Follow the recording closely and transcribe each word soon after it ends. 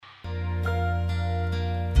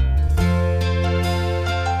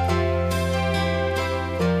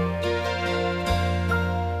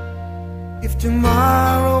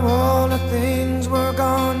tomorrow all the things were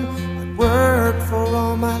gone I'd worked for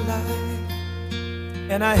all my life,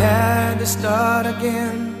 and I had to start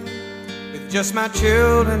again with just my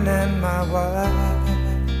children and my wife.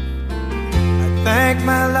 I thank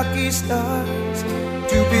my lucky stars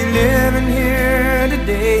to be living here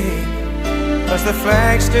today, 'cause the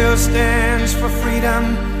flag still stands for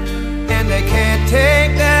freedom, and they can't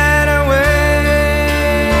take that away.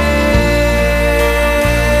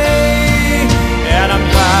 And I'm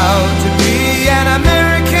proud to be an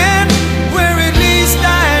American, where at least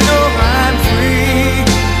I know I'm free.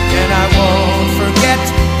 And I won't forget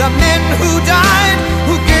the men who died,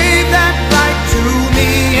 who gave that right to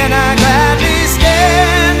me. And I gladly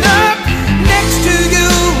stand up next to you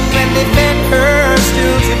and defend her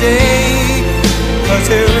still today, 'cause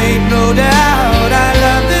there ain't no doubt I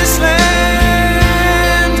love this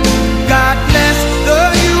land. God bless the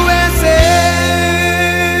USA.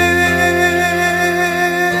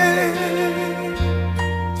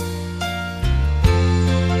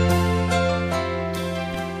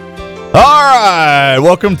 All right,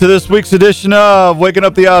 welcome to this week's edition of Waking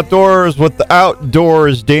Up the Outdoors with the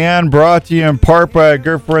Outdoors Dan, brought to you in part by our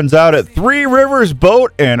good friends out at Three Rivers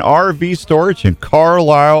Boat and RV Storage in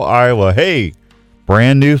Carlisle, Iowa. Hey,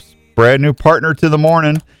 brand new partner to the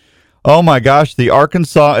morning. Oh my gosh, the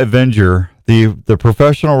Arkansas Avenger, the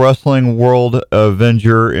professional wrestling world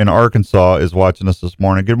Avenger in Arkansas is watching us this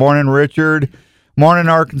morning. Good morning, Richard. Morning,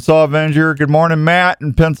 Arkansas Avenger. Good morning, Matt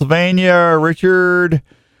in Pennsylvania. Richard.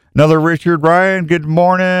 Another Richard. Ryan, good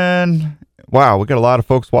morning. Wow, we got a lot of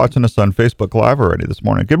folks watching us on Facebook Live already this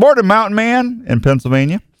morning. Good morning, Mountain Man in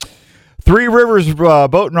Pennsylvania. Three Rivers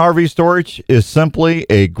Boat and RV Storage is simply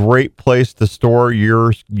a great place to store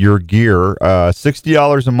your gear.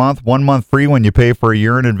 $60 a month, 1 month free when you pay for a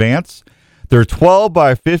year in advance. They're 12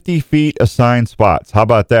 by 50 feet assigned spots. How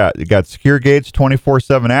about that? You got secure gates,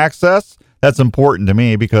 24/7 access. That's important to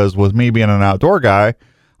me because with me being an outdoor guy,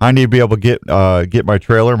 I need to be able to get my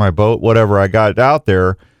trailer, my boat, whatever I got out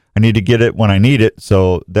there. I need to get it when I need it.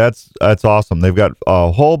 So that's awesome. They've got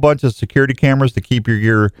a whole bunch of security cameras to keep your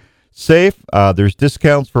gear safe. There's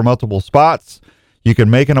discounts for multiple spots. You can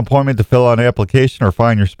make an appointment to fill out an application or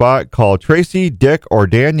find your spot. Call Tracy, Dick, or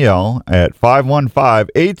Danielle at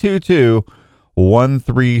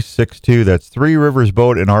 515-822-1362. That's Three Rivers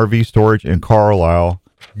Boat and RV Storage in Carlisle.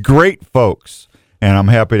 Great folks, and I'm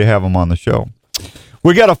happy to have them on the show.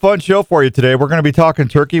 We got a fun show for you today. We're going to be talking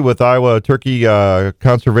turkey with Iowa turkey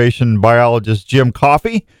conservation biologist Jim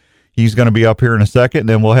Coffey. He's going to be up here in a second. And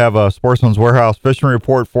then we'll have a Sportsman's Warehouse fishing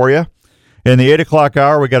report for you. In the 8 o'clock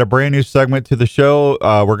hour, we got a brand new segment to the show.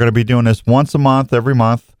 We're going to be doing this once a month, every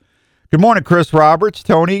month. Good morning, Chris Roberts,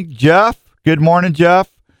 Tony, Jeff. Good morning, Jeff.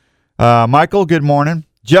 Michael, good morning.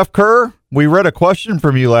 Jeff Kerr, we read a question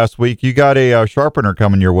from you last week. You got a sharpener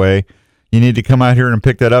coming your way. You need to come out here and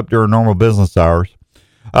pick that up during normal business hours.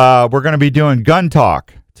 We're going to be doing gun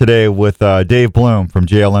talk today with Dave Bloom from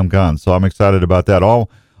JLM Guns, so I'm excited about that. All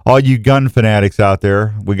you gun fanatics out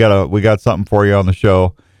there, we got something for you on the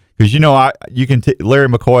show, because Larry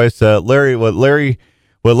McCoy said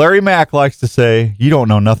what Larry Mack likes to say. You don't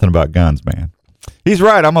know nothing about guns, man. He's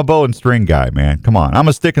right. I'm a bow and string guy, man. Come on, I'm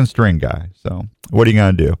a stick and string guy. So what are you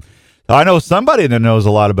gonna do? I know somebody that knows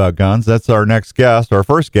a lot about guns. That's our next guest, our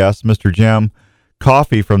first guest, Mr. Jim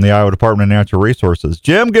Coffey from the Iowa Department of Natural Resources.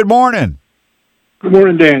 Jim, good morning. Good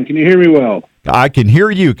morning, Dan. Can you hear me well? I can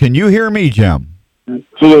hear you. Can you hear me, Jim?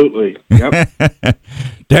 Absolutely. Yep.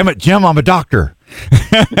 Damn it, Jim, I'm a doctor.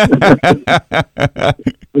 I'm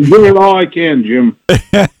doing all I can, Jim.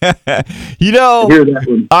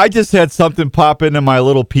 I just had something pop into my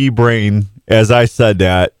little pea brain as I said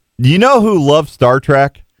that. Do you know who loves Star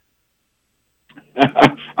Trek?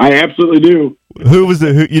 I absolutely do. Who was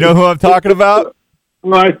it? You know who I'm talking about?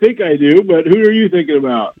 Well, I think I do, but who are you thinking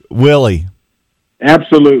about? Willie.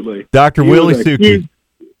 Absolutely. Dr. Willie Suki.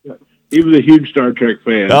 He was a huge Star Trek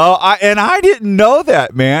fan. Oh, I didn't know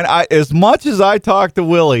that, man. As much as I talked to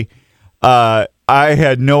Willie, I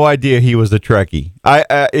had no idea he was a Trekkie.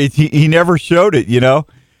 He never showed it, you know?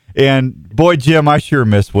 And boy, Jim, I sure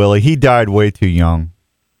miss Willie. He died way too young.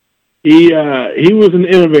 He was an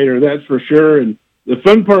innovator, that's for sure. And the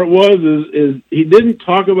fun part is he didn't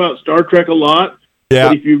talk about Star Trek a lot. Yeah.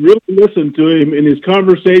 But if you really listen to him in his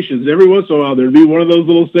conversations, every once in a while there'd be one of those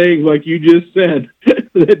little sayings like you just said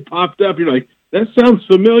that popped up. You're like, that sounds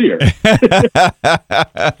familiar.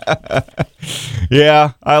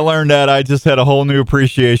 Yeah, I learned that. I just had a whole new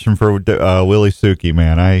appreciation for Willie Suki,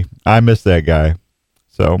 man. I miss that guy.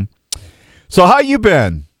 So how you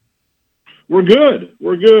been? We're good.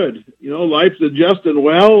 We're good. Life's adjusting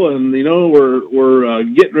well, and we're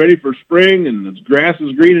getting ready for spring, and the grass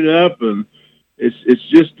is greening up, and it's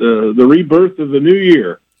just the rebirth of the new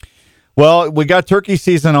year. Well, we got turkey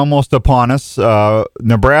season almost upon us.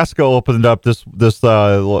 Nebraska opened up this the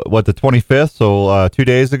 25th, so 2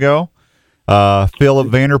 days ago. Philip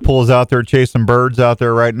Vanderpool is out there chasing birds out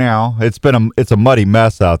there right now. It's a muddy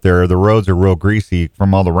mess out there. The roads are real greasy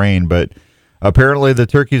from all the rain, but apparently the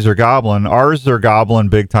turkeys are gobbling. Ours are gobbling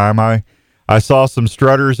big time. I saw some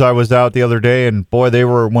strutters. I was out the other day, and boy, they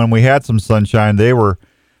were, when we had some sunshine,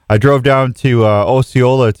 I drove down to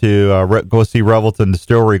Osceola to go see Revelton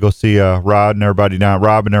Distillery, go see Rob and everybody down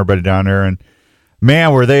there, and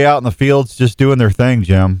man, were they out in the fields just doing their thing,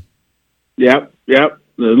 Jim. Yep. A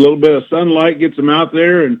little bit of sunlight gets them out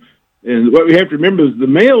there, and what we have to remember is the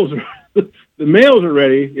males are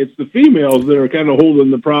ready. It's the females that are kind of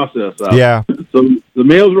holding the process up. Yeah. So the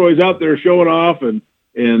males are always out there showing off, and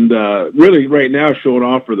really right now showing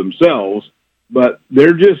off for themselves. But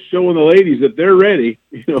they're just showing the ladies that they're ready.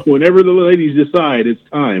 Whenever the ladies decide, it's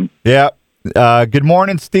time. Yeah. Good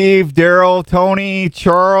morning, Steve, Daryl, Tony,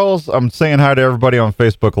 Charles. I'm saying hi to everybody on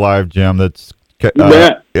Facebook Live, Jim. That's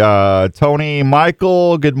Tony,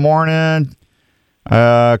 Michael. Good morning.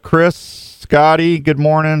 Chris, Scotty. Good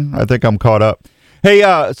morning. I think I'm caught up. Hey,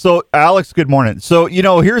 so Alex. Good morning. So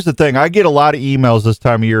here's the thing. I get a lot of emails this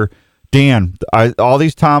time of year. Dan, all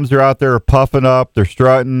these toms are out there puffing up. They're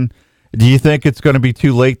strutting. Do you think it's going to be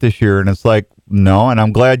too late this year? And it's like, no. And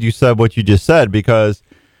I'm glad you said what you just said, because,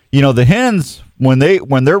 the hens, when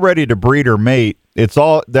they're ready to breed or mate, that's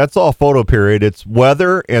all photo period. It's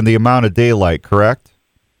weather and the amount of daylight, correct?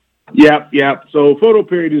 Yep. So photo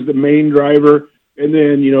period is the main driver. And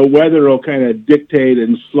then, weather will kind of dictate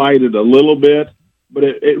and slide it a little bit. But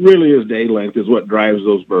it really is day length is what drives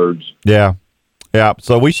those birds. Yeah.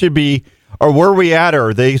 So we should be... Or where are we at?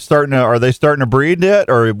 Are they starting to breed yet,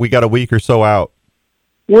 or we got a week or so out?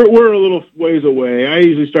 We're a little ways away. I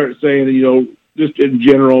usually start saying that, just in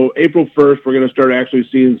general, April 1st, we're going to start actually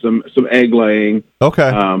seeing some egg laying.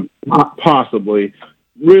 Okay. Possibly.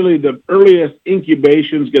 Really, the earliest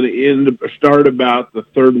incubation is going to start about the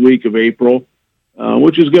third week of April,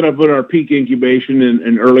 which is going to put our peak incubation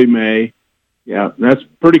in early May. Yeah, that's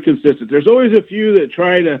pretty consistent. There's always a few that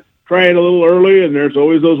try it a little early, and there's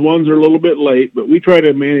always those ones that are a little bit late, but we try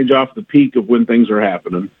to manage off the peak of when things are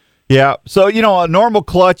happening. Yeah. So, a normal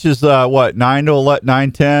clutch is 9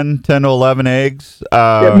 to 10 to 11 eggs.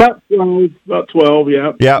 About 12.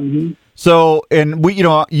 Yeah. Yeah. Mm-hmm. So, and we,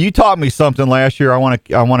 you taught me something last year. I want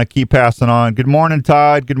to keep passing on. Good morning,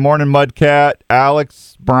 Todd. Good morning, Mudcat,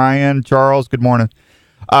 Alex, Brian, Charles. Good morning.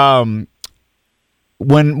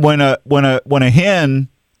 When a hen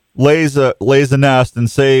lays a nest,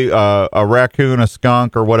 and say a raccoon, a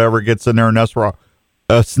skunk, or whatever gets in there, and that's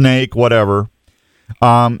a snake, whatever,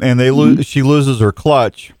 and she loses her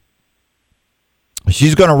clutch,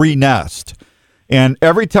 she's going to re-nest. And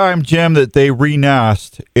every time, Jim, that they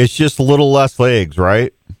re-nest, it's just a little less eggs,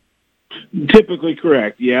 right? Typically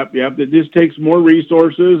correct. Yep. It just takes more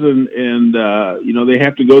resources, and they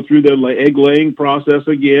have to go through the egg laying process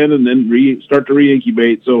again, and then start to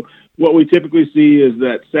re-incubate. So what we typically see is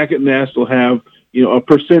that second nest will have, a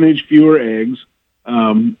percentage fewer eggs.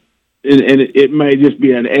 And it may just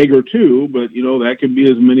be an egg or two, but, that could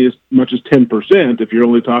be as much as 10% if you're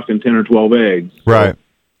only talking 10 or 12 eggs. Right.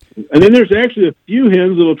 And then there's actually a few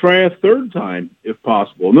hens that'll try a third time if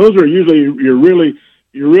possible. And those are usually your really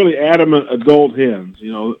adamant adult hens,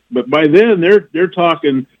 but by then they're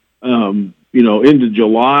talking, into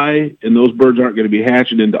July, and those birds aren't going to be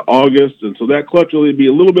hatching into August. And so that clutch will be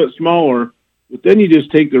a little bit smaller, but then you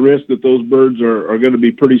just take the risk that those birds are going to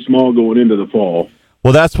be pretty small going into the fall.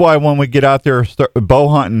 Well, that's why when we get out there bow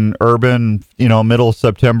hunting urban, middle of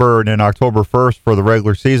September and then October 1st for the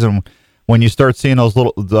regular season, when you start seeing those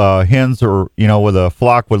little hens or, with a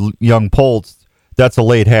flock with young poults, that's a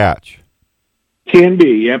late hatch. Can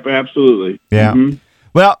be. Yep, absolutely. Yeah. Mm-hmm.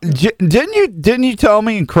 Well, didn't you tell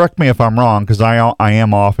me, and correct me if I'm wrong, because I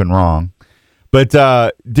am often wrong, but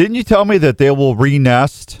didn't you tell me that they will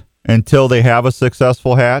re-nest until they have a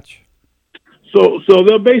successful hatch? So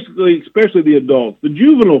they'll basically, especially the adults, the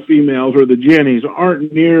juvenile females or the jennies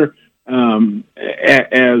aren't near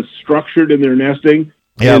as structured in their nesting.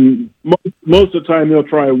 Yep. And most of the time they'll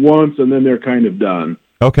try once and then they're kind of done.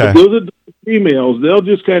 Okay. But those adult females, they'll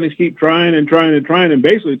just kind of keep trying and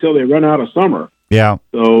basically until they run out of summer. Yeah.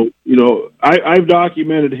 So, I've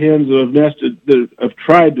documented hens that have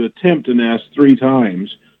tried to attempt to nest 3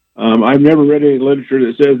 times. I've never read any literature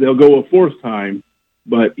that says they'll go a 4th time.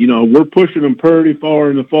 But, we're pushing them pretty far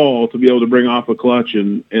in the fall to be able to bring off a clutch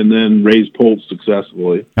and then raise poults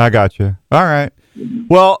successfully. I got you. All right.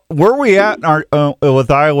 Well, where are we at in our,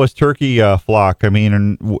 with Iowa's turkey flock? I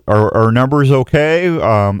mean, are numbers okay?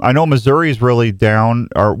 I know Missouri's really down.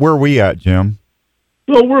 Where are we at, Jim?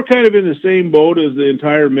 So we're kind of in the same boat as the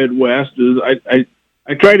entire Midwest.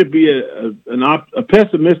 I try to be a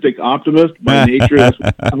pessimistic optimist by nature. That's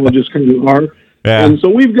what biologists kind of are. Yeah. And so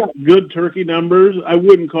we've got good turkey numbers. I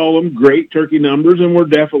wouldn't call them great turkey numbers, and we're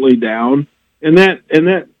definitely down. And that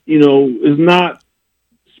is not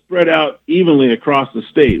spread out evenly across the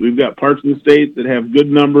state. We've got parts of the state that have good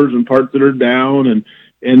numbers and parts that are down,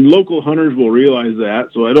 and local hunters will realize that.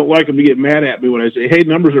 So I don't like them to get mad at me when I say, hey,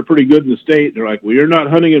 numbers are pretty good in the state. They're like, well, you're not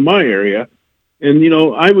hunting in my area. And,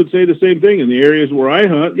 I would say the same thing. In the areas where I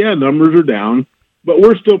hunt, yeah, numbers are down, but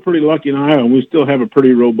we're still pretty lucky in Iowa, and we still have a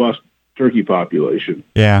pretty robust turkey population.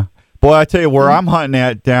 Yeah. Boy, I tell you, where I'm hunting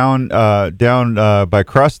at down by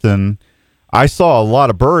Cruston, I saw a lot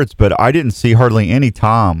of birds, but I didn't see hardly any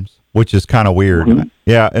toms, which is kind of weird. Mm-hmm.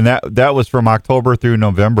 Yeah, and that was from October through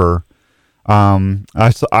November.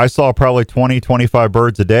 I saw probably 20, 25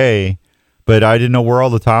 birds a day, but I didn't know where all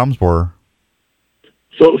the toms were.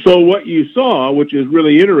 So what you saw, which is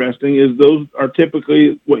really interesting, is those are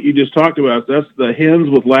typically what you just talked about. That's the hens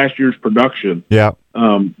with last year's production. Yeah.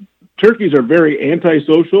 Turkeys are very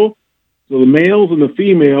antisocial. So the males and the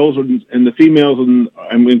females, and the females, and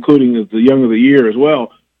I'm including the young of the year as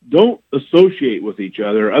well, don't associate with each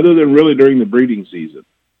other than really during the breeding season.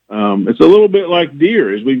 It's a little bit like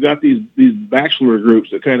deer, is we've got these bachelor groups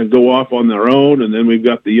that kind of go off on their own, and then we've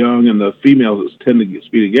got the young and the females that tend to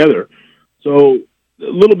be together. So a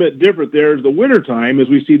little bit different there is the wintertime as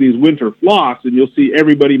we see these winter flocks, and you'll see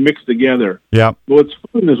everybody mixed together. Yeah. But what's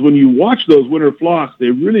fun is when you watch those winter flocks, they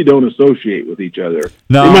really don't associate with each other.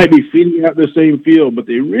 No. They might be feeding out the same field, but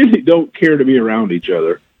they really don't care to be around each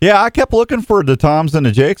other. Yeah, I kept looking for the toms and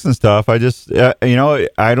the jakes and stuff. I just, I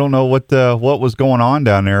don't know what was going on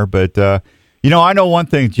down there, but I know one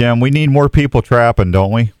thing, Jim. We need more people trapping,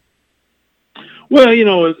 don't we? Well,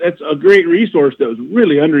 it's a great resource that was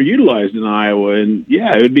really underutilized in Iowa, and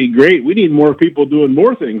yeah, it would be great. We need more people doing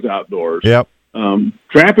more things outdoors. Yep.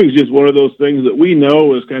 Trapping is just one of those things that we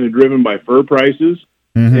know is kind of driven by fur prices.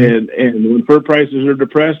 Mm-hmm. And when fur prices are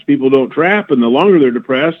depressed, people don't trap, and the longer they're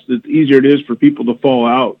depressed, the easier it is for people to fall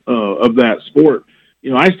out of that sport.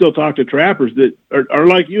 I still talk to trappers that are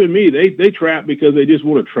like you and me. They trap because they just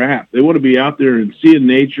want to trap. They want to be out there and seeing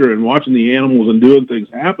nature and watching the animals and doing things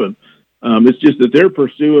happen. It's just that they're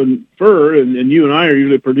pursuing fur, and you and I are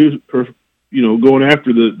usually going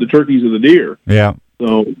after the turkeys and the deer. Yeah.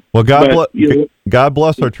 So, well, God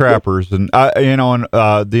bless our trappers, and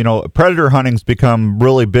predator hunting's become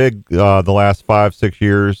really big the last 5-6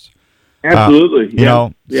 years. Absolutely. Yeah.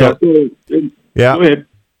 Go ahead.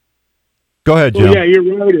 Go ahead, Jim. Well, yeah,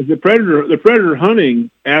 you're right. The predator hunting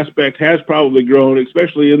aspect has probably grown,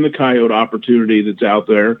 especially in the coyote opportunity that's out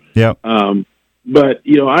there. Yeah. But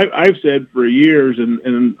I've said for years,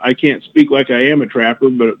 and I can't speak like I am a trapper,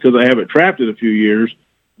 but because I haven't trapped in a few years.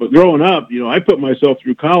 But growing up, I put myself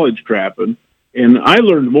through college trapping, and I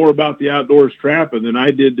learned more about the outdoors trapping than I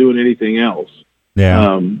did doing anything else.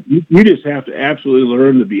 Yeah. You just have to absolutely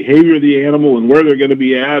learn the behavior of the animal and where they're going to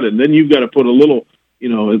be at, and then you've got to put a little,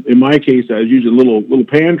 in my case, I was using little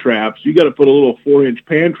pan traps. You got to put a little 4-inch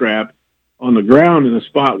pan trap on the ground in a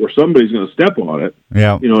spot where somebody's going to step on it.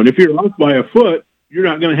 Yeah. And if you're off by a foot, you're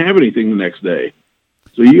not going to have anything the next day.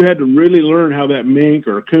 So you had to really learn how that mink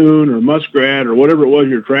or coon or muskrat or whatever it was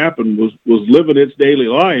you're trapping was living its daily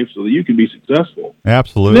life so that you could be successful.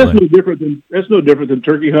 Absolutely. And that's no different than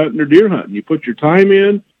turkey hunting or deer hunting. You put your time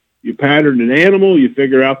in, you pattern an animal, you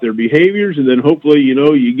figure out their behaviors, and then hopefully,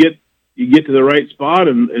 you get to the right spot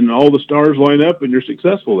and all the stars line up and you're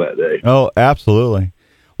successful that day. Oh, absolutely.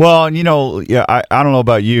 Well, I don't know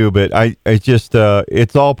about you, but I just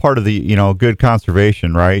it's all part of the good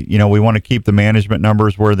conservation, right? We want to keep the management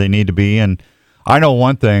numbers where they need to be, and I know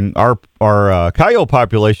one thing: our coyote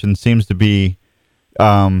population seems to be,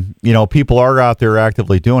 people are out there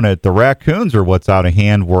actively doing it. The raccoons are what's out of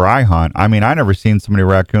hand where I hunt. I mean, I never seen so many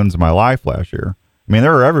raccoons in my life last year. I mean,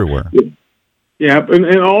 they're everywhere. Yeah,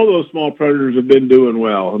 and all those small predators have been doing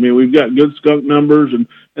well. I mean, we've got good skunk numbers, and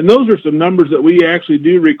those are some numbers that we actually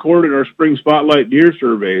do record in our spring spotlight deer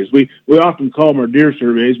surveys. We often call them our deer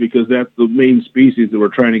surveys because that's the main species that we're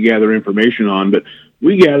trying to gather information on. But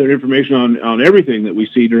we gather information on everything that we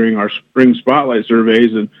see during our spring spotlight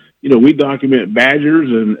surveys, and we document badgers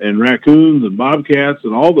and raccoons and bobcats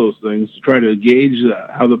and all those things to try to gauge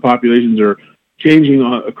how the populations are changing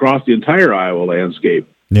across the entire Iowa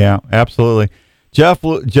landscape. Yeah, absolutely. Jeff,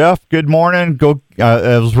 good morning.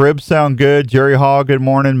 Those ribs sound good. Jerry Hall, good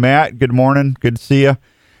morning. Matt, good morning. Good to see you.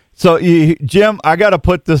 So, Jim, I got to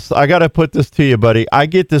put this to you, buddy. I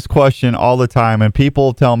get this question all the time, and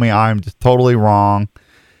people tell me I'm just totally wrong.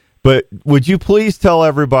 But would you please tell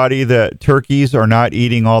everybody that turkeys are not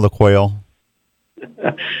eating all the quail?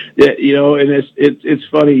 Yeah, and it's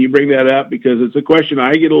funny you bring that up because it's a question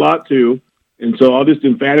I get a lot too. And so I'll just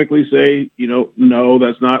emphatically say, no,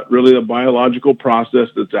 that's not really a biological process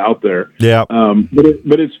that's out there. Yeah.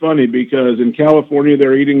 But it's funny because in California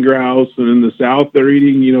they're eating grouse, and in the South they're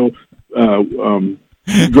eating,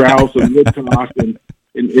 grouse and woodcock, and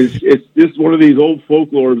it's just one of these old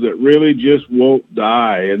folklores that really just won't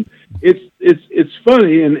die. And it's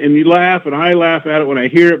funny, and you laugh, and I laugh at it when I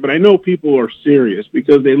hear it, but I know people are serious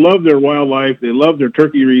because they love their wildlife, they love their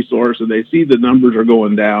turkey resource, and they see the numbers are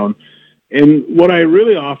going down. And what I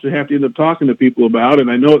really often have to end up talking to people about, and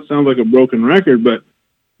I know it sounds like a broken record, but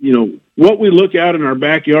what we look out in our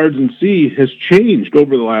backyards and see has changed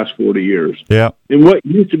over the last 40 years. Yeah. And what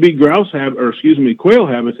used to be quail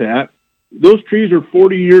habitat, those trees are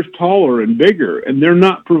 40 years taller and bigger, and they're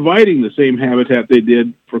not providing the same habitat they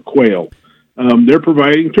did for quail. They're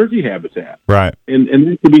providing turkey habitat. Right. And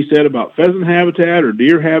that could be said about pheasant habitat or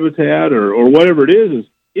deer habitat or whatever it is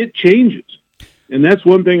it changes. And that's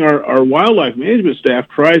one thing our wildlife management staff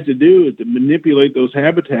tries to do is to manipulate those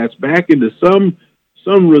habitats back into some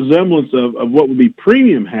resemblance of what would be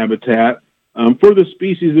premium habitat for the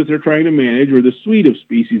species that they're trying to manage or the suite of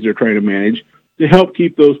species they're trying to manage to help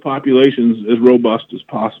keep those populations as robust as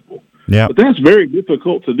possible. Yeah. But that's very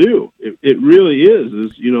difficult to do. It really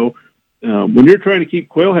is when you're trying to keep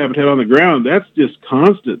quail habitat on the ground, that's just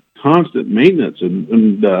constant maintenance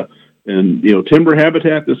and timber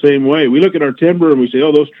habitat the same way. We look at our timber and we say,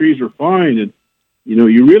 oh, those trees are fine. And,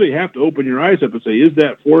 you really have to open your eyes up and say, is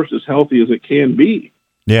that forest as healthy as it can be?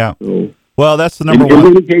 Yeah. So, well, that's the number one.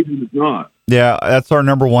 In many cases, it's not. Yeah, that's our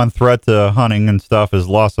number one threat to hunting and stuff is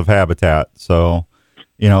loss of habitat. So,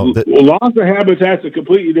 loss of habitat's a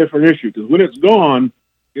completely different issue because when it's gone,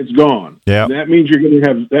 it's gone. Yeah. That means you're going to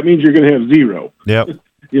have zero. Yep.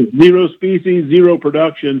 Zero species, zero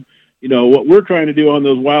production. What we're trying to do on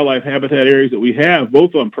those wildlife habitat areas that we have,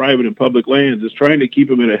 both on private and public lands, is trying to keep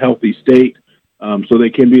them in a healthy state so they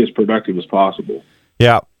can be as productive as possible.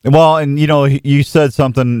 Yeah. Well, and, you said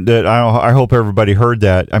something that I hope everybody heard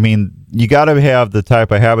that. I mean, you got to have the type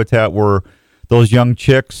of habitat where those young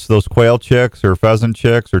chicks, those quail chicks or pheasant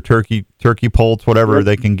chicks or turkey poults, whatever,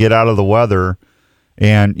 they can get out of the weather.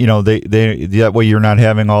 And, they that way you're not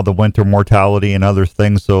having all the winter mortality and other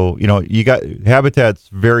things. So, you got habitat's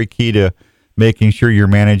very key to making sure you're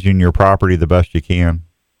managing your property the best you can.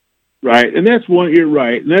 Right. And you're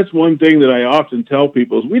right. And that's one thing that I often tell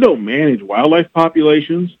people is we don't manage wildlife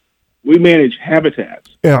populations. We manage habitats.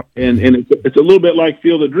 Yeah. And it's a little bit like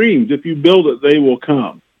Field of Dreams. If you build it, they will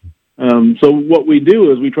come. So what we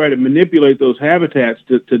do is we try to manipulate those habitats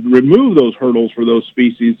to remove those hurdles for those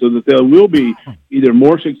species so that they will be either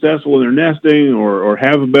more successful in their nesting or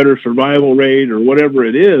have a better survival rate or whatever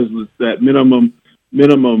it is, that minimum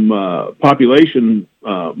population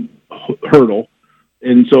hurdle.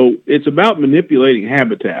 And so it's about manipulating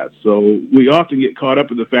habitats. So we often get caught up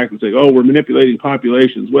in the fact and say, oh, we're manipulating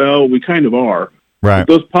populations. Well, we kind of are. Right. But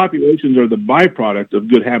those populations are the byproduct of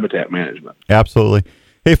good habitat management. Absolutely.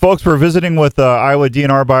 Hey, folks, we're visiting with Iowa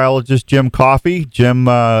DNR biologist Jim Coffey. Jim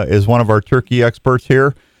is one of our turkey experts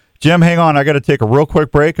here. Jim, hang on. I got to take a real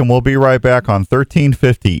quick break, and we'll be right back on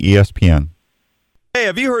 1350 ESPN. Hey,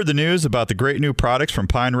 have you heard the news about the great new products from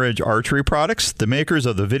Pine Ridge Archery Products? The makers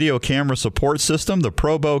of the video camera support system, the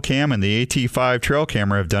ProBow Cam, and the AT5 trail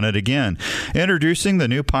camera have done it again. Introducing the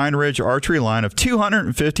new Pine Ridge Archery line of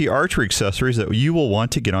 250 archery accessories that you will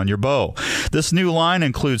want to get on your bow. This new line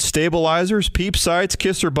includes stabilizers, peep sights,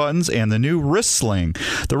 kisser buttons, and the new wrist sling.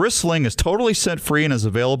 The wrist sling is totally scent-free and is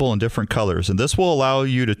available in different colors, and this will allow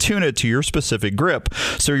you to tune it to your specific grip,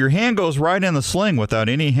 so your hand goes right in the sling without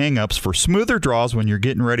any hang-ups for smoother draws when you're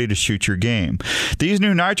getting ready to shoot your game. These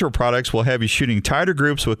new Nitro products will have you shooting tighter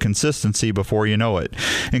groups with consistency before you know it.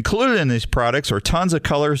 Included in these products are tons of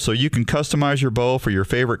colors so you can customize your bow for your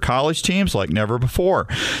favorite college teams like never before.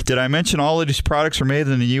 Did I mention all of these products are made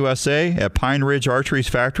in the USA at Pine Ridge Archery's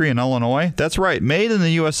factory in Illinois? That's right, made in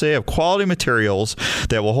the USA of quality materials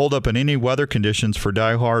that will hold up in any weather conditions for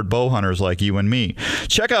die-hard bow hunters like you and me.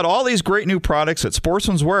 Check out all these great new products at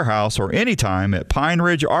Sportsman's Warehouse or anytime at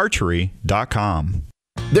PineRidgeArchery.com.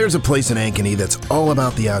 There's a place in Ankeny that's all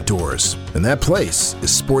about the outdoors, and that place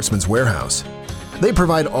is Sportsman's Warehouse. They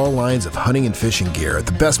provide all lines of hunting and fishing gear at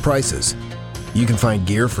the best prices. You can find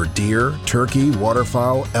gear for deer, turkey,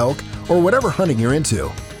 waterfowl, elk, or whatever hunting you're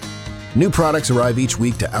into. New products arrive each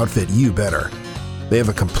week to outfit you better. They have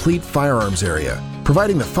a complete firearms area,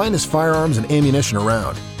 providing the finest firearms and ammunition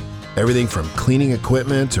around. Everything from cleaning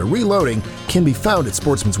equipment to reloading can be found at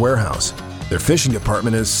Sportsman's Warehouse. Their fishing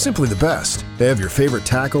department is simply the best. They have your favorite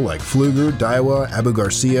tackle like Fluger, Daiwa, Abu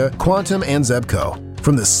Garcia, Quantum, and Zebco.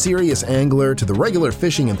 From the serious angler to the regular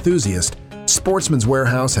fishing enthusiast, Sportsman's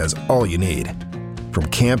Warehouse has all you need. From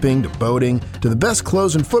camping to boating to the best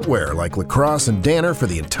clothes and footwear like Lacrosse and Danner for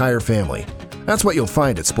the entire family. That's what you'll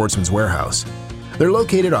find at Sportsman's Warehouse. They're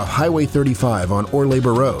located off Highway 35 on Ore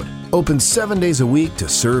Labor Road, open 7 days a week to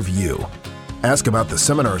serve you. Ask about the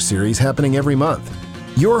seminar series happening every month.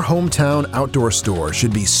 Your hometown outdoor store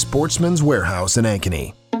should be Sportsman's Warehouse in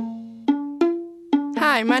Ankeny.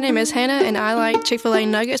 Hi, my name is Hannah, and I like Chick-fil-A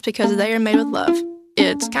nuggets because they are made with love.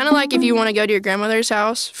 It's kind of like if you want to go to your grandmother's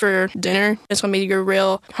house for dinner. It's going to be your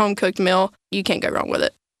real home-cooked meal. You can't go wrong with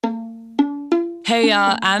it. Hey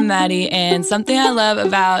y'all, I'm Maddie, and something I love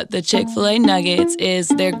about the Chick-fil-A nuggets is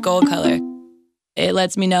their gold color. It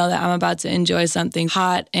lets me know that I'm about to enjoy something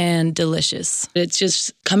hot and delicious. It's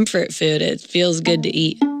just comfort food. It feels good to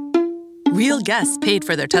eat. Real guests paid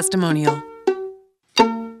for their testimonial.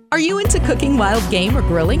 Are you into cooking wild game or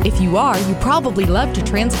grilling? If you are, you probably love to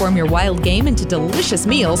transform your wild game into delicious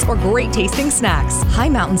meals or great tasting snacks. High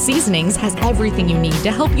Mountain Seasonings has everything you need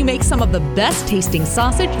to help you make some of the best tasting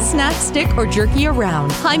sausage, snack stick, or jerky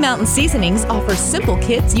around. High Mountain Seasonings offers simple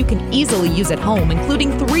kits you can easily use at home,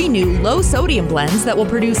 including 3 new low sodium blends that will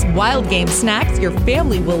produce wild game snacks your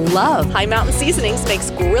family will love. High Mountain Seasonings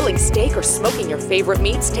makes grilling steak or smoking your favorite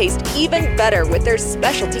meats taste even better with their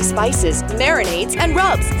specialty spices, marinades, and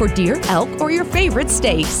rubs for deer, elk, or your favorite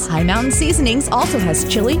steaks. High Mountain Seasonings also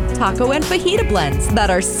has chili, taco, and fajita blends that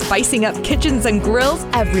are spicing up kitchens and grills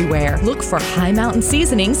everywhere. Look for High Mountain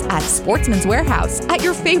Seasonings at Sportsman's Warehouse, at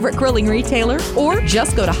your favorite grilling retailer, or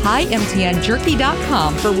just go to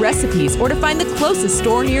HighMTNJerky.com for recipes or to find the closest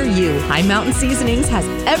store near you. High Mountain Seasonings has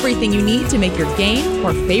everything you need to make your game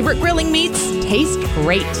or favorite grilling meats taste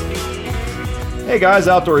great. Hey guys,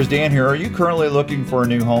 Outdoors Dan here. Are you currently looking for a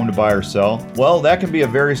new home to buy or sell? Well, that can be a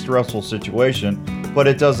very stressful situation, but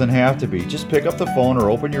it doesn't have to be. Just pick up the phone or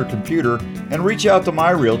open your computer and reach out to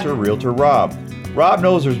my realtor, Realtor Rob. Rob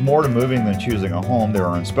knows there's more to moving than choosing a home. There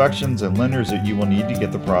are inspections and lenders that you will need to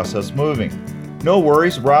get the process moving. No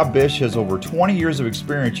worries, Rob Bish has over 20 years of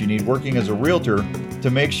experience you need working as a realtor to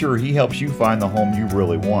make sure he helps you find the home you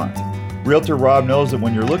really want. Realtor Rob knows that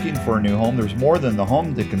when you're looking for a new home, there's more than the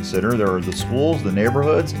home to consider. There are the schools, the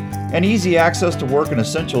neighborhoods, and easy access to work and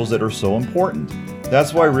essentials that are so important.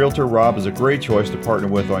 That's why Realtor Rob is a great choice to partner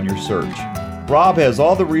with on your search. Rob has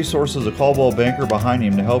all the resources of Coldwell Banker behind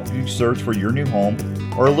him to help you search for your new home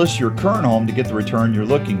or list your current home to get the return you're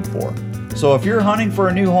looking for. So if you're hunting for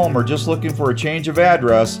a new home or just looking for a change of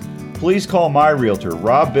address, please call my realtor,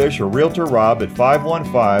 Rob Bish, or Realtor Rob at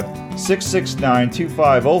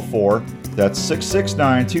 515-669-2504. That's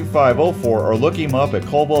 669-2504, or look him up at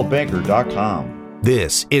ColdwellBanker.com.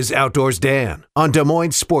 This is Outdoors Dan on Des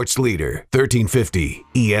Moines Sports Leader, 1350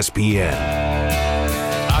 ESPN.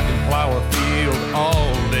 I can plow a field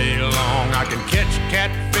all day long. I can catch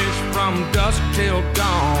catfish from dusk till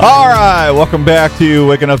dawn. All right, welcome back to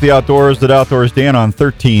Waking Up the Outdoors at Outdoors Dan on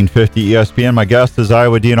 1350 ESPN. My guest is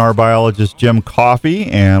Iowa DNR biologist Jim Coffey,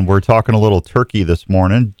 and we're talking a little turkey this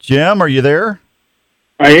morning. Jim, are you there?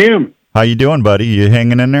 I am. How you doing, buddy? You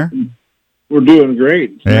hanging in there? We're doing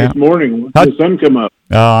great. It's a nice morning. The sun come up.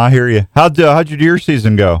 Oh, I hear you. How'd your deer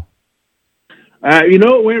season go?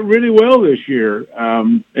 It went really well this year.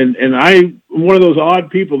 And I'm one of those odd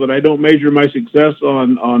people that I don't measure my success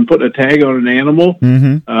on putting a tag on an animal.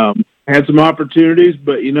 Mm-hmm. Had some opportunities,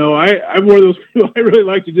 but I'm one of those people I really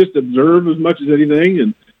like to just observe as much as anything,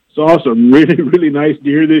 and saw some really, really nice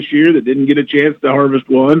deer this year that didn't get a chance to harvest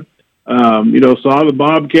one. Saw the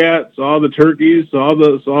bobcat, saw the turkeys, saw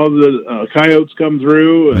the coyotes come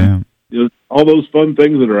through, and all those fun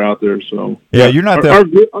things that are out there. So you're not our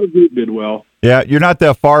group did well. Yeah, you're not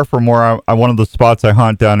that far from where I one of the spots I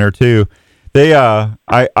hunt down there too. They I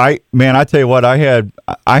tell you what, I had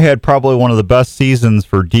probably one of the best seasons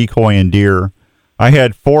for decoying deer. I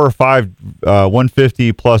had 4 or 5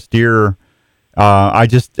 150 plus deer. I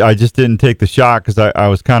just didn't take the shot because I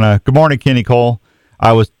was kind of. Good morning, Kenny Cole.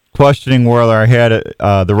 I was questioning whether I had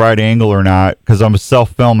the right angle or not because I'm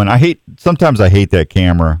self-filming. Sometimes I hate that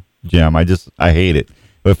camera, Jim. I hate it.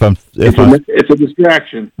 It's a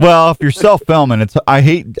distraction. Well, if you're self-filming,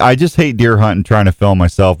 I just hate deer hunting trying to film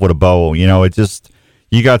myself with a bow. You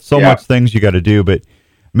got so much things you got to do. But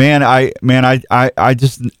man, I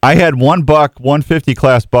had one buck, 150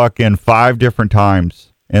 class buck in 5 different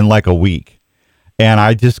times, in like a week. And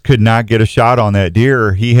I just could not get a shot on that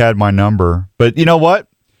deer. He had my number. But you know what?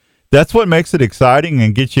 That's what makes it exciting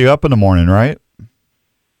and gets you up in the morning, right?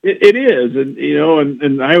 It is,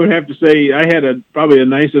 and I would have to say I had probably the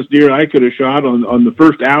nicest deer I could have shot on the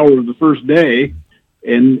first hour of the first day,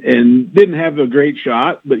 and didn't have a great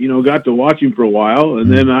shot, but got to watch him for a while,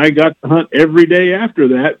 and then I got to hunt every day after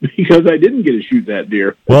that because I didn't get to shoot that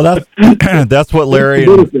deer. Well, that's what Larry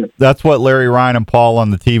Ryan and Paul on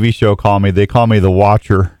the TV show call me. They call me the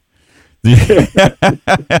Watcher.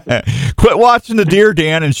 Quit watching the deer,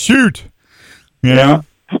 Dan, and shoot. You know.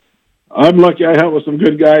 I'm lucky I hunt with some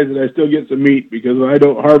good guys that I still get some meat because when I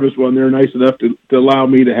don't harvest one, they're nice enough to allow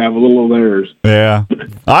me to have a little of theirs. Yeah.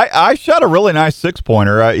 I shot a really nice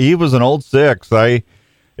 6-pointer. He was an old 6. It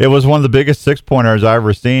was one of the biggest 6-pointers I've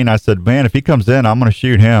ever seen. I said, man, if he comes in, I'm going to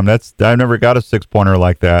shoot him. I've never got a 6-pointer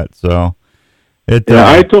like that. So I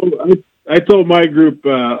told my group,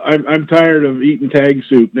 I'm tired of eating tag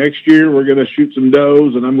soup. Next year, we're going to shoot some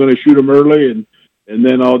does, and I'm going to shoot them early, and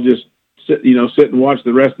then I'll just sit and watch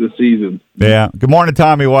the rest of the season. Yeah. Good morning,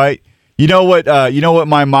 Tommy White. You know what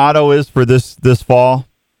my motto is for this fall,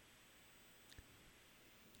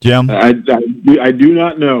 Jim? I do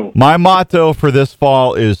not know. My motto for this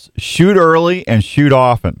fall is shoot early and shoot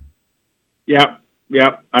often. Yep.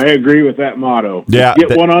 I agree with that motto. Yeah.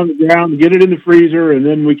 Get one on the ground, get it in the freezer, and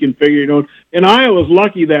then we can figure, and Iowa's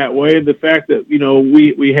lucky that way, the fact that,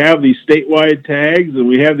 we have these statewide tags, and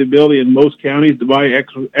we have the ability in most counties to buy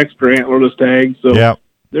extra antlerless tags. So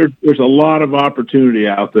there's a lot of opportunity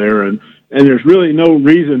out there, and there's really no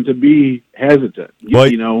reason to be hesitant. Well,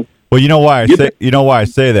 you know why I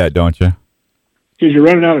say that, don't you? Because you're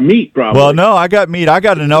running out of meat, probably. Well, no, I got meat. I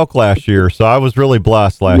got an elk last year, so I was really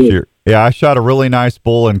blessed last year. Yeah, I shot a really nice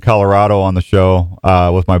bull in Colorado on the show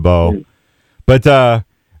with my bow. But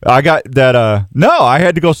I got that. No, I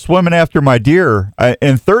had to go swimming after my deer.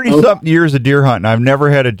 In 30-something years of deer hunting, I've never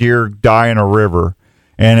had a deer die in a river.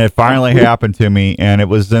 And it finally happened to me, and it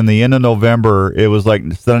was in the end of November. It was like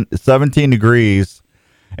 17 degrees,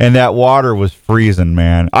 and that water was freezing,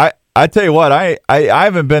 man. I tell you what, I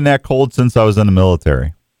haven't been that cold since I was in the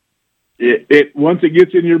military. It once it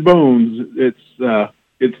gets in your bones,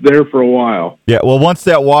 it's there for a while. Yeah, well, once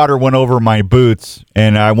that water went over my boots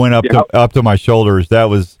and I went up to my shoulders,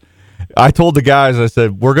 I told the guys, I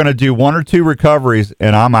said, we're going to do 1 or 2 recoveries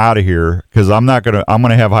and I'm out of here because I'm going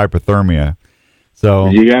to have hypothermia. So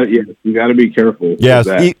you got to be careful. Yes,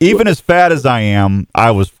 even as fat as I am,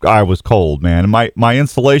 I was cold, man. My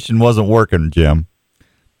insulation wasn't working, Jim.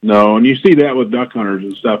 No, and you see that with duck hunters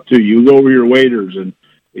and stuff too. You go over your waders and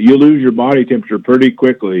you lose your body temperature pretty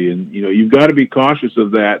quickly, and you've got to be cautious of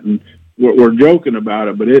that. And we're joking about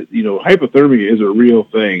it, but hypothermia is a real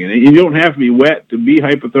thing, and you don't have to be wet to be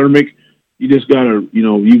hypothermic. You just gotta,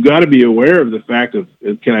 you've got to be aware of the fact of,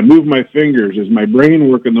 can I move my fingers? Is my brain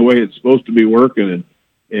working the way it's supposed to be working?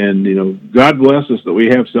 And God bless us that we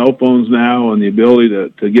have cell phones now and the ability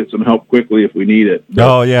to get some help quickly if we need it.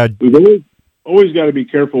 Oh yeah, we've always got to be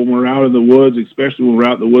careful when we're out in the woods, especially when we're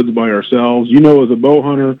out in the woods by ourselves. As a bow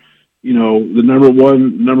hunter, the number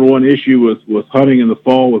one issue with hunting in the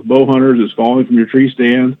fall with bow hunters is falling from your tree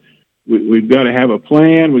stand. We've got to have a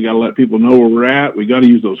plan. We got to let people know where we're at. We got to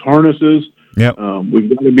use those harnesses. Yep. We've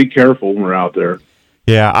got to be careful when we're out there.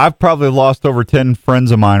 Yeah, I've probably lost over 10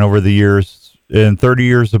 friends of mine over the years. In 30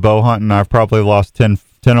 years of bow hunting, I've probably lost 10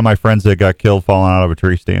 of my friends that got killed falling out of a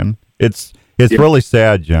tree stand. It's really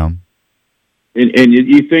sad, Jim. And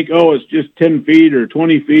you think, it's just 10 feet or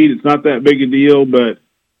 20 feet. It's not that big a deal, but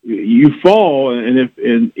you fall,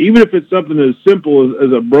 and even if it's something as simple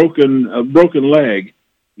as a broken leg,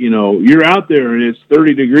 you're out there and it's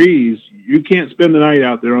 30 degrees. You can't spend the night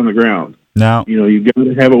out there on the ground. No. You've got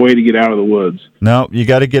to have a way to get out of the woods. No, you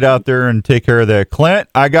got to get out there and take care of that. Clint,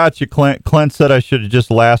 I got you, Clint. Clint said I should have just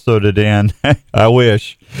lassoed it in. I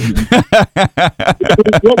wish.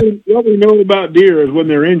 What we know about deer is when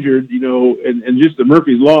they're injured, and just the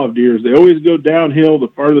Murphy's Law of deer is they always go downhill the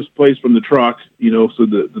farthest place from the truck, so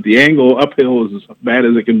the angle uphill is as bad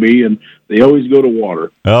as it can be, and they always go to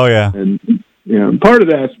water. Oh, yeah. And part of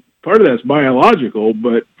that's biological,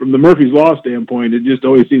 but from the Murphy's Law standpoint, it just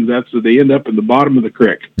always seems so they end up in the bottom of the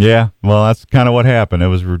creek. Yeah, well, that's kind of what happened. It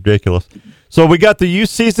was ridiculous. So we got the youth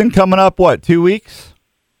season coming up, 2 weeks?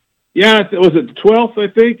 Yeah, was it the 12th, I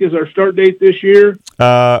think, is our start date this year? Is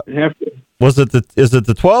it the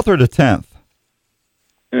 12th or the 10th?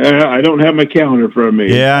 I don't have my calendar in front of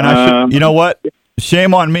me. Yeah, and you know what?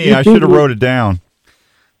 Shame on me. I should have wrote it down.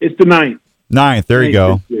 It's the 9th. 9th, there you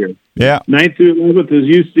go. Yeah. 9th through 11th is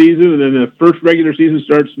youth season, and then the first regular season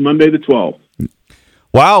starts Monday the 12th.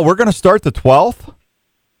 Wow, we're going to start the 12th?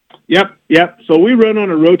 Yep. So we run on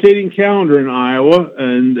a rotating calendar in Iowa,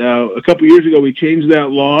 and a couple years ago we changed that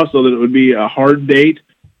law so that it would be a hard date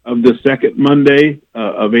of the second Monday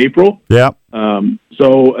of April. Yeah.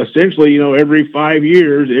 So essentially, every 5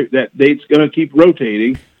 years that date's going to keep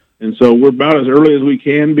rotating, and so we're about as early as we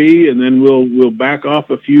can be, and then we'll back off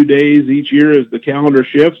a few days each year as the calendar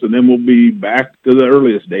shifts, and then we'll be back to the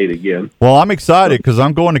earliest date again. Well, I'm excited because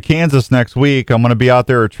I'm going to Kansas next week. I'm going to be out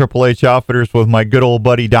there at Triple H Outfitters with my good old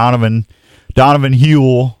buddy Donovan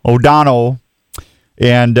Huell, O'Donnell,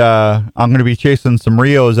 and I'm going to be chasing some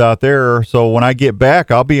Rios out there. So when I get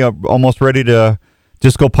back, I'll be almost ready to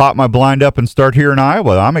just go pop my blind up and start here in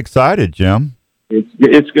Iowa. I'm excited, Jim.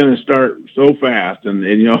 It's going to start so fast, and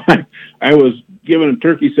I was giving a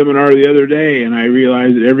turkey seminar the other day, and I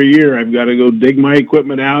realized that every year I've got to go dig my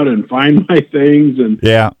equipment out and find my things, and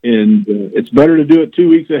it's better to do it 2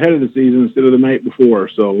 weeks ahead of the season instead of the night before.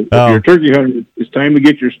 So if you're a turkey hunter, it's time to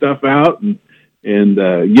get your stuff out and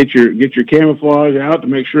get your camouflage out to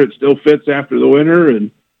make sure it still fits after the winter,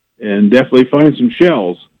 and definitely find some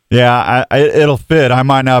shells. Yeah, it'll fit. I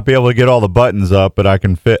might not be able to get all the buttons up, but I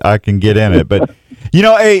can get in it. But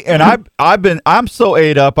and I'm so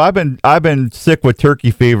ate up. I've been sick with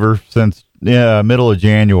turkey fever since middle of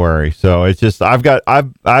January. So it's just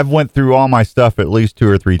I've went through all my stuff at least 2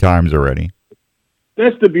 or 3 times already.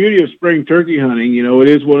 That's the beauty of spring turkey hunting. It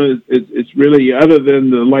is it's really, other than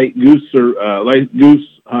the light goose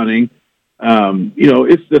hunting.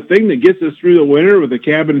 It's the thing that gets us through the winter with the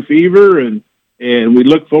cabin fever, and we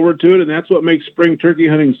look forward to it, and that's what makes spring turkey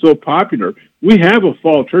hunting so popular. We have a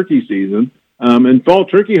fall turkey season, and fall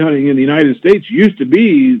turkey hunting in the United States used to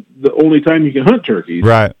be the only time you can hunt turkeys.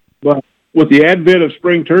 Right. But with the advent of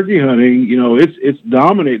spring turkey hunting, it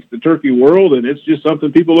dominates the turkey world, and it's just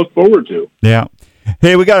something people look forward to. Yeah.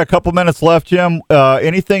 Hey, we got a couple minutes left, Jim.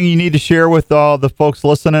 Anything you need to share with all the folks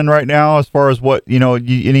listening right now as far as what,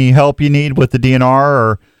 any help you need with the DNR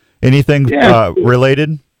or anything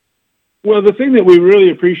related? Well, the thing that we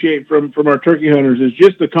really appreciate from our turkey hunters is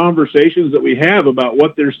just the conversations that we have about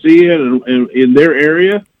what they're seeing in their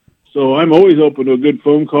area. So I'm always open to a good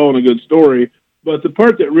phone call and a good story. But the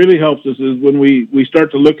part that really helps us is when we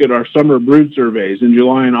start to look at our summer brood surveys in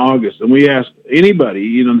July and August, and we ask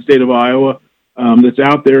anybody, in the state of Iowa that's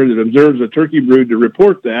out there that observes a turkey brood to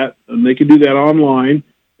report that, and they can do that online.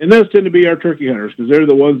 And those tend to be our turkey hunters because they're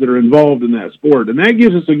the ones that are involved in that sport. And that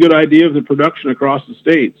gives us a good idea of the production across the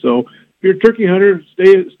state. So if you're a turkey hunter,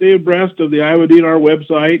 stay abreast of the Iowa DNR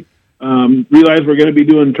website. Realize we're going to be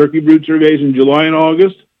doing turkey brood surveys in July and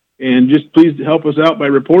August, and just please help us out by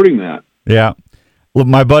reporting that. Yeah. Well,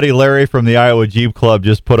 my buddy Larry from the Iowa Jeep Club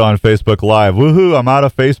just put on Facebook Live, woohoo, I'm out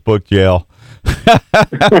of Facebook jail.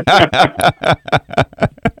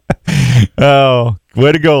 Oh,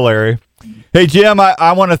 way to go, Larry. Hey, Jim,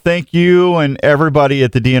 I want to thank you and everybody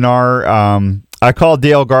at the DNR. I called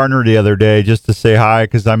Dale Gardner the other day just to say hi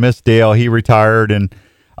because I miss Dale. He retired, and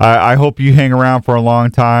I hope you hang around for a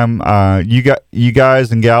long time. You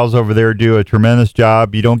guys and gals over there do a tremendous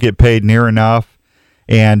job. You don't get paid near enough.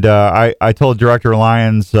 And I told Director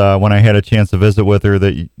Lyons when I had a chance to visit with her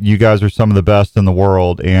that you guys are some of the best in the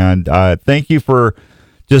world. And thank you for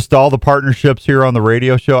just all the partnerships here on the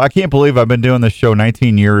radio show. I can't believe I've been doing this show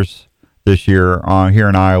 19 years this year here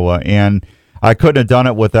in Iowa. And I couldn't have done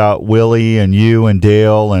it without Willie and you and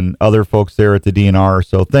Dale and other folks there at the DNR.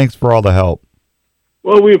 So thanks for all the help.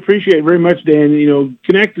 Well, we appreciate it very much, Dan.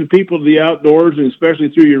 Connecting people to the outdoors, and especially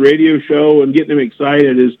through your radio show and getting them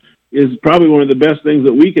excited is probably one of the best things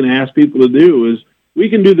that we can ask people to do. Is we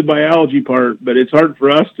can do the biology part, but it's hard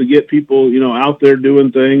for us to get people, out there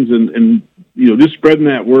doing things, and just spreading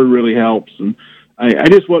that word really helps. And I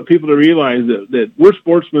just want people to realize that we're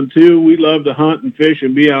sportsmen too. We love to hunt and fish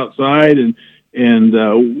and be outside, and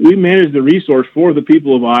we manage the resource for the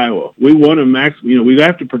people of Iowa. We want to we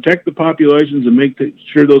have to protect the populations and make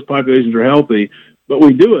sure those populations are healthy, but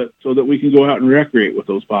we do it so that we can go out and recreate with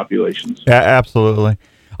those populations. Yeah, absolutely.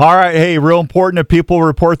 All right. Hey, real important that people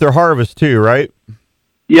report their harvest too, right?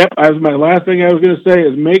 Yep. As my last thing I was going to say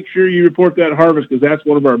is make sure you report that harvest, because that's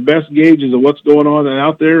one of our best gauges of what's going on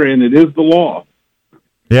out there, and it is the law.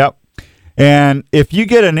 Yep. And if you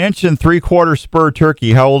get an 1 3/4 spur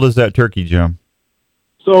turkey, how old is that turkey, Jim?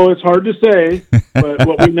 So it's hard to say, but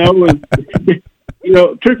what we know is,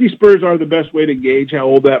 turkey spurs are the best way to gauge how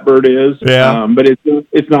old that bird is. Yeah. But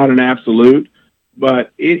it's not an absolute.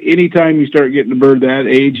 But anytime you start getting a bird that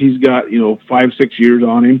age, he's got 5-6 years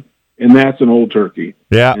on him, and that's an old turkey.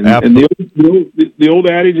 Yeah, and the old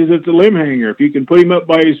adage is it's a limb hanger. If you can put him up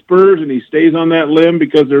by his spurs and he stays on that limb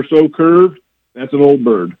because they're so curved, that's an old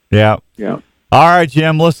bird. Yeah. Yeah. All right,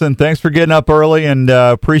 Jim. Listen, thanks for getting up early, and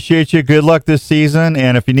appreciate you. Good luck this season,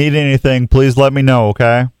 and if you need anything, please let me know,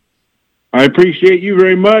 okay? I appreciate you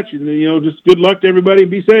very much, and just good luck to everybody.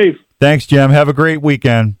 Be safe. Thanks, Jim. Have a great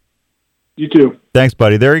weekend. You too. Thanks,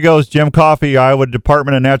 buddy. There he goes, Jim Coffey, Iowa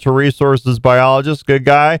Department of Natural Resources biologist. Good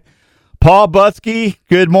guy. Paul Butsky,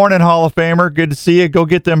 good morning, Hall of Famer. Good to see you. Go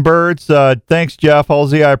get them birds. Thanks, Jeff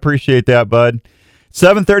Halsey. I appreciate that, bud.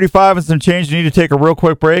 7:35 and some change. You need to take a real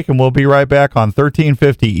quick break, and we'll be right back on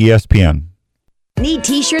 1350 ESPN. Need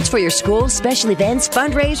t-shirts for your school, special events,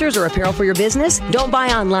 fundraisers, or apparel for your business? Don't buy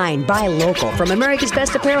online, buy local from America's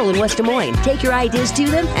Best Apparel in West Des Moines. Take your ideas to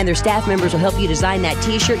them, and their staff members will help you design that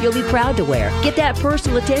t-shirt you'll be proud to wear. Get that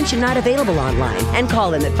personal attention not available online, and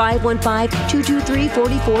call them at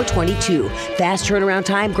 515-223-4422. Fast turnaround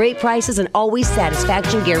time, great prices, and always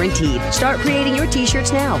satisfaction guaranteed. Start creating your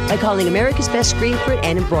t-shirts now by calling America's Best Screen Print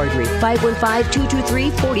and Embroidery.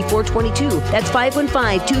 515-223-4422. That's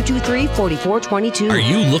 515-223-4422. Are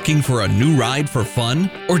you looking for a new ride for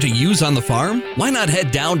fun or to use on the farm? Why not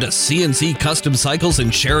head down to CNC Custom Cycles in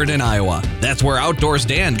Sheridan, Iowa? That's where Outdoors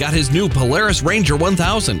Dan got his new Polaris Ranger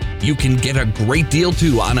 1000. You can get a great deal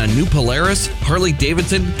too on a new Polaris,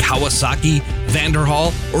 Harley-Davidson, Kawasaki,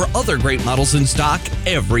 Vanderhall, or other great models in stock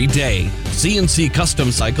every day. CNC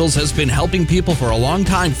Custom Cycles has been helping people for a long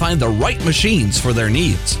time find the right machines for their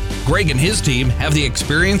needs. Greg and his team have the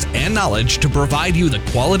experience and knowledge to provide you the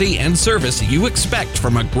quality and service you expect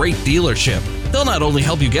from a great dealership. They'll not only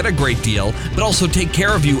help you get a great deal, but also take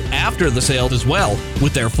care of you after the sale as well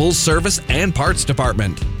with their full service and parts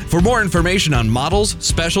department. For more information on models,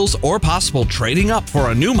 specials, or possible trading up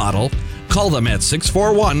for a new model, call them at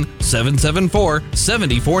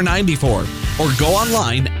 641-774-7494 or go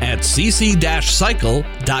online at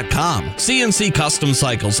cc-cycle.com. CNC Custom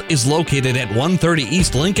Cycles is located at 130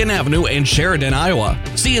 East Lincoln Avenue in Sheridan, Iowa.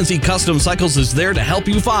 CNC Custom Cycles is there to help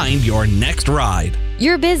you find your next ride.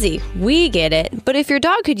 You're busy, we get it, but if your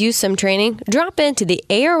dog could use some training, drop into the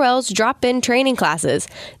ARL's drop-in training classes.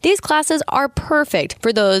 These classes are perfect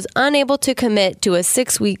for those unable to commit to a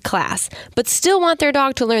 6-week class, but still want their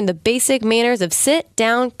dog to learn the basic manners of sit,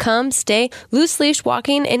 down, come, stay, loose leash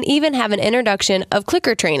walking, and even have an introduction of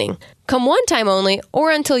clicker training. Come one time only or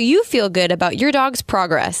until you feel good about your dog's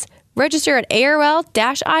progress. Register at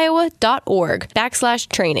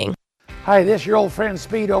arl-iowa.org/training. Hi, this is your old friend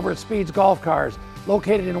Speed over at Speed's Golf Cars,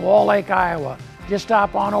 located in Wall Lake, Iowa. Just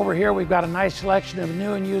stop on over here. We've got a nice selection of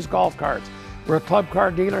new and used golf carts. We're a club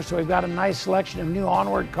car dealer, so we've got a nice selection of new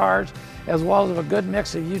Onward cars, as well as a good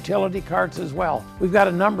mix of utility carts as well. We've got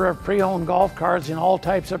a number of pre-owned golf cars in all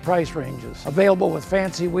types of price ranges. Available with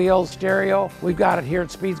fancy wheels, stereo. We've got it here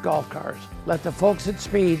at Speed's Golf Cars. Let the folks at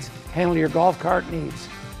Speed's handle your golf cart needs.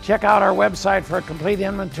 Check out our website for a complete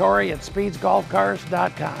inventory at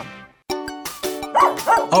speedsgolfcars.com.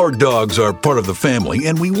 Our dogs are part of the family,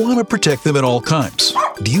 and we want to protect them at all times.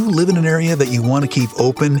 Do you live in an area that you want to keep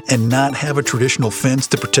open and not have a traditional fence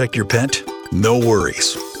to protect your pet? No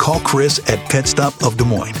worries. Call Chris at Pet Stop of Des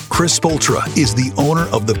Moines. Chris Spoltra is the owner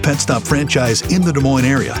of the Pet Stop franchise in the Des Moines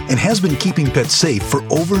area and has been keeping pets safe for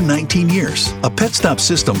over 19 years. A Pet Stop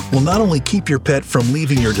system will not only keep your pet from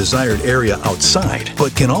leaving your desired area outside,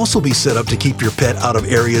 but can also be set up to keep your pet out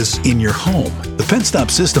of areas in your home. The Pet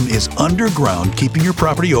Stop system is underground, keeping your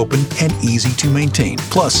property open and easy to maintain.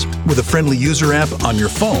 Plus, with a friendly user app on your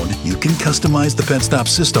phone, you can customize the Pet Stop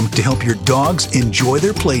system to help your dogs enjoy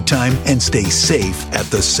their playtime and stay safe at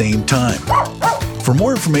the same time. For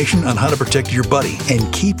more information on how to protect your buddy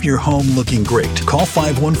and keep your home looking great, call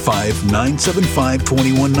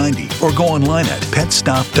 515-975-2190 or go online at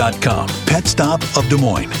petstop.com. Pet Stop of Des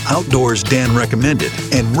Moines. Outdoors Dan recommended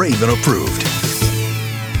and Raven approved.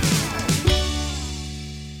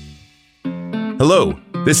 Hello,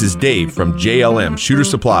 this is Dave from JLM Shooter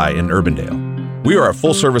Supply in Urbandale. We are a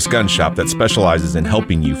full-service gun shop that specializes in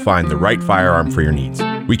helping you find the right firearm for your needs.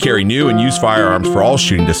 We carry new and used firearms for all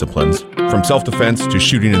shooting disciplines, from self-defense to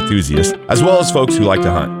shooting enthusiasts, as well as folks who like to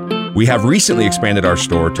hunt. We have recently expanded our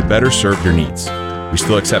store to better serve your needs. We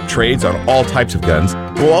still accept trades on all types of guns,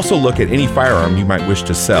 but we'll also look at any firearm you might wish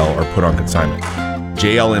to sell or put on consignment.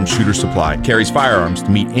 JLM Shooter Supply carries firearms to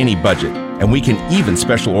meet any budget, and we can even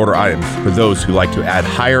special order items for those who like to add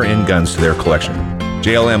higher-end guns to their collection.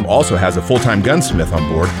 JLM also has a full-time gunsmith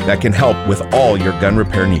on board that can help with all your gun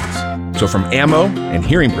repair needs. So from ammo and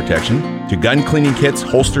hearing protection to gun cleaning kits,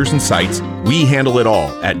 holsters, and sights, we handle it all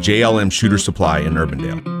at JLM Shooter Supply in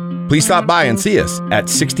Urbandale. Please stop by and see us at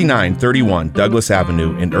 6931 Douglas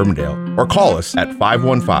Avenue in Urbandale or call us at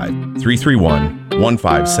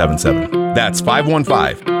 515-331-1577. That's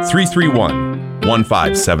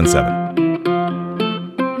 515-331-1577.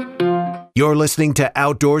 You're listening to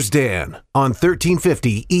Outdoors Dan on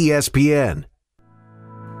 1350 ESPN.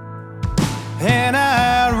 And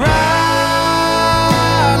I ride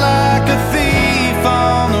like a thief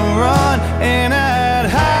on the run, and I'd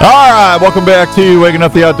hide. All right, welcome back to Waking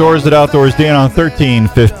Up the Outdoors at Outdoors Dan on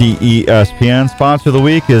 1350 ESPN. Sponsor of the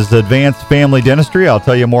week is Advanced Family Dentistry. I'll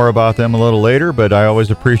tell you more about them a little later, but I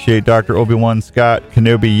always appreciate Dr. Obi-Wan Scott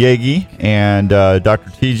Kenobi Yagi and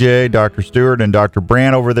Dr. TJ, Dr. Stewart, and Dr.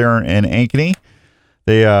 Brandt over there in Ankeny.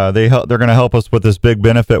 They're going to help us with this big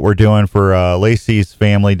benefit we're doing for Lacey's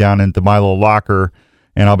family down at the Milo Locker,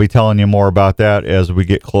 and I'll be telling you more about that as we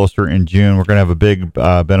get closer in June. We're going to have a big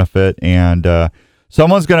benefit, and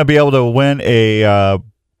someone's going to be able to win a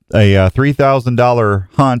 $3,000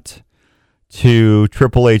 hunt to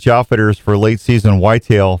Triple H Outfitters for late season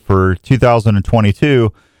whitetail for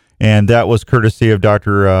 2022, and that was courtesy of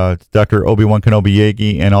Dr. Obi-Wan Kenobi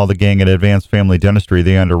Yagi and all the gang at Advanced Family Dentistry.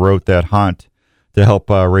 They underwrote that hunt to help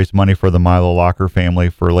raise money for the Milo Locker family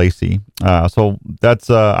for Lacey. So that's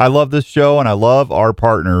I love this show, and I love our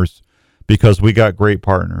partners because we got great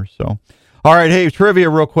partners. So, all right, hey, trivia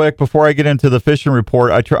real quick before I get into the fishing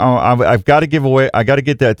report. I've got to give away. I got to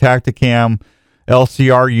get that Tacticam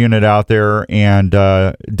LCR unit out there, and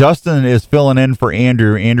Dustin is filling in for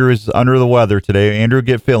Andrew. Andrew is under the weather today. Andrew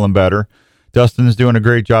get feeling better. Dustin is doing a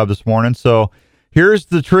great job this morning. So here's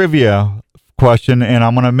the trivia question, and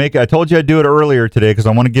I'm going to make, I told you I'd do it earlier today because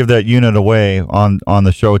I want to give that unit away on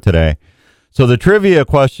the show today. So the trivia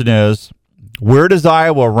question is, where does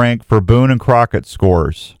Iowa rank for Boone and Crockett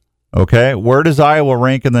scores? Okay, where does Iowa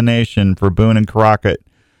rank in the nation for Boone and Crockett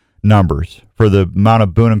numbers, for the amount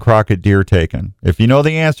of Boone and Crockett deer taken? If you know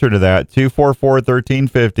the answer to that,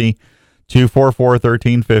 244-1350,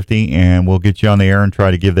 244-1350, and we'll get you on the air and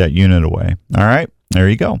try to give that unit away. All right, there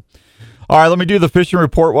you go. All right, let me do the fishing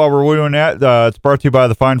report while we're doing that. It's brought to you by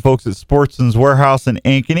the fine folks at Sportsman's Warehouse in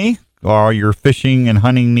Ankeny. All your fishing and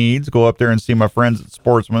hunting needs, go up there and see my friends at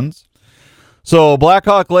Sportsman's. So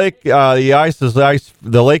Blackhawk Lake,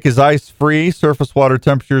 the lake is ice-free. Surface water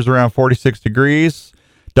temperature is around 46 degrees.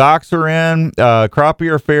 Docks are in. Crappie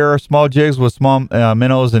are fair. Small jigs with small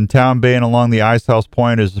minnows in Town Bay and along the Ice House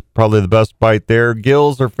Point is probably the best bite there.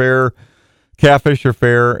 Gills are fair. Catfish are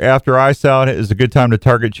fair. After ice out is a good time to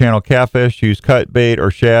target channel catfish. Use cut bait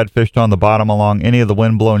or shad fished on the bottom along any of the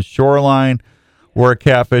wind-blown shoreline where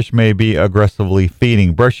catfish may be aggressively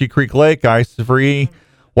feeding. Brushy Creek Lake, ice-free.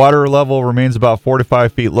 Water level remains about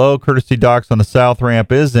 45 feet low. Courtesy docks on the south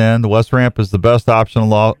ramp is in. The west ramp is the best option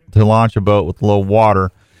to launch a boat with low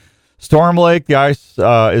water. Storm Lake, the ice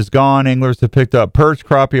is gone. Anglers have picked up perch,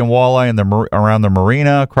 crappie, and walleye around the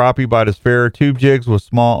marina. Crappie bite is fair. Tube jigs with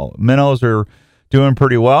small minnows are doing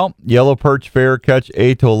pretty well. Yellow perch fair. Catch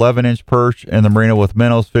 8 to 11-inch perch in the marina with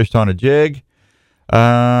minnows fished on a jig.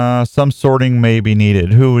 Some sorting may be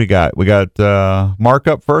needed. Who we got? We got Mark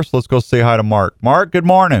up first. Let's go say hi to Mark. Mark, good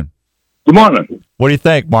morning. Good morning. What do you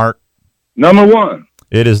think, Mark? Number one.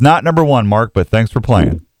 It is not number one, Mark, but thanks for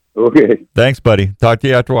playing. Okay. Thanks, buddy. Talk to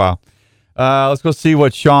you after a while. Let's go see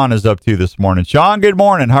what Sean is up to this morning. Sean, good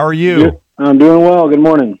morning. How are you? I'm doing well. Good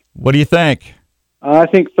morning. What do you think? I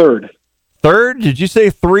think third. Third? Did you say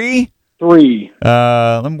three? Three.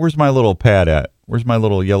 Where's my little pad at? Where's my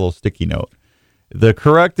little yellow sticky note? The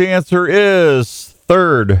correct answer is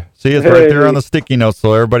third. See, it's right there on the sticky note,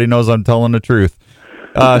 so everybody knows I'm telling the truth.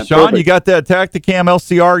 Sean, perfect. You got that Tacticam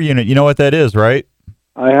LCR unit. You know what that is, right?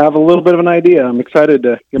 I have a little bit of an idea. I'm excited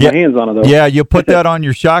to get my hands on it, though. Yeah, you put that on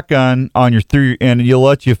your shotgun and you'll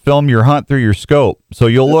let you film your hunt through your scope. So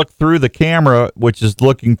you'll look through the camera, which is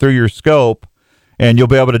looking through your scope, and you'll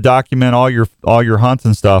be able to document all your hunts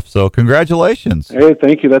and stuff. So congratulations. Hey,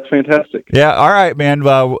 thank you. That's fantastic. Yeah, all right, man.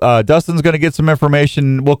 Dustin's going to get some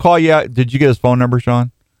information. We'll call you out. Did you get his phone number,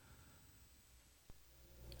 Sean?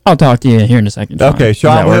 I'll talk to you here in a second, Sean. Okay,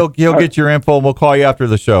 Sean, he'll get your info, and we'll call you after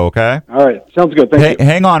the show, okay? All right. Sounds good. Thank you.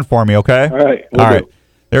 Hang on for me, okay? All right. All right.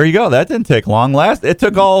 There you go. That didn't take long. It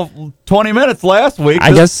took all 20 minutes last week.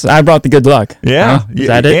 I guess I brought the good luck. Yeah. Huh? Is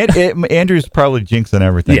that it? Andrew's probably jinxing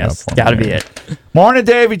everything yes, up. Got to be it. Morning,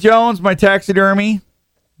 Davy Jones, my taxidermy.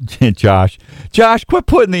 Josh, quit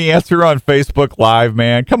putting the answer on Facebook Live,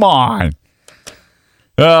 man. Come on.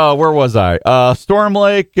 Where was I? Storm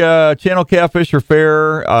Lake, channel catfish are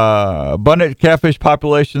fair. Abundant catfish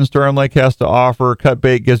population Storm Lake has to offer. Cut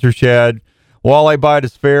bait, gizzard shad. Walleye bite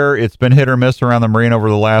is fair. It's been hit or miss around the marina over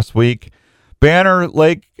the last week. Banner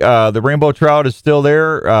Lake, the rainbow trout is still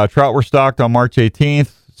there. Trout were stocked on March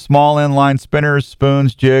 18th. Small inline spinners,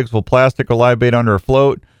 spoons, jigs will plastic or live bait under a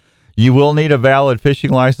float. You will need a valid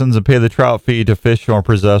fishing license and pay the trout fee to fish or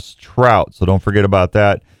possess trout, so don't forget about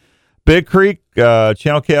that. Big Creek,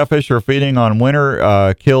 channel catfish are feeding on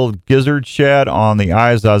winter killed gizzard shad on the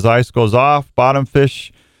eyes as ice goes off. Bottom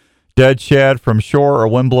fish, dead shad from shore or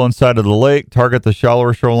windblown side of the lake. Target the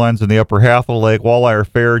shallower shorelines in the upper half of the lake. Walleye are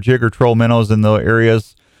fair. Jig or troll minnows in the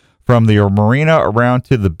areas from the marina around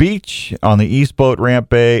to the beach on the East Boat Ramp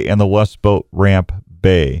Bay and the West Boat Ramp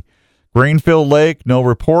Bay. Greenfield Lake, no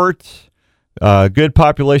report. Good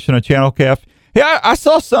population of channel calf. Yeah, I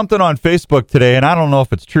saw something on Facebook today, and I don't know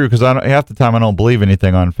if it's true because half the time I don't believe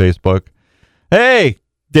anything on Facebook. Hey,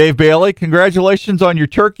 Dave Bailey, congratulations on your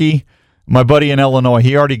turkey. My buddy in Illinois,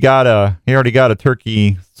 he already got a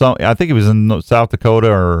turkey. I think it was in South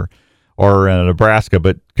Dakota or in Nebraska.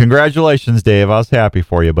 But congratulations, Dave. I was happy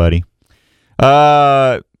for you, buddy.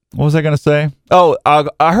 What was I going to say? Oh,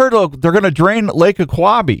 I heard they're going to drain Lake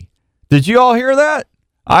Aquabi. Did you all hear that?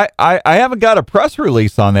 I haven't got a press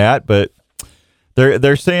release on that, but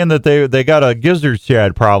they're saying that they got a gizzard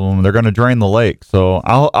shad problem. They're going to drain the lake. So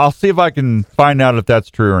I'll see if I can find out if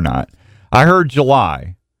that's true or not. I heard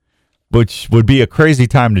July, which would be a crazy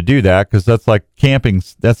time to do that because that's like camping.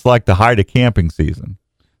 That's like the height of camping season.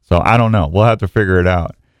 So I don't know. We'll have to figure it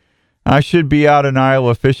out. I should be out in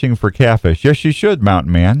Iowa fishing for catfish. Yes, you should,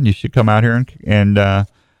 Mountain Man. You should come out here and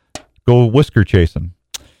go whisker chasing.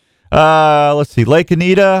 Let's see. Lake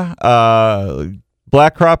Anita,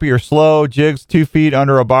 black crappie are slow. Jigs 2 feet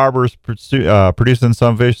under a barber is producing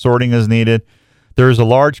some fish. Sorting is needed. There's a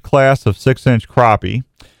large class of 6-inch crappie.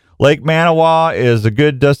 Lake Manawa is a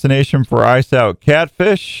good destination for ice-out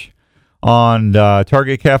catfish on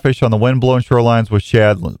target catfish on the wind-blown shorelines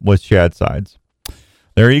with shad sides.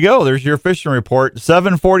 There you go. There's your fishing report.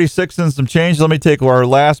 7:46 and some change. Let me take our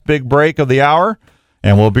last big break of the hour,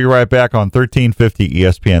 and we'll be right back on 1350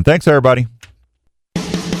 ESPN. Thanks, everybody.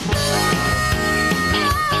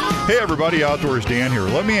 Hey everybody, Outdoors Dan here.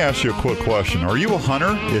 Let me ask you a quick question. Are you a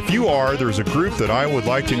hunter? If you are, there's a group that I would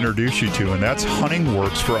like to introduce you to, and that's Hunting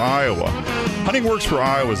Works for Iowa. Hunting Works for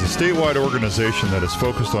Iowa is a statewide organization that is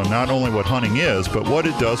focused on not only what hunting is, but what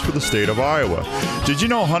it does for the state of Iowa. Did you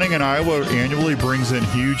know hunting in Iowa annually brings in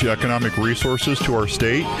huge economic resources to our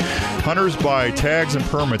state? Hunters buy tags and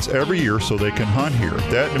permits every year so they can hunt here.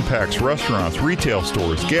 That impacts restaurants, retail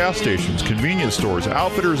stores, gas stations, convenience stores,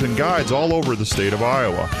 outfitters, and guides all over the state of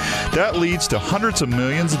Iowa. That leads to hundreds of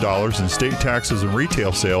millions of dollars in state taxes and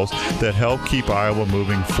retail sales that help keep Iowa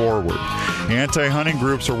moving forward. Anti-hunting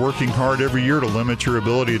groups are working hard every year to limit your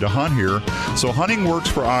ability to hunt here, so Hunting Works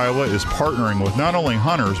for Iowa is partnering with not only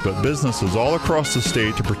hunters but businesses all across the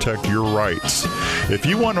state to protect your rights. If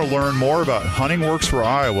you want to learn more about Hunting Works for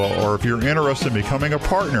Iowa, or if you're interested in becoming a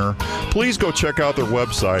partner, please go check out their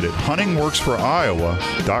website at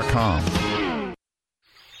huntingworksforiowa.com.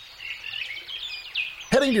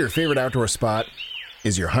 Heading to your favorite outdoor spot?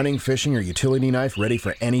 Is your hunting, fishing, or utility knife ready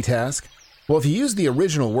for any task? Well, if you used the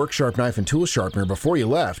original Worksharp knife and tool sharpener before you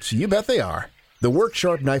left, you bet they are. The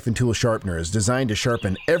Worksharp knife and tool sharpener is designed to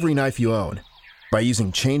sharpen every knife you own. By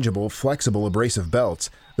using changeable, flexible abrasive belts,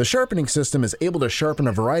 the sharpening system is able to sharpen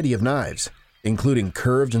a variety of knives, including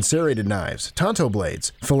curved and serrated knives, tonto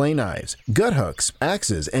blades, fillet knives, gut hooks,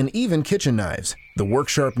 axes, and even kitchen knives. The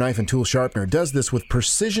Worksharp knife and tool sharpener does this with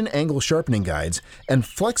precision angle sharpening guides and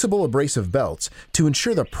flexible abrasive belts to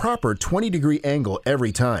ensure the proper 20-degree angle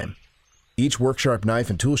every time. Each Worksharp knife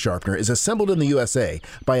and tool sharpener is assembled in the USA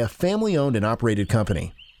by a family-owned and operated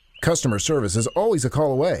company. Customer service is always a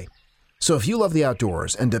call away. So if you love the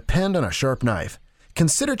outdoors and depend on a sharp knife,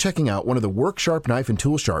 consider checking out one of the Worksharp knife and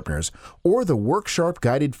tool sharpeners or the Worksharp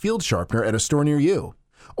guided field sharpener at a store near you,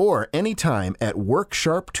 or anytime at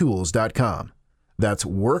WorksharpTools.com. That's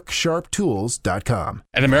WorksharpTools.com.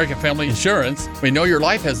 At American Family Insurance, we know your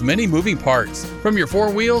life has many moving parts. From your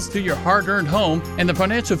four wheels to your hard-earned home and the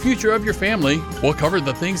financial future of your family, we'll cover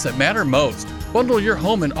the things that matter most. Bundle your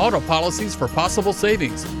home and auto policies for possible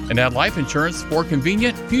savings, and add life insurance for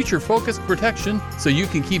convenient, future-focused protection so you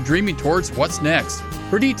can keep dreaming towards what's next.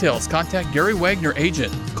 For details, contact Gary Wagner,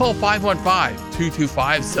 agent. Call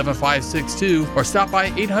 515-225-7562 or stop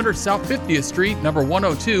by 800 South 50th Street, number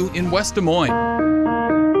 102 in West Des Moines.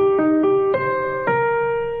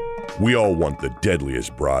 We all want the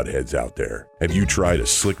deadliest broadheads out there. Have you tried a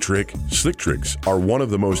Slick Trick? Slick Tricks are one of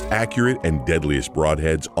the most accurate and deadliest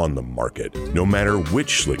broadheads on the market. No matter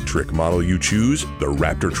which Slick Trick model you choose, the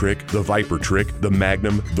Raptor Trick, the Viper Trick, the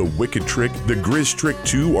Magnum, the Wicked Trick, the Grizz Trick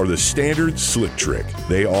 2, or the standard Slick Trick,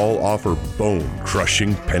 they all offer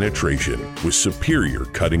bone-crushing penetration with superior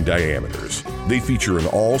cutting diameters. They feature an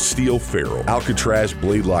all-steel ferrule Alcatraz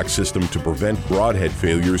blade lock system to prevent broadhead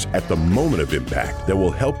failures at the moment of impact that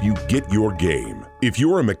will help you get your game. If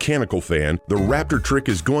you're a mechanical fan, the Raptor Trick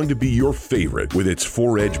is going to be your favorite with its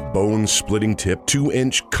 4-edge bone-splitting tip,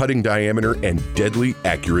 2-inch cutting diameter, and deadly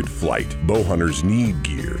accurate flight. Bow hunters need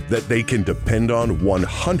gear that they can depend on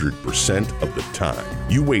 100% of the time.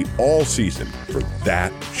 You wait all season for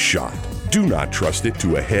that shot. Do not trust it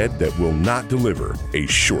to a head that will not deliver a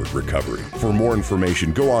short recovery. For more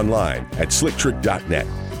information, go online at slicktrick.net.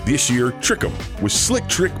 This year, trick them with Slick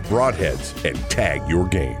Trick broadheads and tag your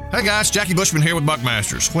game. Hey guys, Jackie Bushman here with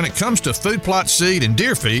Buckmasters. When it comes to food plot seed and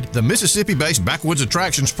deer feed, the Mississippi-based Backwoods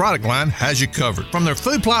Attractions product line has you covered. From their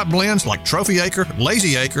food plot blends like Trophy Acre,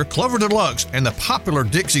 Lazy Acre, Clover Deluxe, and the popular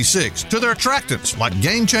Dixie 6, to their attractants like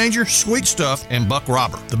Game Changer, Sweet Stuff, and Buck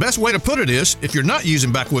Robber. The best way to put it is, if you're not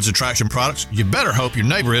using Backwoods Attraction products, you better hope your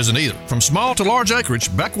neighbor isn't either. From small to large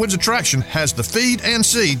acreage, Backwoods Attraction has the feed and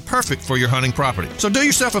seed perfect for your hunting property. So do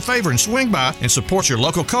yourself a favor and swing by and support your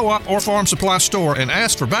local co-op or farm supply store and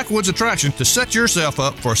ask for Backwoods Attraction to set yourself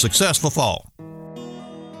up for a successful fall.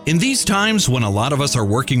 In these times when a lot of us are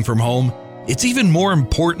working from home, it's even more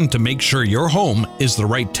important to make sure your home is the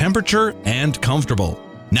right temperature and comfortable.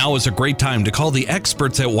 Now is a great time to call the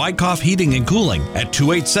experts at Wyckoff Heating and Cooling at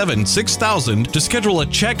 287-6000 to schedule a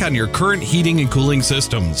check on your current heating and cooling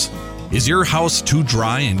systems. Is your house too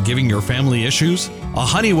dry and giving your family issues? A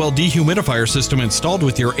Honeywell dehumidifier system installed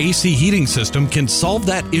with your AC heating system can solve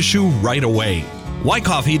that issue right away.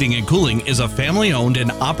 Wyckoff Heating and Cooling is a family-owned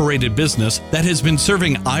and operated business that has been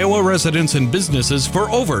serving Iowa residents and businesses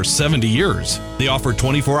for over 70 years. They offer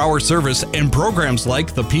 24-hour service and programs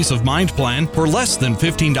like the Peace of Mind Plan for less than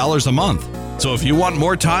 $15 a month. So if you want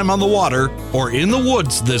more time on the water or in the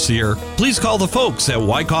woods this year, please call the folks at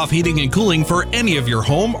Wyckoff Heating and Cooling for any of your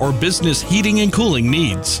home or business heating and cooling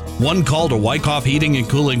needs. One call to Wyckoff Heating and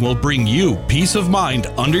Cooling will bring you peace of mind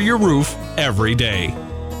under your roof every day.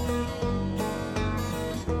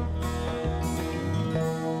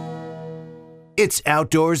 It's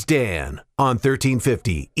Outdoors Dan on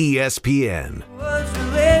 1350 ESPN.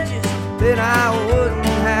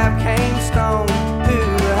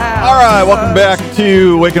 All right, welcome back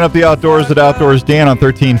to Waking Up the Outdoors at Outdoors Dan on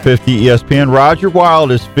 1350 ESPN. Roger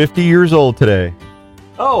Wild is 50 years old today.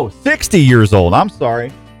 Oh, 60 years old. I'm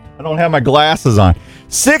sorry. I don't have my glasses on.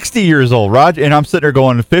 60 years old, Roger. And I'm sitting there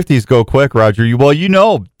going, the 50s go quick, Roger. Well, you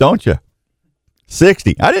know, don't you?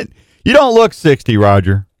 60. You don't look 60,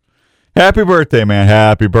 Roger. Happy birthday, man.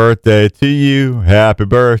 Happy birthday to you. Happy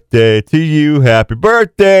birthday to you. Happy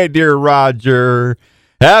birthday, dear Roger.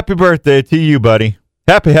 Happy birthday to you, buddy.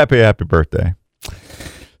 Happy birthday.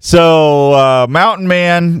 So, Mountain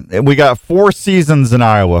Man, we got 4 seasons in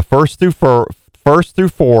Iowa. First through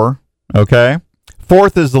 4, okay?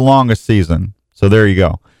 4th is the longest season. So there you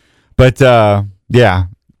go. But, yeah.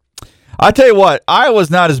 I tell you what,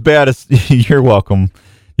 Iowa's not as bad as... You're welcome.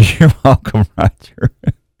 You're welcome, Roger.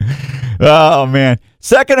 Oh, man.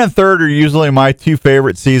 2nd and 3rd are usually my 2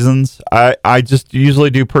 favorite seasons. I just usually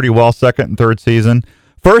do pretty well 2nd and 3rd season.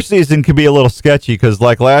 1st season can be a little sketchy because,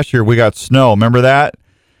 like last year, we got snow. Remember that?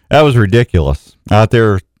 That was ridiculous. Out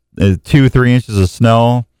there, 2-3 inches of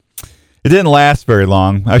snow. It didn't last very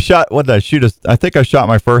long. I think I shot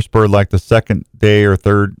my first bird like the second or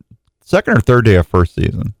third day of 1st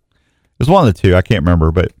season. It was one of the 2. I can't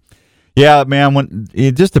remember, but yeah, man.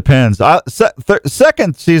 It just depends.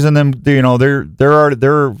 2nd season, them, you know,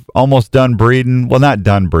 they're almost done breeding. Well, not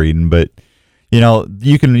done breeding, but you know,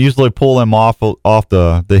 you can usually pull them off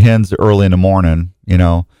the hens early in the morning. You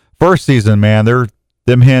know, 1st season, man, they're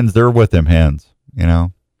with them hens. You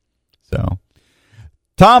know, so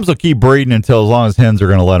toms will keep breeding until as long as hens are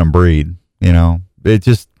going to let them breed. You know,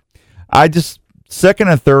 2nd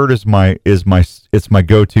and 3rd is my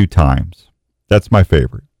go-to times. That's my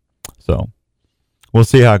favorite. So we'll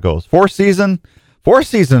see how it goes. 4th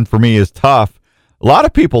season for me is tough. A lot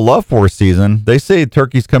of people love 4th season. They say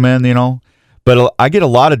turkeys come in, you know. But by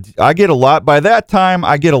that time,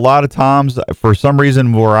 I get a lot of toms. For some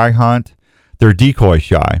reason, where I hunt, they're decoy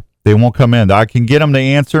shy. They won't come in. I can get them to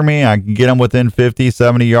answer me. I can get them within 50,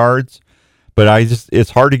 70 yards. But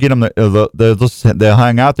it's hard to get them. They'll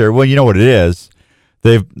hang out there. Well, you know what it is.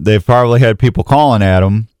 They've probably had people calling at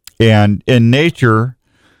them. And in nature,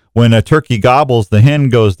 when a turkey gobbles, the hen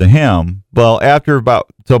goes to him. Well, after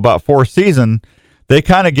about 4th season, they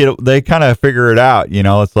kind of figure it out, you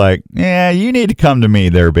know. It's like, yeah, you need to come to me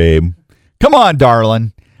there, babe. Come on,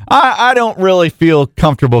 darling. I don't really feel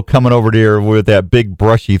comfortable coming over here with that big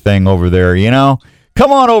brushy thing over there, you know.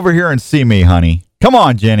 Come on over here and see me, honey. Come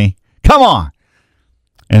on, Jenny. Come on.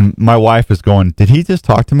 And my wife is going, did he just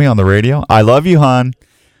talk to me on the radio? I love you, hon.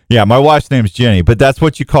 Yeah, my wife's name's Jenny, but that's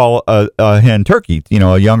what you call a hen turkey. You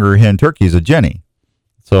know, a younger hen turkey is a Jenny.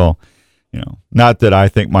 So Not that I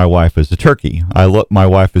think my wife is a turkey. My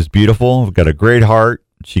wife is beautiful. We've got a great heart.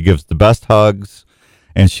 She gives the best hugs,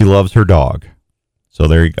 and she loves her dog. So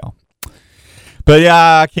there you go. But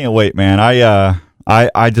yeah, I can't wait, man.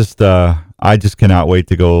 I just cannot wait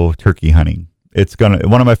to go turkey hunting. It's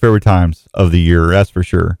one of my favorite times of the year, that's for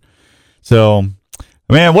sure. So,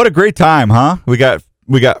 man, what a great time, huh? We got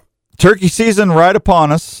turkey season right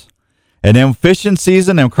upon us, and then fishing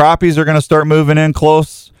season and crappies are going to start moving in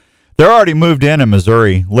close. They're already moved in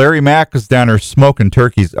Missouri. Larry Mack is down there smoking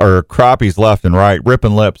turkeys or crappies left and right,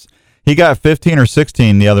 ripping lips. He got 15 or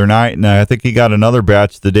 16 the other night, and I think he got another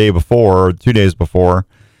batch the day before or 2 days before.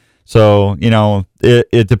 So,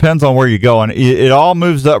 it depends on where you go, and it all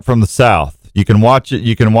moves up from the south. You can watch it.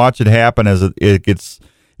 You can watch it happen as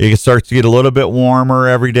it starts to get a little bit warmer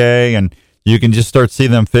every day, and you can just start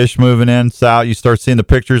seeing them fish moving in south. You start seeing the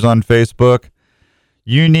pictures on Facebook.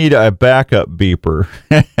 You need a backup beeper.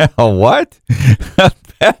 A what? A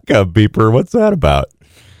backup beeper? What's that about?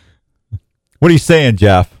 What are you saying,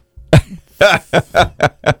 Jeff? That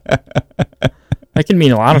can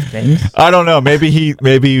mean a lot of things. I don't know. Maybe he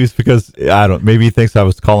was because maybe he thinks I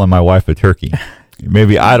was calling my wife a turkey.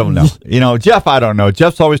 Maybe, I don't know. Jeff, I don't know.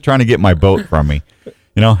 Jeff's always trying to get my boat from me.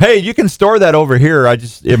 Hey, you can store that over here.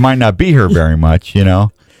 It might not be here very much, Yeah.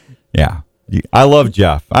 I love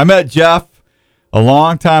Jeff. I met Jeff a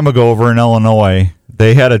long time ago over in Illinois.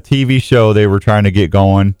 They had a TV show they were trying to get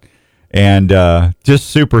going, and just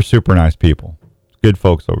super, super nice people. Good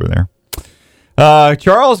folks over there.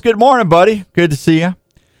 Charles, good morning, buddy. Good to see you.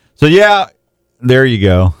 So, yeah, there you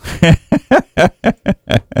go.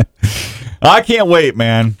 I can't wait,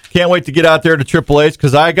 man. Can't wait to get out there to Triple H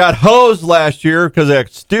because I got hosed last year because of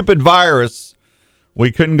that stupid virus.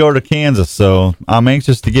 We couldn't go to Kansas, so I'm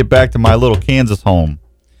anxious to get back to my little Kansas home.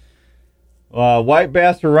 White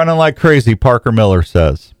bass are running like crazy, Parker Miller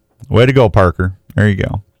says. Way to go, Parker. There you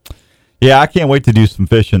go. Yeah, I can't wait to do some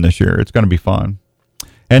fishing this year. It's going to be fun.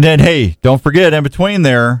 And then, hey, don't forget, in between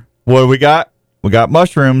there, what do we got? We got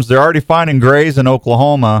mushrooms. They're already finding grays in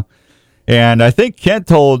Oklahoma. And I think Kent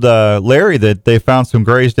told Larry that they found some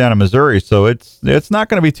grays down in Missouri. So it's not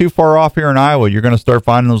going to be too far off here in Iowa. You're going to start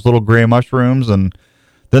finding those little gray mushrooms. And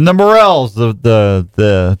then the morels, the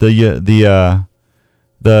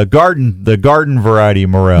garden variety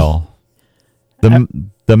morel,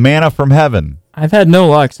 the manna from heaven. I've had no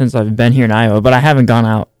luck since I've been here in Iowa, but I haven't gone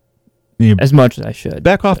out as much as I should.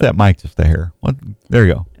 Back off that mic just a hair. What? There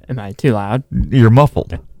you go. Am I too loud? You're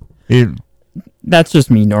muffled. That's just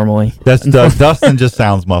me normally. That's Dustin just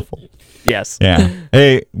sounds muffled. Yes. Yeah.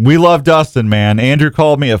 Hey, we love Dustin, man. Andrew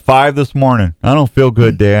called me at 5 this morning. I don't feel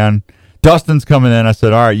good, Dan. Dustin's coming in. I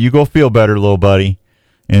said, all right, you go feel better, little buddy.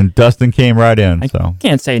 And Dustin came right in. I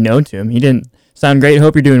can't say no to him. He didn't sound great.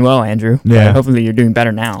 Hope you're doing well, Andrew. Yeah. Hopefully you're doing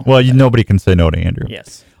better now. Well, nobody can say no to Andrew.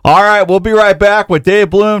 Yes. All right, we'll be right back with Dave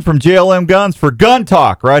Bloom from JLM Guns for Gun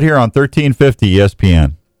Talk right here on 1350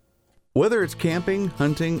 ESPN. Whether it's camping,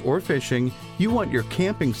 hunting, or fishing, you want your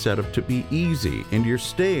camping setup to be easy and your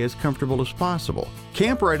stay as comfortable as possible.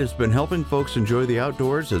 Camprite has been helping folks enjoy the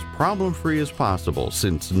outdoors as problem-free as possible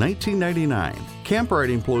since 1999.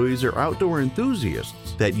 Camprite employees are outdoor enthusiasts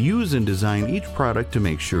that use and design each product to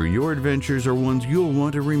make sure your adventures are ones you'll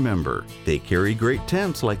want to remember. They carry great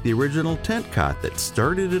tents like the original tent cot that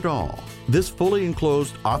started it all. This fully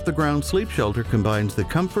enclosed, off-the-ground sleep shelter combines the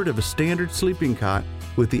comfort of a standard sleeping cot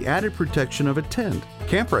with the added protection of a tent.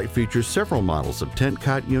 Camprite features several models of tent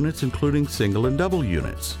cot units, including single and double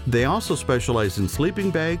units. They also specialize in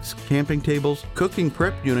sleeping bags, camping tables, cooking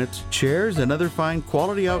prep units, chairs, and other fine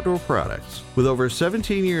quality outdoor products. With over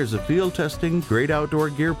 17 years of field testing great outdoor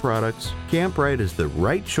gear products, Camprite is the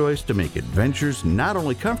right choice to make adventures not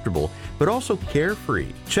only comfortable, but also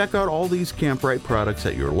carefree. Check out all these Camprite products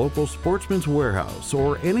at your local Sportsman's Warehouse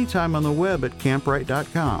or anytime on the web at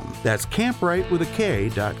camprite.com. That's camprite with a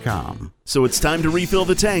K.com. So it's time to refill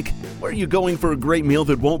the tank. Where are you going for a great meal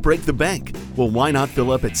that won't break the bank? Well, why not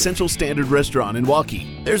fill up at Central Standard Restaurant in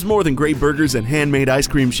Waukee? There's more than great burgers and handmade ice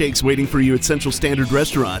cream shakes waiting for you at Central Standard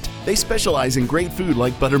Restaurant. They specialize in great food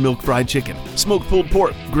like buttermilk fried chicken, smoked pulled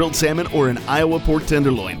pork, grilled salmon, or an Iowa pork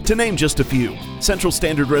tenderloin, to name just a few. Central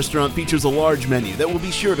Standard Restaurant features a large menu that will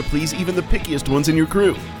be sure to please even the pickiest ones in your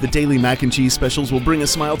crew. The daily mac and cheese specials will bring a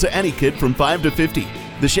smile to any kid from 5 to 50.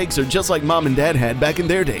 The shakes are just like Mom and Dad had back in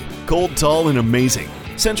their day, cold, tall, and amazing.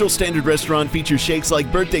 Central Standard Restaurant features shakes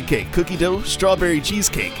like birthday cake, cookie dough, strawberry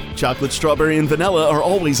cheesecake. Chocolate, strawberry, and vanilla are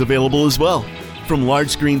always available as well. From large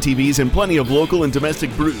screen TVs and plenty of local and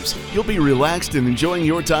domestic brews, you'll be relaxed and enjoying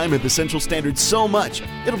your time at the Central Standard so much,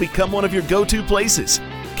 it'll become one of your go-to places.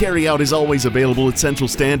 Carryout is always available at Central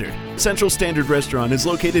Standard. Central Standard Restaurant is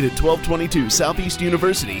located at 1222 Southeast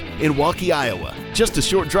University in Waukee, Iowa. Just a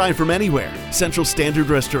short drive from anywhere. Central Standard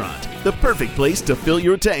Restaurant, the perfect place to fill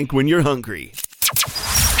your tank when you're hungry.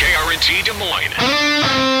 KRNT Des Moines.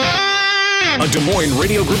 A Des Moines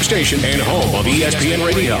radio group station and home of ESPN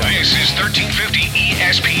Radio. This is 1350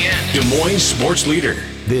 ESPN. Des Moines Sports Leader.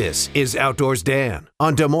 This is Outdoors Dan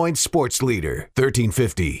on Des Moines Sports Leader.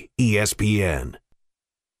 1350 ESPN.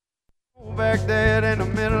 Back there in the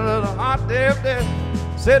middle of the hot day of death,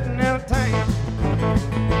 sitting in a tank.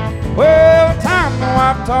 Well, time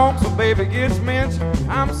my wife talks, so baby gets mentioned.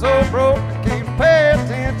 I'm so broke, I can't pay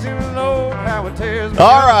attention. Lord, how it tears me.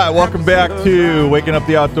 All right, welcome back to Waking Up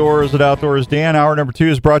the Outdoors at Outdoors Dan. Hour number 2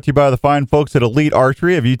 is brought to you by the fine folks at Elite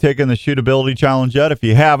Archery. Have you taken the Shootability Challenge yet? If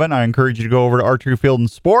you haven't, I encourage you to go over to Archery Field and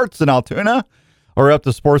Sports in Altoona, or up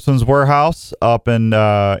to Sportsman's Warehouse up in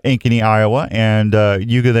Ankeny, Iowa. And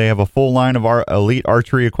they have a full line of our elite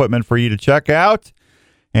archery equipment for you to check out.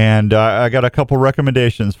 And I got a couple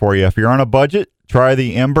recommendations for you. If you're on a budget, try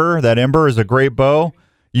the Ember. That Ember is a great bow.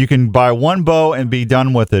 You can buy one bow and be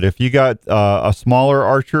done with it. If you got a smaller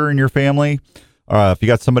archer in your family, if you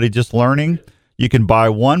got somebody just learning, you can buy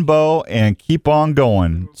one bow and keep on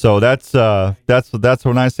going. So that's a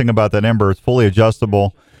nice thing about that Ember. It's fully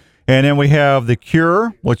adjustable. And then we have the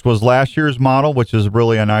Cure, which was last year's model, which is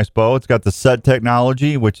really a nice bow. It's got the set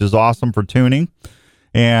technology, which is awesome for tuning.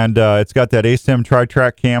 And it's got that ASIM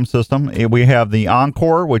tri-track cam system. We have the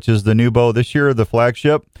Encore, which is the new bow this year, the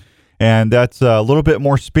flagship. And that's a little bit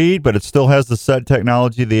more speed, but it still has the set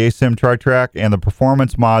technology, the ASIM tri-track, and the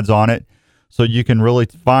performance mods on it. So you can really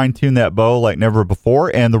fine-tune that bow like never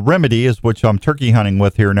before. And the Remedy is which I'm turkey hunting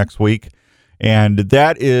with here next week. And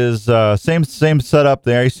that is same setup,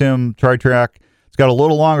 the ASIM tri-track. It's got a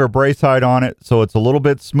little longer brace height on it, so it's a little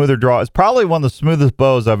bit smoother draw. It's probably one of the smoothest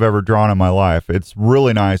bows I've ever drawn in my life. It's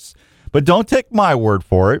really nice. But don't take my word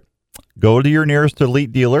for it. Go to your nearest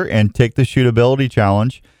Elite dealer and take the Shootability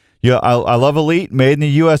Challenge. Yeah, I love Elite, made in the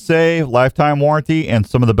USA, lifetime warranty, and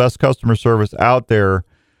some of the best customer service out there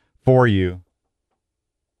for you.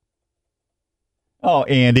 Oh,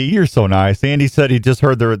 Andy, you're so nice. Andy said he just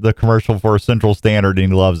heard the commercial for Central Standard and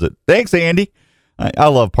he loves it. Thanks, Andy. I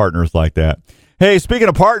love partners like that. Hey, speaking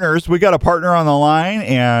of partners, we got a partner on the line,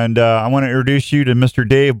 and I want to introduce you to Mr.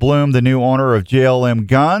 Dave Bloom, the new owner of JLM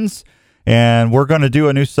Guns, and we're going to do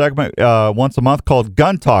a new segment once a month called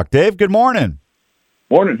Gun Talk. Dave, good morning.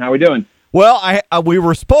 Morning. How we doing? Well, we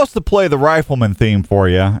were supposed to play the Rifleman theme for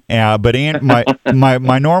you, but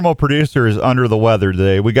my normal producer is under the weather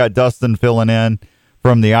today. We got Dustin filling in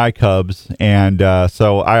from the iCubs, and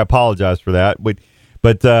so I apologize for that.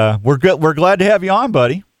 But we're good. We're glad to have you on,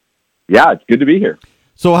 buddy. Yeah, it's good to be here.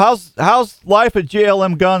 So how's life at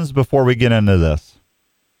JLM Guns before we get into this?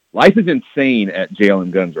 Life is insane at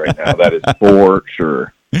JLM Guns right now. That is for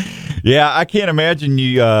sure. Yeah, I can't imagine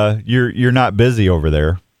you're not busy over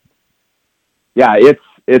there. Yeah,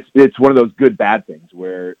 it's one of those good bad things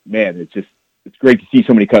where, man, it's great to see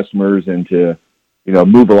so many customers and to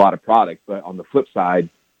move a lot of product. But on the flip side,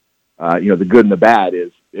 the good and the bad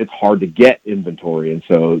is it's hard to get inventory, and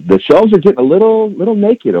so the shelves are getting a little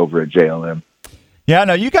naked over at JLM. Yeah,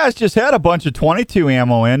 no, you guys just had a bunch of 22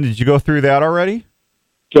 ammo in. Did you go through that already?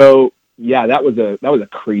 So yeah, that was a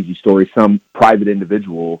crazy story. Some private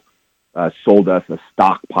individual sold us a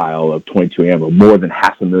stockpile of 22 ammo, more than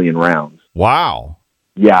 500,000 rounds. Wow.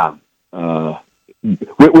 Yeah,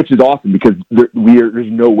 which is awesome because there's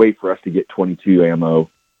no way for us to get 22 ammo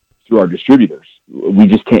through our distributors. We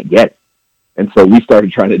just can't get it. And so we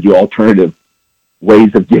started trying to do alternative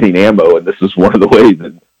ways of getting ammo, and this is one of the ways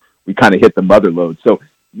that we kind of hit the mother load. So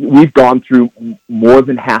we've gone through more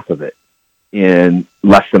than half of it in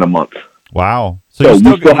less than a month. Wow. So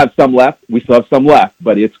we still have some left. We still have some left,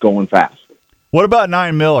 but it's going fast. What about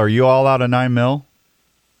 9mm? Are you all out of 9mm?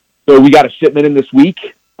 So we got a shipment in this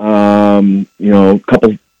week, a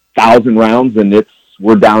couple thousand rounds, and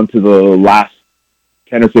we're down to the last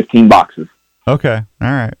 10 or 15 boxes. Okay.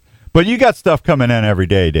 All right. But you got stuff coming in every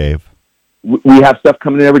day, Dave. We have stuff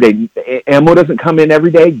coming in every day. Ammo doesn't come in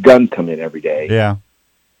every day. Guns come in every day. Yeah.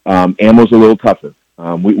 Ammo's a little tougher.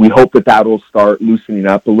 We hope that will start loosening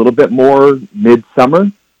up a little bit more mid-summer.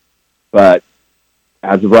 But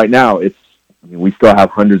as of right now, we still have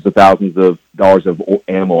hundreds of thousands of dollars of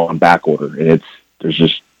ammo on back order. And there's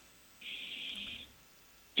just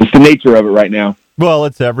the nature of it right now. Well,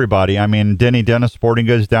 it's everybody. I mean, Dennis Sporting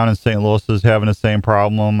Goods down in St. Louis is having the same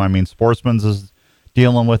problem. I mean, Sportsman's is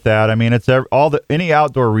dealing with that. I mean, it's any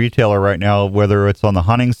outdoor retailer right now, whether it's on the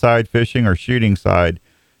hunting side, fishing, or shooting side,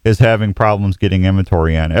 is having problems getting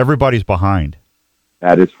inventory in. Everybody's behind.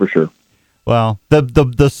 That is for sure. Well,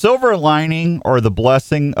 the silver lining or the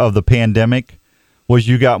blessing of the pandemic was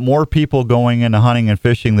you got more people going into hunting and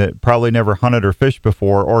fishing that probably never hunted or fished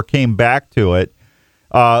before or came back to it.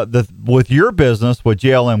 With your business with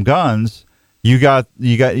JLM Guns, you got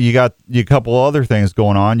a couple other things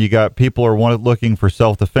going on. You got people are looking for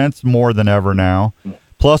self-defense more than ever now.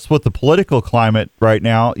 Plus, with the political climate right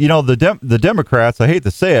now, the Democrats, I hate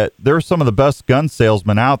to say it, they're some of the best gun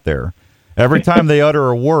salesmen out there. Every time they utter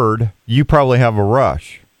a word, you probably have a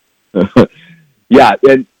rush. Yeah,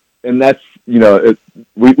 and that's,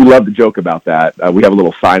 we love to joke about that. We have a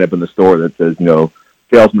little sign up in the store that says,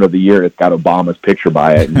 Salesman of the Year. It's got Obama's picture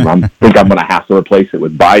by it, and I think I'm going to have to replace it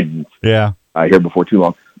with Biden's here before too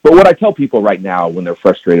long. But what I tell people right now when they're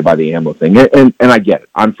frustrated by the ammo thing, and I get it,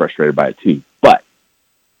 I'm frustrated by it too, but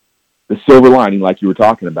the silver lining, like you were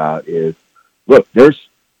talking about, is, look, there's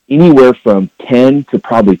anywhere from 10 to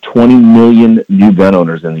probably 20 million new gun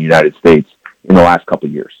owners in the United States in the last couple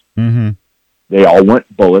of years. Mm-hmm. They all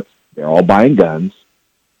want bullets. They're all buying guns.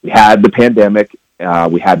 We had the pandemic.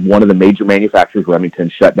 We had one of the major manufacturers, Remington,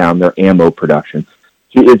 shut down their ammo production.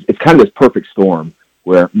 So it's kind of this perfect storm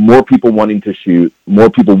where more people wanting to shoot, more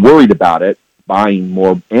people worried about it, buying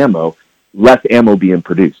more ammo, less ammo being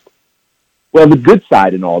produced. Well, the good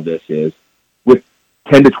side in all this is with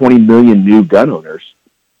 10 to 20 million new gun owners,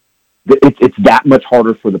 it's that much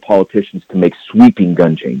harder for the politicians to make sweeping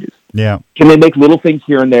gun changes. Yeah. Can they make little things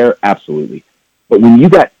here and there? Absolutely. But when you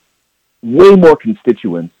got way more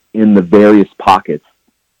constituents in the various pockets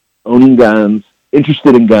owning guns,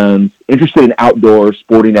 interested in outdoor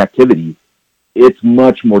sporting activities, it's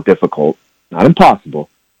much more difficult, not impossible,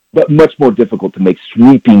 but much more difficult to make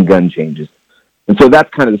sweeping gun changes. And so that's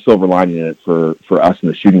kind of the silver lining in it for us in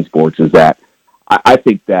the shooting sports, is that I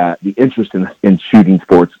think that the interest in shooting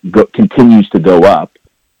sports continues to go up.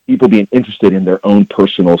 People being interested in their own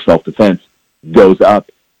personal self-defense goes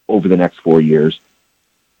up over the next 4 years.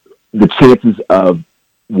 The chances of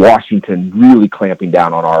Washington really clamping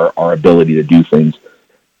down on our ability to do things,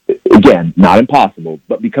 again, not impossible,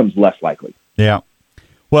 but becomes less likely. Yeah.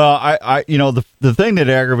 Well, I the thing that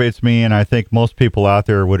aggravates me, and I think most people out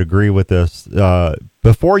there would agree with this,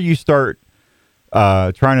 before you start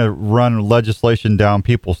trying to run legislation down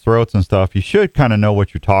people's throats and stuff, you should kind of know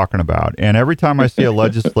what you're talking about. And every time I see a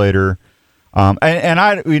legislator, and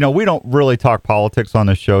I, we don't really talk politics on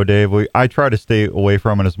this show, Dave. I try to stay away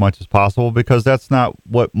from it as much as possible because that's not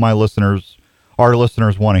what our listeners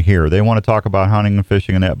want to hear. They want to talk about hunting and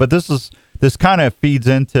fishing and that. But this kind of feeds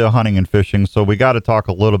into hunting and fishing, so we got to talk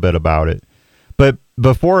a little bit about it. But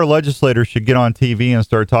before a legislator should get on TV and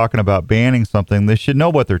start talking about banning something, they should know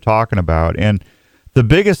what they're talking about. And the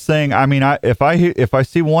biggest thing, I mean, if I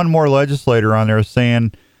see one more legislator on there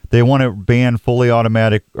saying they want to ban fully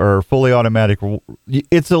automatic,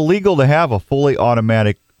 it's illegal to have a fully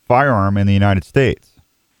automatic firearm in the United States.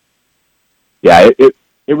 Yeah,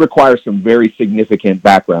 it requires some very significant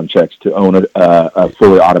background checks to own a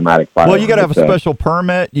fully automatic firearm. Well, you got to have a special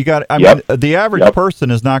permit. I mean, the average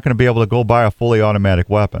person is not going to be able to go buy a fully automatic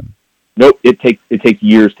weapon. Nope, it takes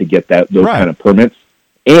years to get those kind of permits,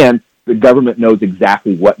 and the government knows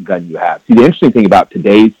exactly what gun you have. See, the interesting thing about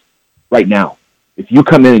right now, if you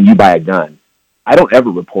come in and you buy a gun, I don't ever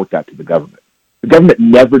report that to the government. The government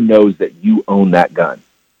never knows that you own that gun.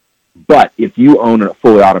 But if you own a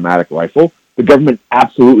fully automatic rifle, the government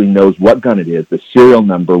absolutely knows what gun it is, the serial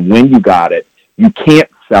number, when you got it. You can't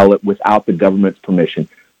sell it without the government's permission.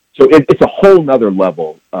 So it's a whole nother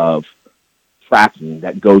level of tracking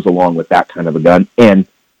that goes along with that kind of a gun. And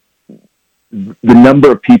the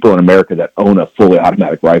number of people in America that own a fully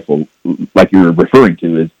automatic rifle, like you're referring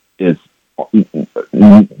to, is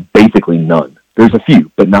basically none. There's a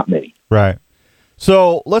few, but not many. Right.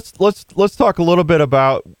 So let's talk a little bit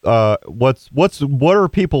about what are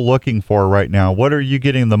people looking for right now? What are you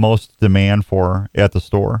getting the most demand for at the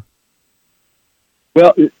store?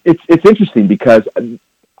 Well, it's interesting because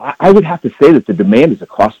I would have to say that the demand is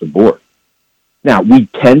across the board. Now, we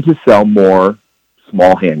tend to sell more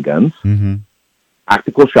small handguns,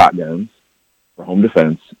 tactical shotguns for home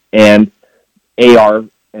defense, and AR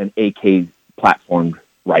and AK platformed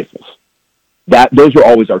rifles. Those are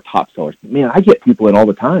always our top sellers. Man, I get people in all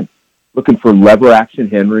the time looking for lever action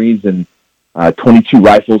Henrys and 22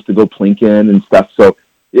 rifles to go plink in and stuff. So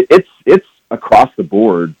it's across the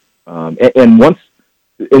board. And once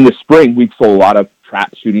in the spring, we've sold a lot of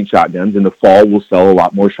trap shooting shotguns. In the fall, we'll sell a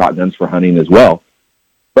lot more shotguns for hunting as well.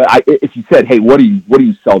 But if you said, hey, what do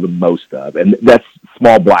you sell the most of? And that's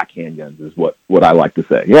small black handguns is what I like to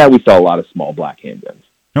say. Yeah, we sell a lot of small black handguns.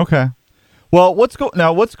 Okay. Well, what's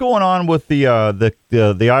going on with the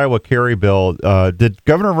Iowa carry bill? Did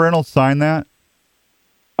Governor Reynolds sign that?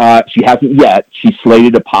 She hasn't yet. She's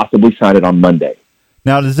slated to possibly sign it on Monday.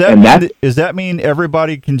 Now, does that mean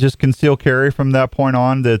everybody can just conceal carry from that point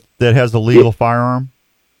on that has a legal firearm?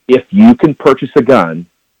 If you can purchase a gun,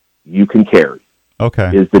 you can carry.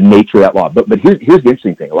 Okay. Is the nature of that law. But here's the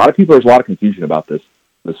interesting thing. There's a lot of confusion about this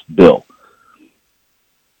bill.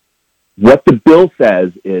 What the bill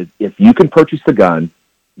says is if you can purchase the gun,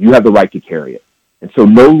 you have the right to carry it. And so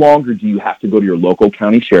no longer do you have to go to your local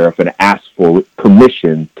county sheriff and ask for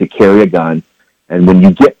permission to carry a gun. And when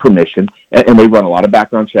you get permission, and they run a lot of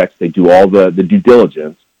background checks, they do all the due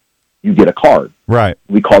diligence, you get a card. Right.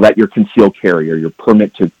 We call that your concealed carry or your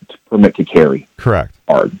permit to carry. Correct.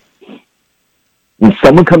 Card. When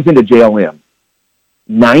someone comes into JLM,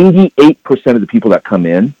 98% of the people that come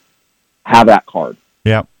in have that card.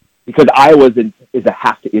 Yeah. Because Iowa is a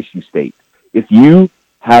have to issue state. If you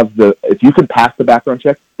can pass the background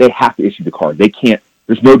check, they have to issue the card. They can't.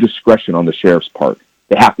 There's no discretion on the sheriff's part.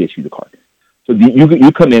 They have to issue the card. So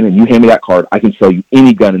you come in and you hand me that card, I can sell you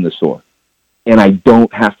any gun in the store, and I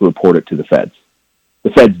don't have to report it to the feds.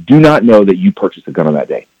 The feds do not know that you purchased a gun on that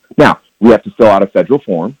day. Now, we have to fill out a federal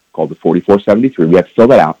form called the 4473. We have to fill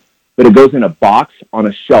that out, but it goes in a box on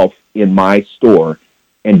a shelf in my store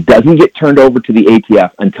and doesn't get turned over to the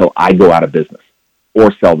ATF until I go out of business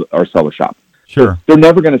or sell the shop. Sure. So they're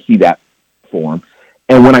never going to see that form.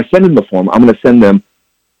 And when I send them the form, I'm going to send them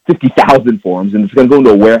 50,000 forms, and it's going to go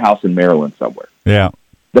into a warehouse in Maryland somewhere. Yeah.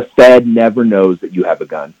 The Fed never knows that you have a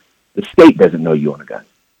gun. The state doesn't know you own a gun.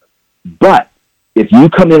 But if you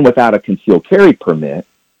come in without a concealed carry permit,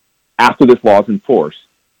 after this law is in force,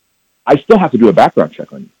 I still have to do a background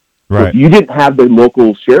check on you. Right. So if you didn't have the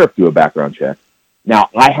local sheriff do a background check, now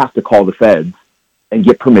I have to call the feds and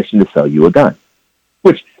get permission to sell you a gun,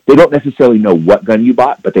 which they don't necessarily know what gun you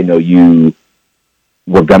bought, but they know you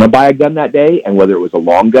were going to buy a gun that day, and whether it was a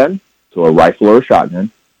long gun, so a rifle or a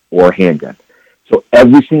shotgun, or a handgun. So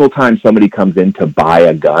every single time somebody comes in to buy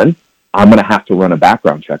a gun, I'm going to have to run a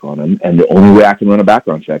background check on them, and the only way I can run a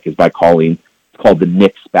background check is by calling, it's called the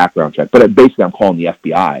NICS background check, but basically I'm calling the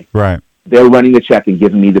FBI. Right. They're running the check and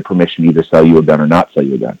giving me the permission to either sell you a gun or not sell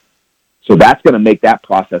you a gun. So that's going to make that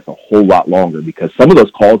process a whole lot longer, because some of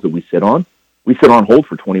those calls that we sit on hold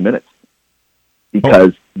for 20 minutes.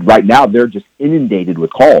 Because right now they're just inundated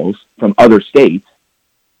with calls from other states.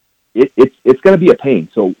 It's going to be a pain.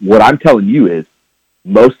 So what I'm telling you is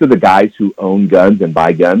most of the guys who own guns and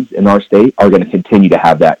buy guns in our state are going to continue to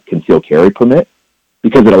have that concealed carry permit,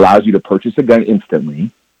 because it allows you to purchase a gun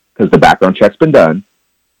instantly because the background check's been done.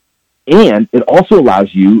 And it also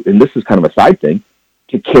allows you, and this is kind of a side thing,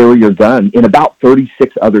 to carry your gun in about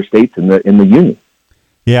 36 other states in the union.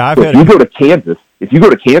 Yeah, if you go to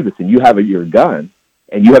Kansas and you have your gun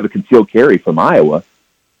and you have a concealed carry from Iowa,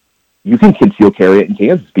 you can conceal carry it in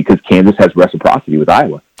Kansas because Kansas has reciprocity with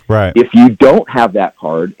Iowa. Right. If you don't have that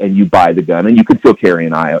card and you buy the gun and you conceal carry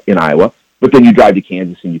in Iowa, but then you drive to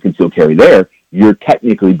Kansas and you conceal carry there, you're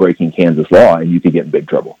technically breaking Kansas law and you could get in big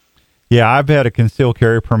trouble. Yeah, I've had a concealed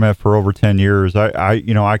carry permit for over 10 years.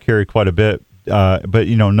 I carry quite a bit, but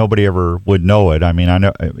nobody ever would know it. I mean, I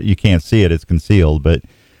know you can't see it; it's concealed. But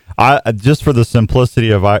I just for the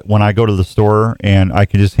simplicity of when I go to the store and I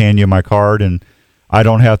can just hand you my card and I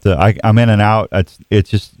don't have to. I'm in and out. It's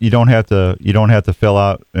just you don't have to fill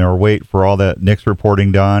out or wait for all that NICS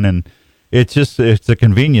reporting done, and it's a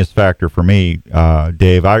convenience factor for me,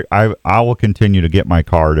 Dave. I will continue to get my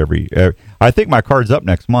card every. I think my card's up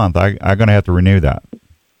next month. I'm going to have to renew that.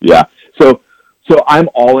 Yeah. So I'm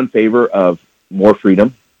all in favor of more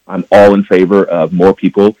freedom. I'm all in favor of more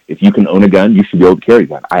people. If you can own a gun, you should be able to carry a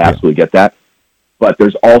gun. I absolutely get that. But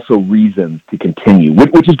there's also reasons to continue,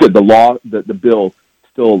 which is good. The law, the bill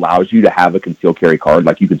still allows you to have a concealed carry card.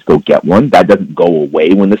 Like you can still get one. That doesn't go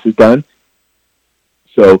away when this is done.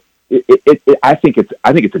 So I think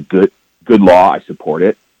it's a good law. I support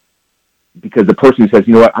it. Because the person who says,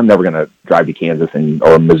 you know what, I'm never going to drive to Kansas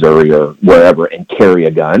or Missouri or wherever and carry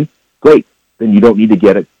a gun, great. Then you don't need to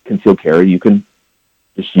get a concealed carry. You can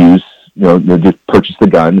just just purchase the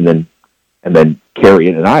gun and then carry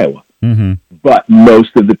it in Iowa. Mm-hmm. But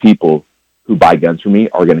most of the people who buy guns from me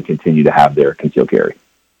are going to continue to have their concealed carry.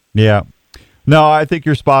 Yeah. No, I think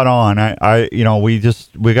you're spot on. We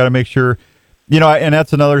got to make sure. And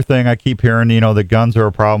that's another thing I keep hearing, that guns are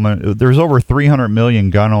a problem. There's over 300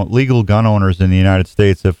 million legal gun owners in the United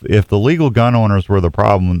States. If the legal gun owners were the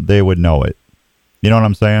problem, they would know it. You know what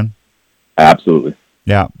I'm saying? Absolutely.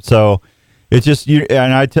 Yeah. So it's just,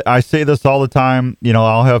 and I say this all the time,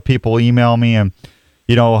 I'll have people email me and,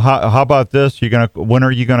 how about this? When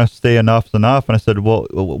are you gonna say enough's enough? And I said, well,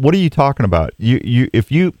 what are you talking about?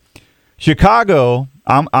 Chicago,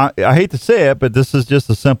 I hate to say it, but this is just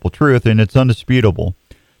a simple truth, and it's undisputable.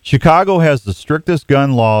 Chicago has the strictest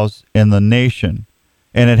gun laws in the nation,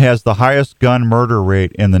 and it has the highest gun murder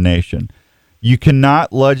rate in the nation. You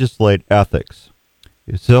cannot legislate ethics.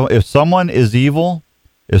 So if someone is evil,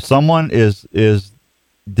 if someone is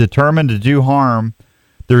determined to do harm,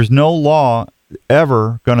 there's no law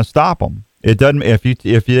ever going to stop them. It doesn't.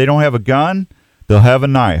 If they don't have a gun, they'll have a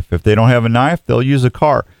knife. If they don't have a knife, they'll use a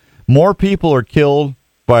car. More people are killed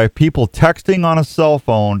by people texting on a cell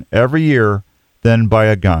phone every year than by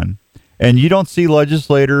a gun. And you don't see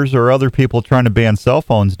legislators or other people trying to ban cell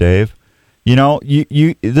phones, Dave.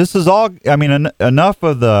 This is all. I mean, enough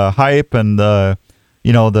of the hype and the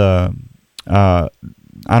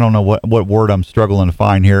I don't know what word I'm struggling to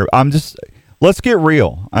find here. Let's get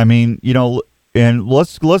real. I mean, and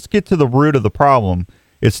let's get to the root of the problem.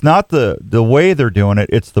 It's not the way they're doing it,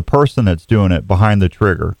 it's the person that's doing it behind the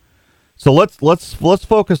trigger. So let's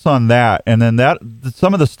focus on that, and then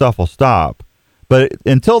some of the stuff will stop. But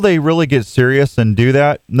until they really get serious and do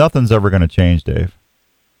that, nothing's ever going to change, Dave.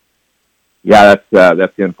 Yeah,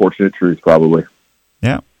 that's the unfortunate truth, probably.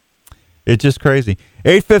 Yeah. It's just crazy.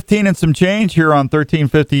 8:15 and some change here on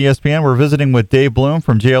 1350 ESPN. We're visiting with Dave Bloom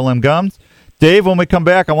from JLM Guns. Dave, when we come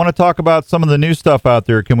back, I want to talk about some of the new stuff out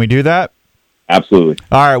there. Can we do that? Absolutely.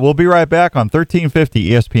 All right, we'll be right back on 1350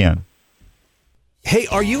 ESPN. Hey,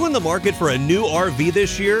 are you in the market for a new RV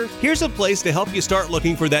this year? Here's a place to help you start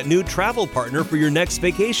looking for that new travel partner for your next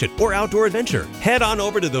vacation or outdoor adventure. Head on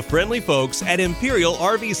over to the friendly folks at Imperial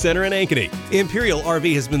RV Center in Ankeny. Imperial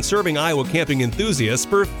RV has been serving Iowa camping enthusiasts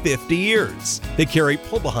for 50 years. They carry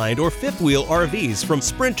pull-behind or fifth-wheel RVs from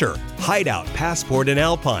Sprinter, Hideout, Passport, and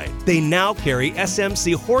Alpine. They now carry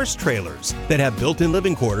SMC horse trailers that have built-in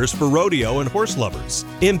living quarters for rodeo and horse lovers.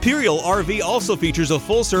 Imperial RV also features a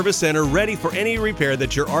full-service center ready for any repair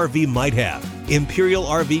that your RV might have. Imperial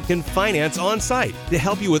RV can finance on-site to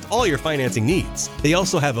help you with all your financing needs. They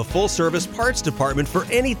also have a full-service parts department for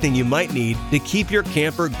anything you might need to keep your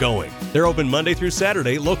camper going. They're open Monday through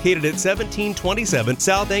Saturday, located at 1727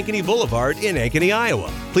 South Ankeny Boulevard in Ankeny, Iowa.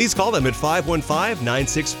 Please call them at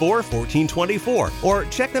 515-964-1424 or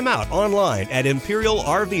check them out online at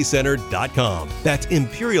ImperialRVCenter.com. That's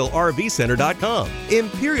ImperialRVCenter.com.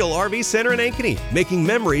 Imperial RV Center in Ankeny, making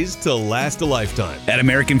memories to last a lifetime. At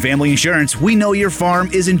American Family Insurance, we know your farm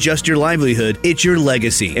isn't just your livelihood, it's your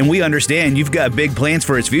legacy. And we understand you've got big plans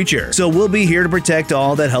for its future. So we'll be here to protect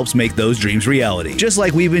all that helps make those dreams reality, just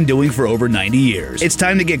like we've been doing for over 90 years. It's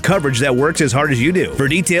time to get coverage that works as hard as you do. For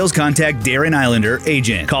details, contact Darren Islander,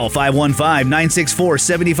 agent. Call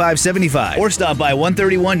 515-964-7575 or stop by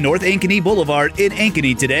 131 North Ankeny Boulevard in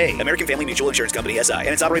Ankeny today. American Family Mutual Insurance Company, SI, and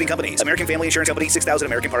its operating companies. American Family Insurance Company, 6000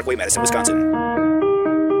 American Parkway, Madison, Wisconsin.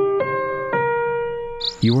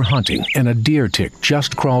 You're hunting, and a deer tick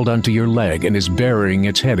just crawled onto your leg and is burying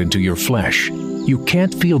its head into your flesh. You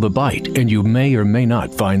can't feel the bite, and you may or may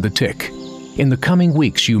not find the tick. In the coming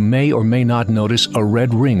weeks, you may or may not notice a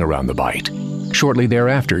red ring around the bite. Shortly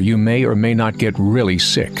thereafter, you may or may not get really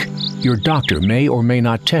sick. Your doctor may or may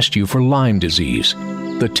not test you for Lyme disease.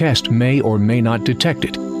 The test may or may not detect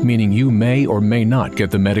it, meaning you may or may not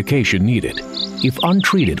get the medication needed. If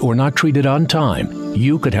untreated or not treated on time,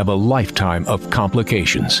 you could have a lifetime of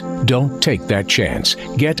complications. Don't take that chance.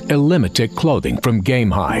 Get Elimitic clothing from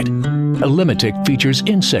Gamehide. Elimitic features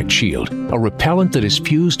Insect Shield, a repellent that is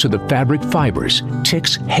fused to the fabric fibers.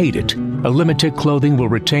 Ticks hate it. Elimitic clothing will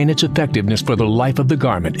retain its effectiveness for the life of the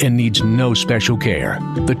garment and needs no special care.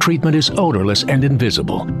 The treatment is odorless and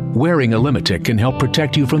invisible. Wearing Elimitic can help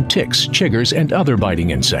protect you from ticks, chiggers, and other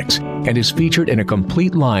biting insects, and is featured in a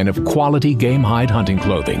complete line of quality Gamehide hunting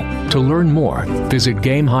clothing. To learn more, visit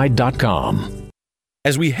Gamehide.com.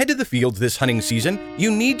 As we head to the fields this hunting season, you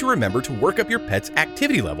need to remember to work up your pet's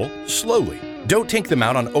activity level slowly. Don't take them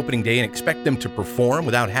out on opening day and expect them to perform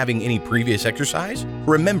without having any previous exercise.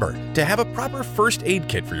 Remember to have a proper first aid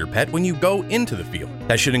kit for your pet when you go into the field.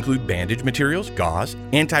 That should include bandage materials, gauze,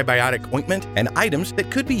 antibiotic ointment, and items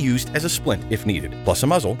that could be used as a splint if needed, plus a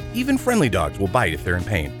muzzle. Even friendly dogs will bite if they're in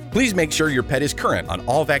pain. Please make sure your pet is current on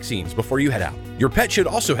all vaccines before you head out. Your pet should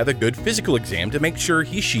also have a good physical exam to make sure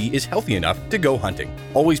he/she is healthy enough to go hunting.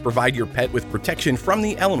 Always provide your pet with protection from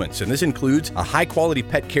the elements, and this includes a high-quality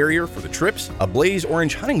pet carrier for the trips, a blaze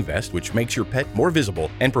orange hunting vest which makes your pet more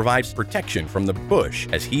visible and provides protection from the bush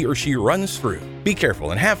as he or she runs through. Be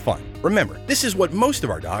careful and have fun. Remember, this is what most of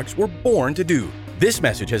our dogs were born to do. This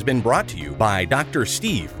message has been brought to you by Dr.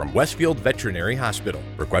 Steve from Westfield Veterinary Hospital.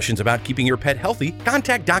 For questions about keeping your pet healthy,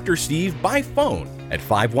 contact Dr. Steve by phone at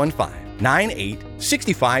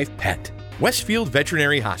 515-9865-PET. Westfield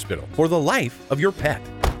Veterinary Hospital, for the life of your pet.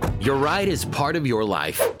 Your ride is part of your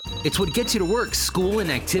life. It's what gets you to work, school,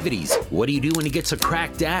 and activities. What do you do when it gets a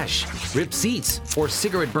cracked dash, ripped seats, or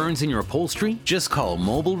cigarette burns in your upholstery? Just call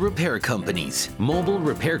Mobile Repair Companies. Mobile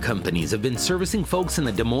Repair Companies have been servicing folks in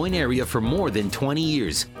the Des Moines area for more than 20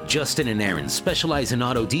 years. Justin and Aaron specialize in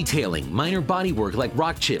auto detailing, minor body work like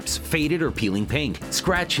rock chips, faded or peeling paint,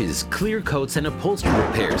 scratches, clear coats, and upholstery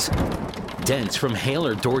repairs. Dents from hail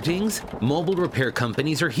or door dings? Mobile Repair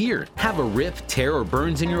Companies are here. Have a rip, tear, or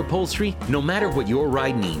burns in your upholstery? No matter what your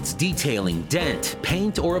ride needs, detailing, dent,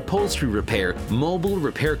 paint, or upholstery repair, Mobile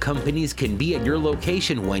Repair Companies can be at your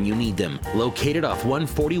location when you need them. Located off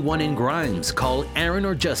 141 in Grimes, call Aaron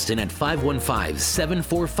or Justin at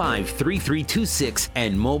 515-745-3326,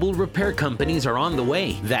 and Mobile Repair Companies are on the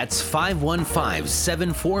way. That's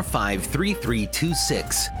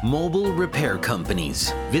 515-745-3326. Mobile Repair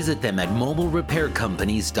Companies. Visit them at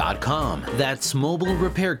mobilerepaircompanies.com. That's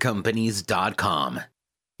mobilerepaircompanies.com.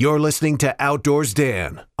 You're listening to Outdoors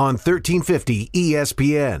Dan on 1350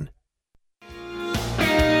 ESPN.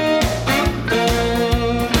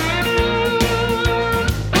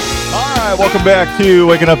 All right, welcome back to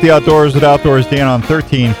Waking Up the Outdoors with Outdoors Dan on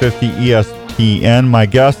 1350 ESPN. My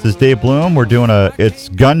guest is Dave Bloom. We're doing it's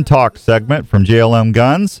Gun Talk segment from JLM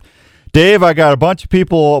Guns. Dave, I got a bunch of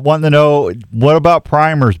people wanting to know, what about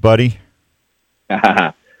primers, buddy?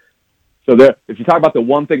 So if you talk about the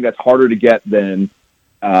one thing that's harder to get than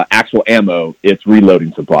actual ammo, it's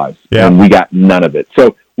reloading supplies. Yeah. And we got none of it.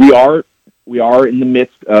 So we are in the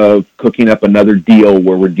midst of cooking up another deal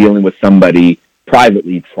where we're dealing with somebody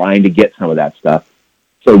privately trying to get some of that stuff.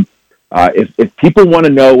 So if people want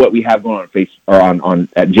to know what we have going on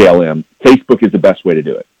at JLM, Facebook is the best way to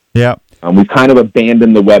do it. Yeah. We've kind of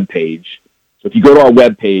abandoned the web page. So if you go to our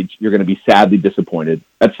web page, you're going to be sadly disappointed.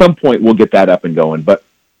 At some point, we'll get that up and going. But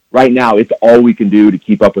right now, it's all we can do to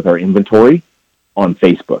keep up with our inventory on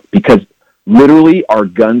Facebook, because literally our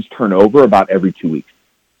guns turn over about every 2 weeks.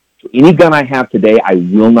 So any gun I have today, I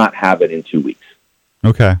will not have it in 2 weeks.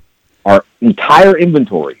 Okay. Our entire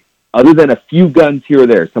inventory, other than a few guns here or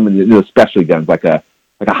there, some of the specialty guns like a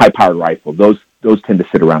high-powered rifle, those tend to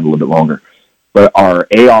sit around a little bit longer. But our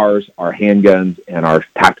ARs, our handguns, and our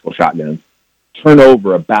tactical shotguns turn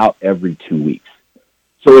over about every 2 weeks.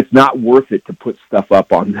 So it's not worth it to put stuff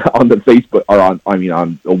up on the Facebook or on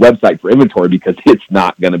a website for inventory, because it's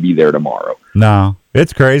not going to be there tomorrow. No,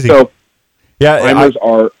 it's crazy. So yeah, primers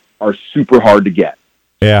are super hard to get.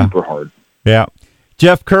 Yeah, super hard. Yeah,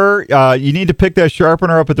 Jeff Kerr, you need to pick that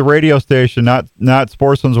sharpener up at the radio station, not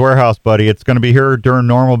Sportsman's Warehouse, buddy. It's going to be here during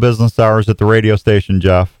normal business hours at the radio station,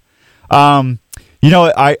 Jeff. I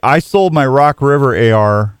sold my Rock River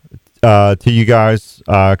AR to you guys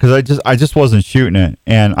because I just wasn't shooting it,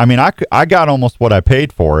 and I mean I got almost what I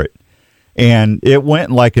paid for it, and it went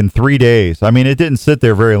like in 3 days. I mean, it didn't sit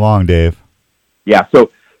there very long, Dave. Yeah, so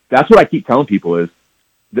that's what I keep telling people is,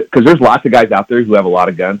 because there's lots of guys out there who have a lot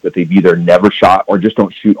of guns that they've either never shot or just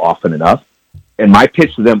don't shoot often enough. And my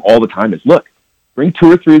pitch to them all the time is, look, bring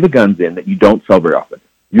 2 or 3 of the guns in that you don't sell very often.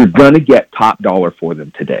 You're going to get top dollar for them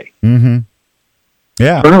today. Mm-hmm.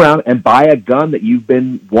 Yeah. Turn around and buy a gun that you've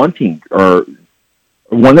been wanting, or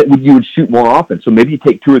one that you would shoot more often. So maybe you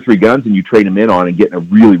take 2 or 3 guns and you trade them in on and get a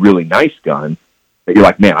really, really nice gun that you're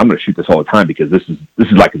like, man, I'm going to shoot this all the time because this is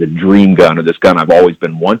like the dream gun, or this gun I've always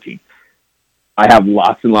been wanting. I have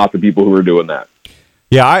lots and lots of people who are doing that.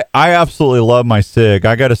 Yeah, I absolutely love my SIG.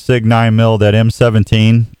 I got a SIG 9mm, that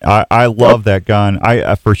M17. I love that gun.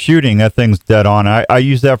 For shooting, that thing's dead on. I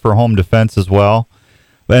use that for home defense as well.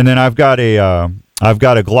 And then I've got a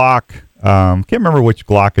Glock. Can't remember which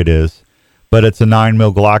Glock it is, but it's a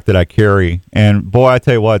 9mm Glock that I carry. And boy, I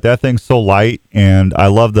tell you what, that thing's so light, and I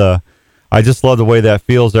just love the way that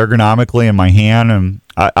feels ergonomically in my hand, and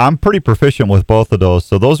I'm pretty proficient with both of those.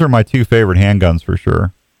 So those are my 2 favorite handguns for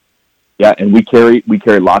sure. Yeah, and we carry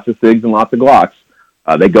lots of SIGs and lots of Glocks.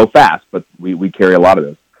 They go fast, but we carry a lot of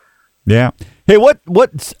those. Yeah. Hey, what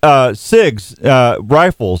SIGs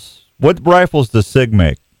rifles? What rifles does SIG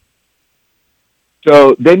make?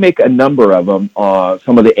 So they make a number of them,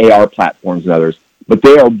 some of the AR platforms and others, but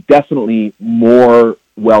they are definitely more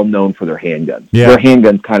well known for their handguns. Yeah. Their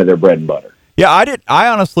handguns kind of their bread and butter. Yeah, I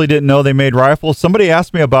honestly didn't know they made rifles. Somebody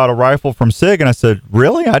asked me about a rifle from SIG, and I said,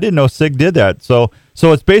 really? I didn't know SIG did that. So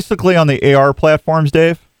it's basically on the AR platforms,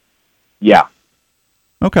 Dave? Yeah.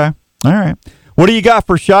 Okay. All right. What do you got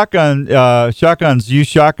for shotguns, used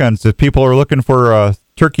shotguns, if people are looking for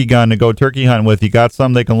turkey gun to go turkey hunting with. You got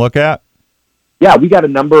some they can look at? Yeah, we got a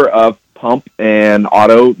number of pump and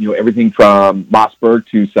auto, everything from Mossberg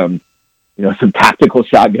to some tactical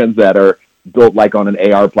shotguns that are built like on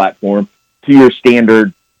an AR platform to your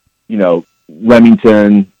standard,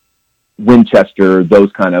 Remington, Winchester,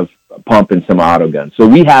 those kind of pump and semi-auto guns. So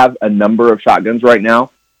we have a number of shotguns right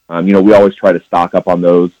now. We always try to stock up on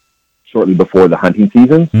those shortly before the hunting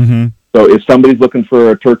season. Mm-hmm. So if somebody's looking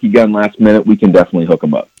for a turkey gun last minute, we can definitely hook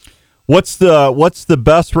them up. What's the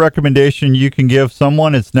best recommendation you can give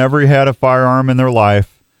someone that's never had a firearm in their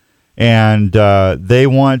life and they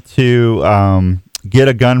want to get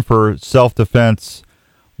a gun for self-defense?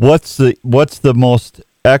 What's the most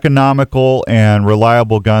economical and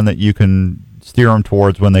reliable gun that you can steer them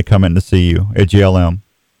towards when they come in to see you at JLM?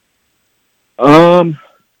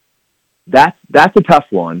 That's a tough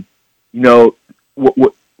one.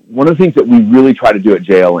 One of the things that we really try to do at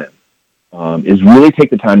JLM is really take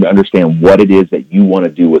the time to understand what it is that you want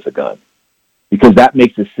to do with a gun, because that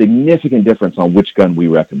makes a significant difference on which gun we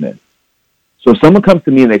recommend. So if someone comes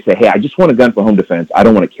to me and they say, hey, I just want a gun for home defense, I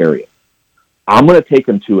don't want to carry it, I'm going to take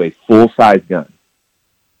them to a full-size gun,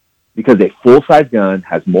 because a full-size gun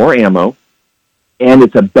has more ammo and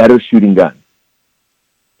it's a better shooting gun.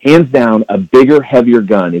 Hands down, a bigger, heavier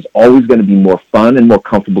gun is always going to be more fun and more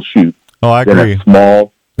comfortable shoot than a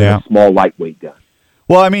small, lightweight gun.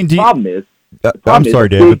 Well, I mean, the problem is,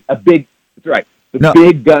 David. That's right.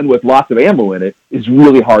 Big gun with lots of ammo in it is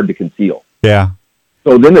really hard to conceal. Yeah.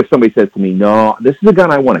 So then if somebody says to me, no, this is a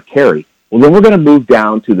gun I want to carry, well, then we're going to move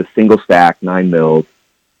down to the single stack, 9mm,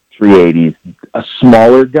 380s, a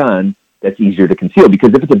smaller gun that's easier to conceal.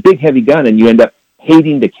 Because if it's a big, heavy gun and you end up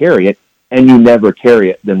hating to carry it and you never carry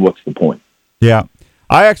it, then what's the point? Yeah.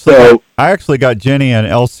 I actually got Jenny an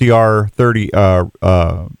LCR 30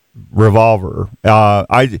 revolver.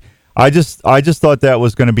 I just thought that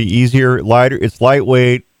was going to be easier, lighter. It's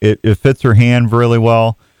lightweight. It fits her hand really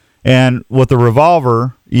well. And with the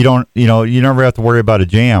revolver, you never have to worry about a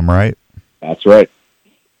jam, right? That's right.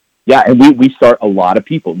 Yeah, and we start a lot of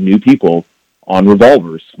new people on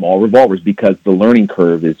revolvers, small revolvers, because the learning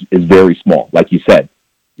curve is very small. Like you said,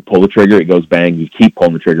 you pull the trigger, it goes bang. You keep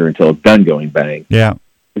pulling the trigger until it's done going bang. Yeah.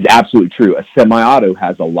 It's absolutely true. A semi-auto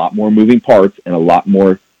has a lot more moving parts and a lot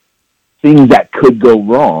more things that could go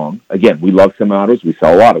wrong. Again, we love semi-autos. We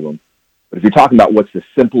sell a lot of them. But if you're talking about what's the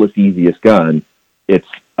simplest, easiest gun, it's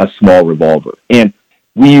a small revolver. And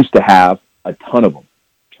we used to have a ton of them.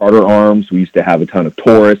 Charter Arms, we used to have a ton of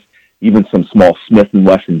Taurus, even some small Smith &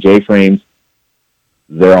 Wesson J-frames.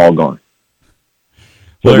 They're all gone.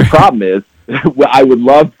 So the problem is, I would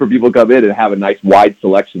love for people to come in and have a nice wide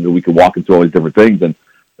selection that we could walk into all these different things. And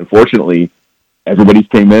unfortunately, everybody's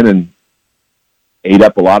came in and ate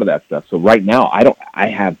up a lot of that stuff. So right now, I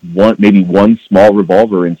have maybe one small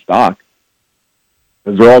revolver in stock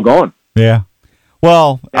because they're all gone. Yeah.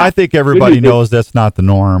 Well, I think everybody knows that's not the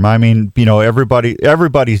norm. I mean,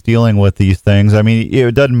 everybody's dealing with these things. I mean,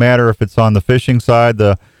 it doesn't matter if it's on the fishing side,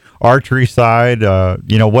 the archery side,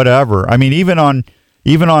 whatever. I mean, even on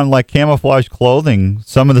like camouflage clothing,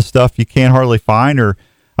 some of the stuff you can't hardly find. Or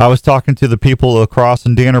I was talking to the people across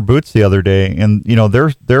in Danner Boots the other day, and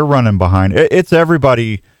they're running behind. It's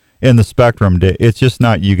everybody in the spectrum. It's just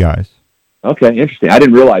not you guys. Okay, interesting. I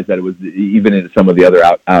didn't realize that it was even in some of the other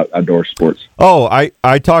outdoor sports. Oh,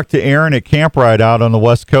 I talked to Aaron at Camp Ride out on the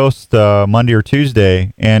West Coast Monday or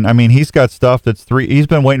Tuesday, and I mean he's got stuff that's he's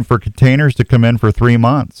been waiting for containers to come in for 3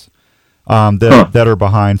 months that are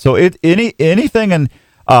behind. So anything, and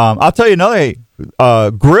I'll tell you another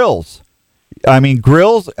grills. I mean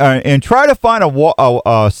grills, and try to find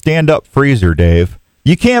a stand-up freezer, Dave.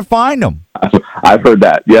 You can't find them. I've heard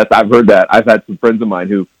that. Yes, I've heard that. I've had some friends of mine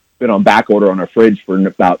who been on back order on our fridge for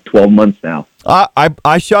about 12 months now.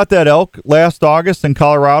 I shot that elk last August in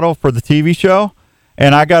Colorado for the TV show,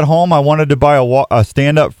 and I got home. I wanted to buy a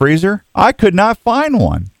stand-up freezer. I could not find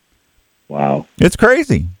one. Wow. It's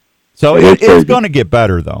crazy. So it's going to get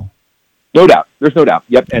better, though. No doubt. There's no doubt.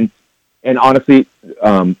 Yep. And honestly,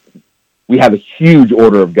 we have a huge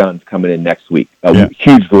order of guns coming in next week.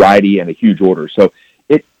 Huge variety and a huge order. So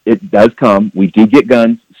it does come. We do get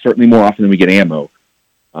guns, certainly more often than we get ammo.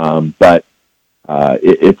 But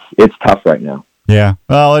it's tough right now. Yeah,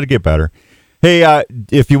 well, it'll get better. Hey,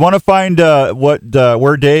 if you want to find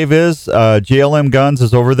where Dave is, JLM Guns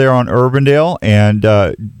is over there on Urbandale. And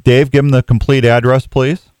Dave, give him the complete address,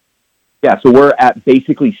 please. Yeah, so we're at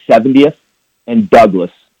basically 70th and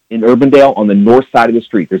Douglas in Urbandale on the north side of the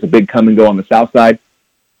street. There's a big come and go on the south side.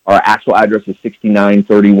 Our actual address is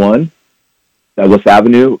 6931 Douglas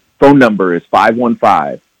Avenue. Phone number is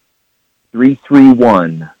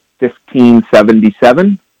 515-331-3600.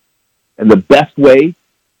 1577. And the best way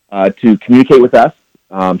to communicate with us,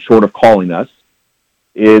 short of calling us,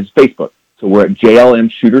 is Facebook. So we're at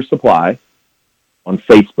JLM Shooter Supply on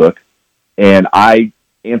Facebook, and I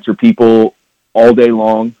answer people all day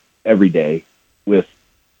long, every day, with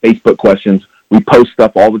Facebook questions. We post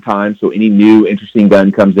stuff all the time, so any new interesting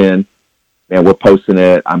gun comes in, and we're posting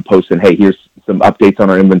it. I'm posting, hey, here's some updates on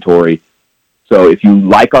our inventory. So if you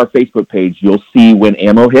like our Facebook page, you'll see when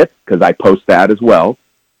ammo hits, because I post that as well.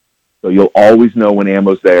 So you'll always know when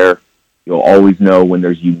ammo's there. You'll always know when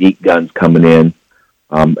there's unique guns coming in.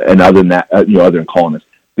 And other than that, other than calling us.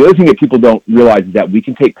 The other thing that people don't realize is that we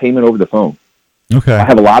can take payment over the phone. Okay. I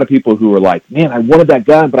have a lot of people who are like, man, I wanted that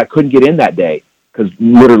gun, but I couldn't get in that day. Because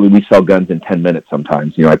literally we sell guns in 10 minutes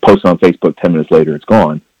sometimes. I post on Facebook, 10 minutes later, it's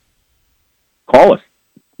gone. Call us.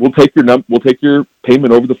 We'll take your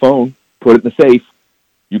payment over the phone, put it in the safe.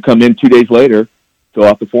 You come in 2 days later, fill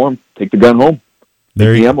out the form, take the gun home.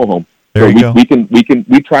 Take the ammo home. There you go.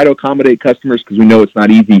 We try to accommodate customers because we know it's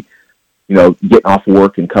not easy, getting off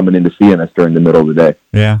work and coming in to seeing us during the middle of the day.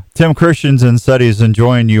 Yeah. Tim Christensen said he's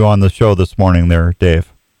enjoying you on the show this morning there,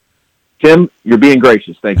 Dave. Tim, you're being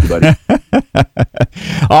gracious. Thank you, buddy.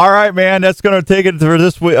 All right, man. That's going to take it for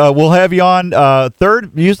this week. We'll have you on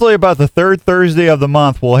usually about the third Thursday of the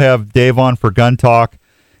month. We'll have Dave on for Gun Talk,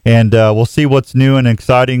 and we'll see what's new and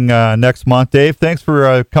exciting next month. Dave, thanks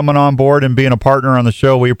for coming on board and being a partner on the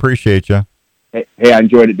show. We appreciate you. Hey, I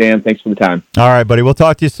enjoyed it, Dan. Thanks for the time. All right, buddy. We'll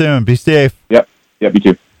talk to you soon. Be safe. Yep, you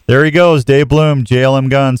too. There he goes, Dave Bloom,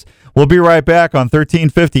 JLM Guns. We'll be right back on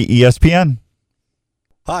 1350 ESPN.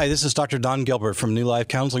 Hi, this is Dr. Don Gilbert from New Life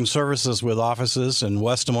Counseling Services with offices in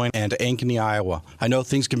West Des Moines and Ankeny, Iowa. I know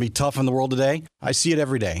things can be tough in the world today. I see it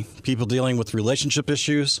every day. People dealing with relationship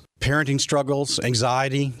issues, parenting struggles,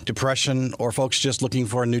 anxiety, depression, or folks just looking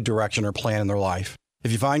for a new direction or plan in their life.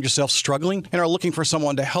 If you find yourself struggling and are looking for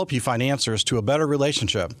someone to help you find answers to a better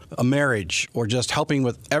relationship, a marriage, or just helping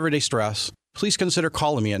with everyday stress, please consider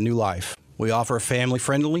calling me at New Life. We offer a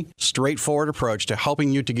family-friendly, straightforward approach to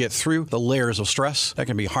helping you to get through the layers of stress that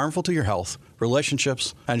can be harmful to your health,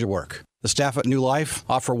 relationships, and your work. The staff at New Life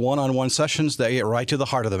offer one-on-one sessions that get right to the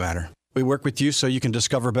heart of the matter. We work with you so you can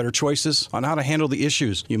discover better choices on how to handle the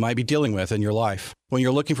issues you might be dealing with in your life. When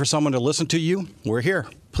you're looking for someone to listen to you, we're here.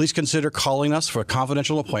 Please consider calling us for a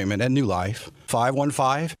confidential appointment at New Life,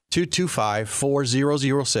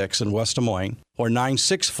 515-225-4006 in West Des Moines, or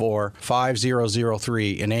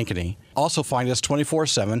 964-5003 in Ankeny. Also find us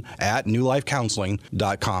 24/7 at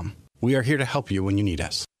newlifecounseling.com. We are here to help you when you need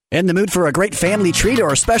us. In the mood for a great family treat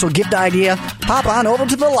or a special gift idea? Pop on over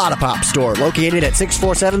to the Lotta Pop store, located at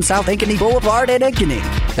 647 South Ankeny Boulevard in Ankeny.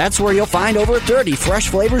 That's where you'll find over 30 fresh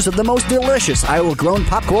flavors of the most delicious Iowa-grown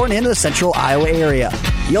popcorn in the central Iowa area.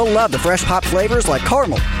 You'll love the fresh pop flavors like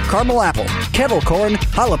caramel, caramel apple, kettle corn,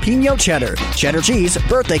 jalapeno cheddar, cheddar cheese,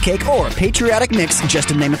 birthday cake, or patriotic mix, just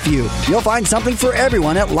to name a few. You'll find something for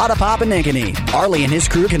everyone at Lotta Pop in Ankeny. Arlie and his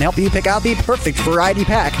crew can help you pick out the perfect variety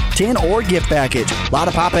pack, tin, or gift package.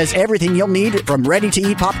 Lotta Pop has everything you'll need, from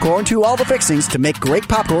ready-to-eat popcorn to all the fixings to make great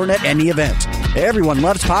popcorn at any event. Everyone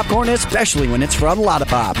loves popcorn, especially when it's from Lotta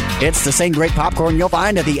Pop. It's the same great popcorn you'll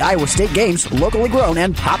find at the Iowa State Games, locally grown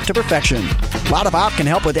and popped to perfection. Lotta Pop can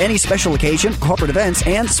help with any special occasion, corporate events,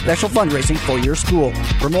 and special fundraising for your school.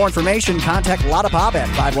 For more information, contact Lotta Pop at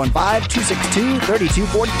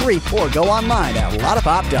 515-262-3243 or go online at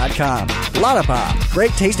lottapop.com. Lotta Pop,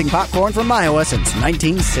 great tasting popcorn from Iowa since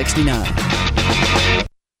 1969.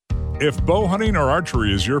 If bow hunting or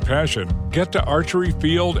archery is your passion, get to Archery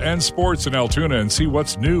Field and Sports in Altoona and see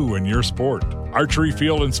what's new in your sport. Archery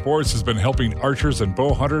Field and Sports has been helping archers and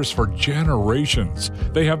bow hunters for generations.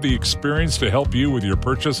 They have the experience to help you with your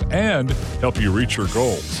purchase and help you reach your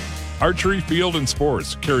goals. Archery Field and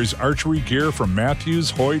Sports carries archery gear from Matthews,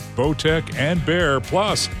 Hoyt, Bowtech, and Bear,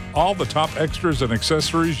 plus all the top extras and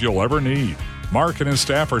accessories you'll ever need. Mark and his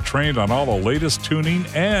staff are trained on all the latest tuning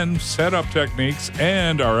and setup techniques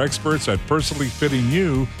and are experts at personally fitting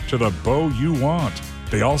you to the bow you want.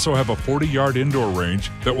 They also have a 40-yard indoor range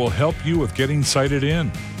that will help you with getting sighted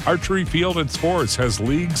in. Archery Field and Sports has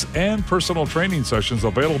leagues and personal training sessions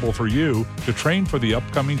available for you to train for the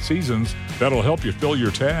upcoming seasons that'll help you fill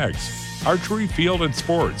your tags. Archery Field and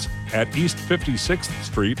Sports at East 56th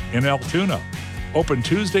Street in Altoona. Open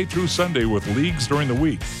Tuesday through Sunday with leagues during the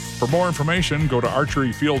week. For more information, go to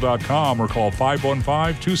archeryfield.com or call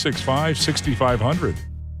 515-265-6500.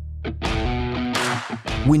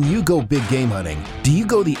 When you go big game hunting, do you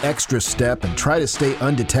go the extra step and try to stay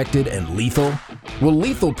undetected and lethal? Well,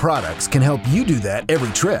 Lethal Products can help you do that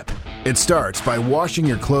every trip. It starts by washing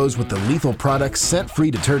your clothes with the Lethal Products scent-free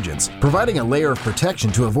detergents, providing a layer of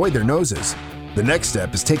protection to avoid their noses. The next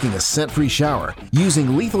step is taking a scent-free shower,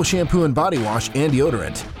 using Lethal shampoo and body wash and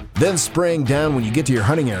deodorant. Then spraying down when you get to your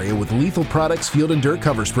hunting area with Lethal Products Field and Dirt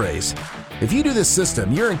Cover Sprays. If you do this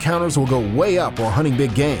system, your encounters will go way up while hunting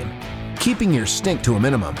big game, keeping your stink to a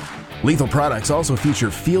minimum. Lethal Products also feature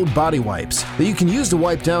field body wipes that you can use to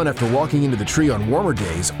wipe down after walking into the tree on warmer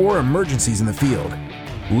days or emergencies in the field.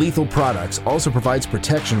 Lethal Products also provides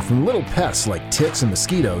protection from little pests like ticks and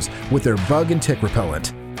mosquitoes with their bug and tick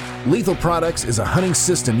repellent. Lethal Products is a hunting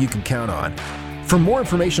system you can count on. For more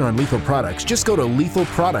information on Lethal Products, just go to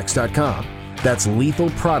lethalproducts.com. That's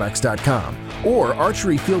lethalproducts.com. Or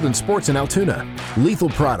Archery Field and Sports in Altoona. Lethal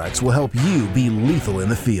Products will help you be lethal in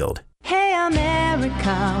the field. Hey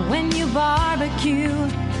America, when you barbecue,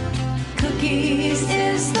 Cookies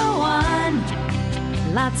is the one.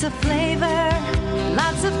 Lots of flavor,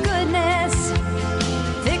 lots of goodness,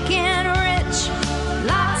 thick and rich,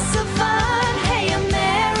 lots of fun. Hey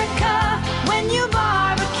America, when you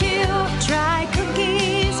barbecue, try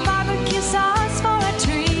Cookies barbecue sauce for a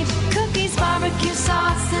treat. Cookies barbecue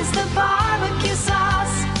sauce is the barbecue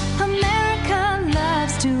sauce America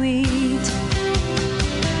loves to eat.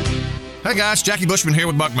 Hey guys, Jackie Bushman here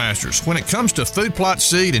with Buckmasters. When it comes to food plot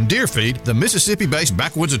seed and deer feed, the Mississippi-based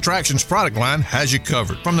Backwoods Attractions product line has you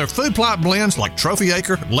covered. From their food plot blends like Trophy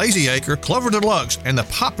Acre, Lazy Acre, Clover Deluxe, and the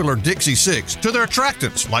popular Dixie 6, to their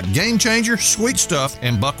attractants like Game Changer, Sweet Stuff,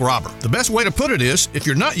 and Buck Robber. The best way to put it is, if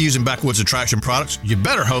you're not using Backwoods Attraction products, you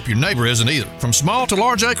better hope your neighbor isn't either. From small to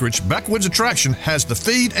large acreage, Backwoods Attraction has the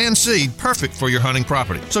feed and seed perfect for your hunting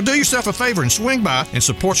property. So do yourself a favor and swing by and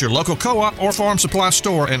support your local co-op or farm supply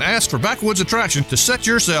store and ask for Backwoods Attraction to set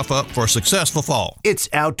yourself up for a successful fall. It's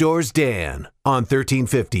Outdoors Dan on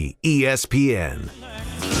 1350 ESPN.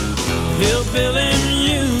 Hillbilly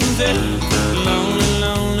music, lonely,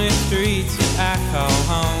 lonely streets I call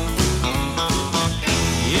home.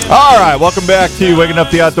 All right, welcome back to Waking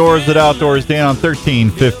Up the Outdoors at Outdoors Dan on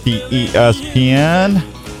 1350 ESPN.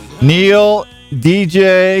 Neil,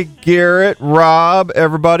 DJ, Garrett, Rob,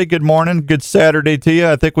 everybody, good morning. Good Saturday to you.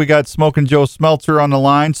 I think we got Smoking Joe Smeltzer on the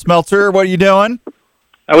line. Smeltzer, what are you doing?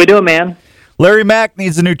 How we doing, man? Larry Mack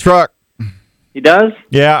needs a new truck. He does?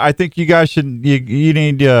 Yeah, I think you guys should. You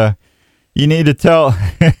need to tell.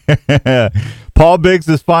 Paul Biggs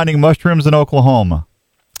is finding mushrooms in Oklahoma.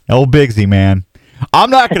 Old Biggsy, man. I'm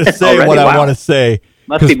not going to say what I want to say.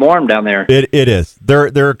 Must be warm down there. It is.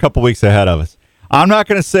 They're a couple weeks ahead of us. I'm not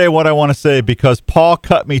going to say what I want to say because Paul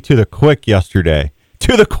cut me to the quick yesterday.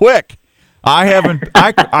 To the quick. I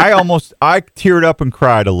teared up and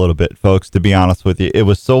cried a little bit, folks, to be honest with you. It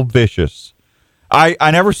was so vicious. I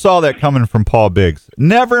never saw that coming from Paul Biggs.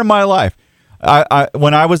 Never in my life.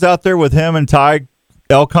 When I was out there with him and Ty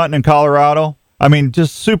elk hunting in Colorado, I mean,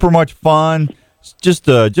 just super much fun. Just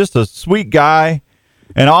a sweet guy.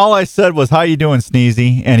 And all I said was, "How you doing,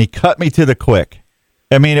 Sneezy?" And he cut me to the quick.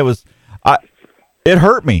 I mean, it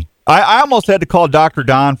hurt me. I almost had to call Dr.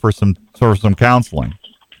 Don for some counseling.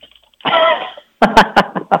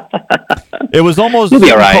 It was almost Zoom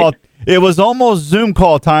call. It was almost Zoom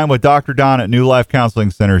call time with Dr. Don at New Life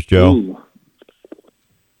Counseling Centers, Joe. Ooh.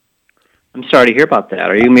 I'm sorry to hear about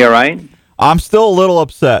that. Are you gonna be all right? I'm still a little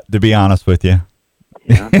upset, to be honest with you.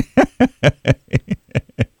 Yeah.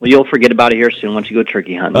 Well, you'll forget about it here soon once you go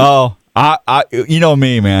turkey hunting. Oh, I you know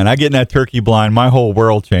me, man. I get in that turkey blind, my whole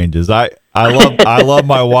world changes. I love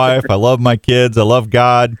my wife. I love my kids. I love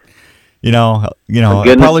God. You know. For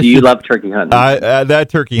goodness, do you love turkey hunting? That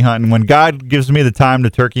turkey hunting. When God gives me the time to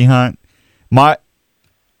turkey hunt,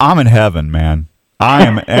 I'm in heaven, man. I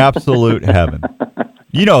am absolute heaven.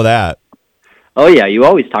 You know that. Oh yeah, you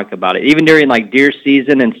always talk about it. Even during like deer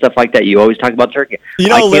season and stuff like that, you always talk about turkey. You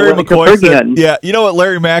know, Larry McCoy said. Yeah, you know what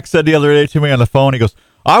Larry Mack said the other day to me on the phone. He goes,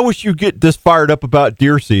 "I wish you get this fired up about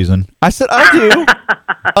deer season." I said, "I do,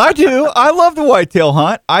 I do. I love the whitetail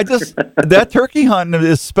hunt. That turkey hunting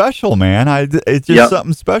is special, man. It's just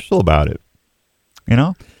something special about it. You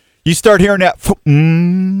know, you start hearing that,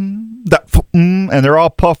 and they're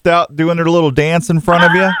all puffed out doing their little dance in front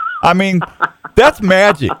of you. I mean, that's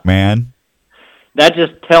magic, man." That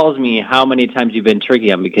just tells me how many times you've been turkey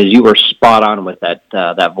hunting because you were spot on with that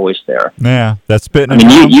voice there. Yeah, that's spitting. I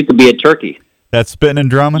mean, you could be a turkey. That's spitting and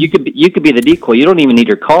drumming. You could be the decoy. You don't even need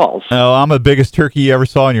your calls. Oh, I'm the biggest turkey you ever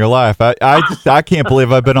saw in your life. I can't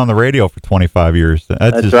believe I've been on the radio for 25 years.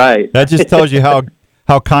 That's right. That just tells you how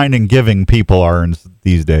kind and giving people are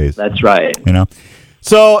these days. That's right. You know.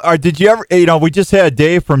 So, did you ever? You know, we just had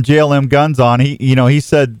Dave from JLM Guns on. He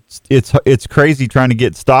said it's crazy trying to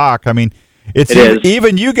get stock. I mean. It is.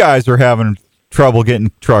 Even you guys are having trouble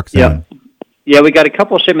getting trucks in. Yeah, we got a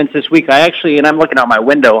couple of shipments this week. I'm looking out my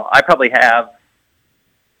window. I probably have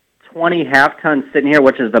 20 half-tons sitting here,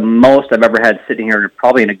 which is the most I've ever had sitting here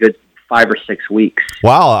probably in a good 5 or 6 weeks.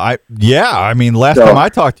 Wow. I mean, last time I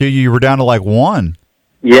talked to you, you were down to like 1.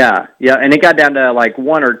 Yeah, and it got down to like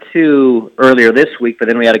 1 or 2 earlier this week, but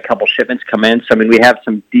then we had a couple shipments come in. So, I mean, we have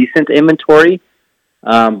some decent inventory,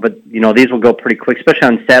 but, these will go pretty quick, especially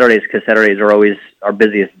on Saturdays, because Saturdays are always our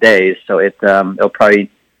busiest days. So it'll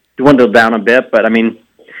probably dwindle down a bit, but, I mean,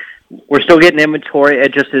 we're still getting inventory.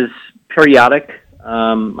 It just is periodic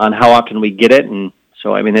on how often we get it, and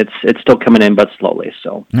so, I mean, it's still coming in, but slowly.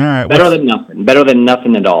 So, all right, better than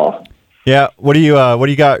nothing at all. Yeah, what do you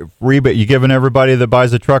got rebate? You giving everybody that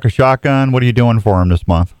buys a truck a shotgun? What are you doing for them this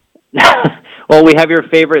month? Well, we have your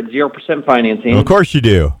favorite 0% financing. Of course you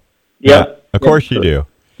do. Yep. Yeah, of course you do.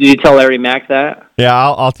 Did you tell Larry Mack that? Yeah,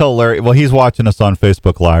 I'll tell Larry. Well, he's watching us on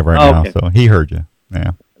Facebook Live right now, so he heard you.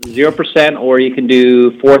 Yeah. 0%, or you can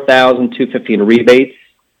do $4,250 in rebates,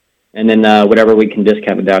 and then whatever we can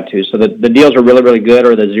discount it down to. So the deals are really, really good,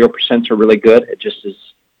 or the 0% are really good. It just is.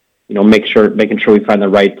 Making sure we find the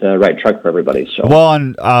right truck for everybody. So well,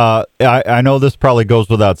 and I know this probably goes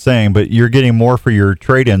without saying, but you're getting more for your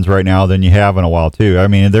trade-ins right now than you have in a while too. I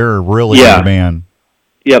mean, they're really in demand.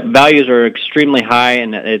 Yep, values are extremely high,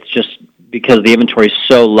 and it's just because the inventory is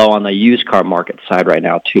so low on the used car market side right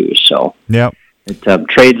now too. So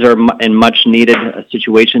trades are in much needed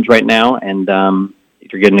situations right now, and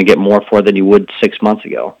you're going to get more for than you would 6 months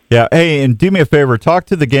ago. Yeah. Hey, and do me a favor. Talk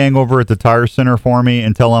to the gang over at the Tire Center for me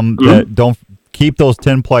and tell them that don't keep those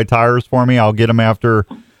 10-ply tires for me. I'll get them after.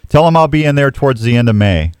 Tell them I'll be in there towards the end of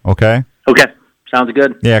May, okay? Okay. Sounds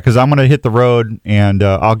good. Yeah, because I'm going to hit the road, and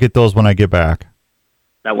I'll get those when I get back.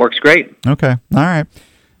 That works great. Okay. All right.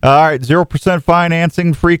 0%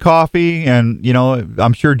 financing, free coffee, and,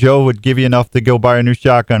 I'm sure Joe would give you enough to go buy a new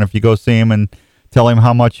shotgun if you go see him and tell him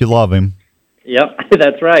how much you love him. Yep,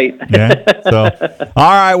 that's right. Yeah. So,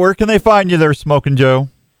 all right, where can they find you there, Smoking Joe?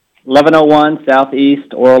 1101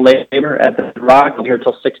 Southeast Oral Labor at the Rock. I'm here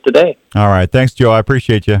till 6 today. All right, thanks, Joe. I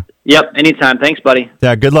appreciate you. Yep, anytime. Thanks, buddy.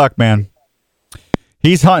 Yeah, good luck, man.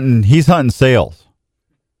 He's hunting sales.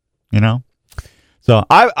 So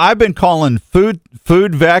I've been calling food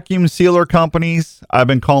vacuum sealer companies. I've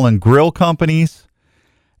been calling grill companies.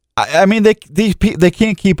 I mean, they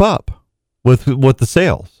can't keep up with the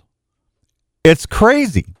sales. It's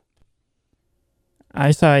crazy.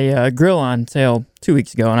 I saw a grill on sale 2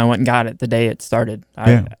 weeks ago, and I went and got it the day it started.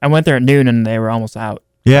 I went there at noon, and they were almost out.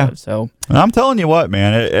 Yeah. So I'm telling you what,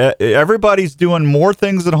 man. Everybody's doing more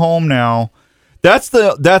things at home now. That's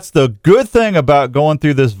the good thing about going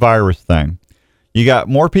through this virus thing. You got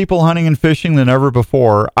more people hunting and fishing than ever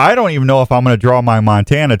before. I don't even know if I'm going to draw my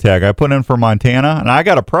Montana tag. I put in for Montana, and I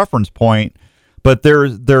got a preference point. But there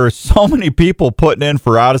are so many people putting in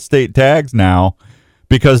for out-of-state tags now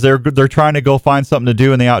because they're trying to go find something to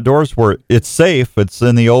do in the outdoors where it's safe, it's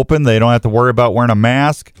in the open, they don't have to worry about wearing a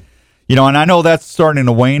mask. And I know that's starting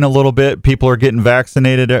to wane a little bit. People are getting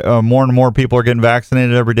vaccinated. More and more people are getting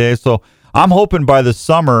vaccinated every day. So I'm hoping by the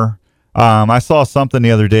summer, I saw something the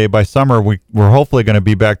other day, by summer we're hopefully going to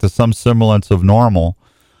be back to some semblance of normal.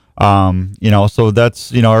 So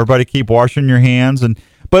that's, everybody keep washing your hands.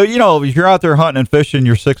 But, if you're out there hunting and fishing,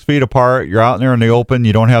 you're 6 feet apart, you're out there in the open,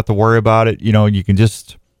 you don't have to worry about it. You can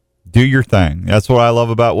just do your thing. That's what I love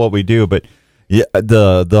about what we do. But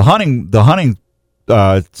the hunting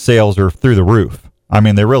sales are through the roof. I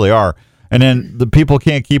mean, they really are. And then the people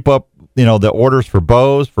can't keep up, the orders for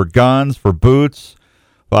bows, for guns, for boots,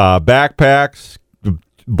 backpacks,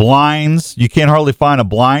 blinds. You can't hardly find a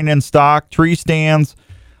blind in stock, tree stands.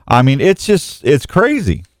 I mean, it's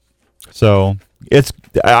crazy. So it's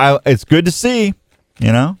good to see,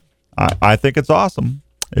 I think it's awesome.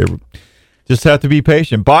 Just have to be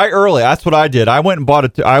patient. Buy early. That's what I did. I went and bought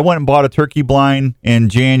a turkey blind in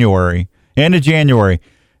January, end of January.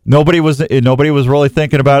 Nobody was really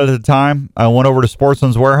thinking about it at the time. I went over to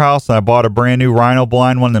Sportsman's Warehouse and I bought a brand new Rhino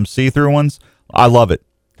blind, one of them see-through ones. I love it.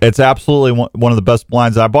 It's absolutely one of the best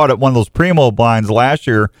blinds. I bought one of those Primo blinds last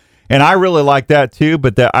year, and I really like that too.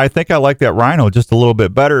 But I think I like that Rhino just a little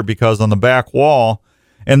bit better because on the back wall,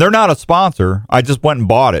 and they're not a sponsor. I just went and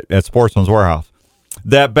bought it at Sportsman's Warehouse.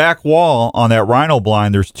 That back wall on that Rhino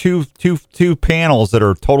blind, there's two panels that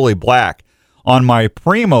are totally black. On my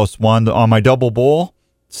Primos one, on my double bull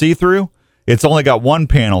see-through, it's only got one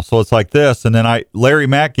panel, so it's like this. And then Larry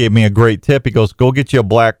Mack gave me a great tip. He goes, go get you a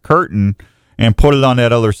black curtain and put it on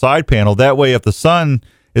that other side panel. That way, if the sun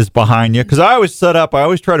is behind you, because I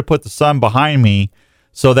always try to put the sun behind me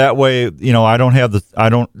So that way, I don't have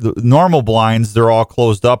the normal blinds, they're all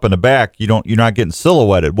closed up in the back. You're not getting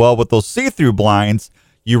silhouetted. Well, with those see-through blinds,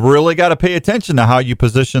 you really got to pay attention to how you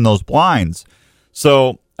position those blinds.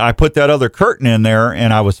 So I put that other curtain in there,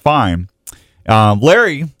 and I was fine.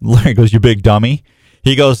 Larry goes, "You big dummy."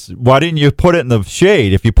 He goes, "Why didn't you put it in the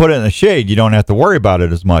shade? If you put it in the shade, you don't have to worry about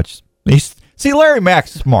it as much." See, Larry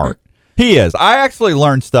Mack's smart. He is. I actually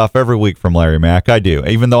learn stuff every week from Larry Mack. I do,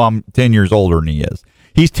 even though I'm 10 years older than he is.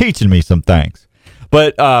 He's teaching me some things.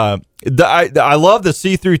 But I love the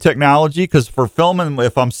see-through technology because for filming,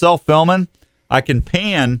 if I'm self-filming, I can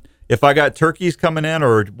pan. If I got turkeys coming in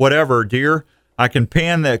or whatever, deer, I can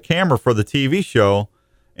pan that camera for the TV show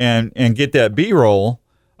and get that B-roll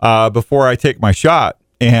before I take my shot.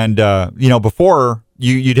 And, before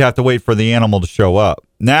you'd have to wait for the animal to show up.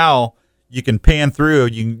 Now you can pan through.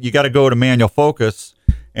 You got to go to manual focus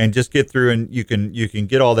and just get through, and you can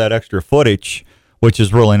get all that extra footage, which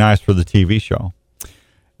is really nice for the TV show.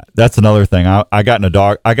 That's another thing. I got in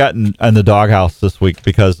the doghouse this week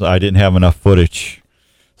because I didn't have enough footage.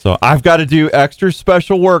 So I've got to do extra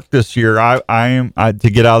special work this year. I to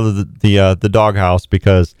get out of the doghouse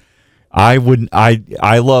because I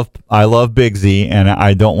love Big Z, and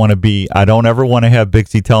I don't ever want to have Big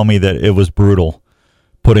Z tell me that it was brutal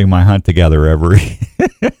putting my hunt together every.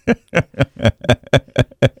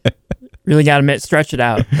 Really got to stretch it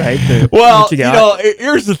out, right? Here's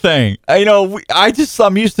the thing.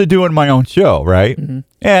 I'm used to doing my own show, right? Mm-hmm.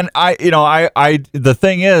 And the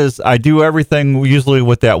thing is, I do everything usually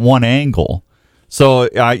with that one angle. So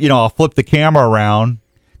I'll flip the camera around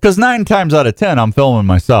because 9 times out of 10 I'm filming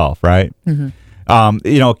myself, right? Mm-hmm.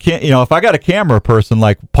 If I got a camera person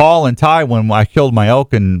like Paul and Ty, when I killed my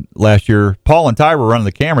elk last year, Paul and Ty were running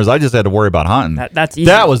the cameras. I just had to worry about hunting. That's easy.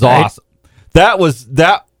 That was right? awesome. That was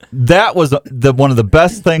one of the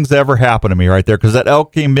best things that ever happened to me right there, because that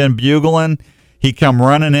elk came in bugling. He come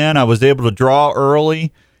running in. I was able to draw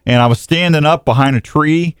early, and I was standing up behind a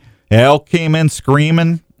tree. The elk came in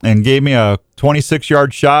screaming and gave me a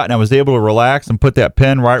 26-yard shot, and I was able to relax and put that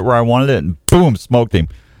pin right where I wanted it, and boom, smoked him.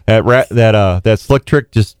 That slick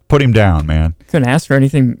trick just put him down, man. Couldn't ask for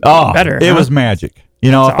anything better. It was magic.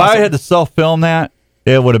 If awesome. I had to self-film that,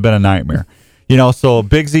 it would have been a nightmare. So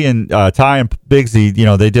Big Z and Ty and Big Z,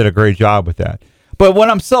 they did a great job with that. But when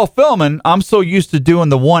I'm self-filming, I'm so used to doing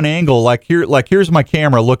the one angle, here's my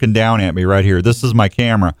camera looking down at me right here. This is my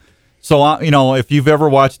camera. So, if you've ever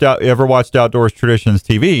watched Outdoors Traditions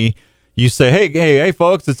TV, you say, hey,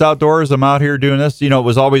 folks, it's Outdoors. I'm out here doing this. It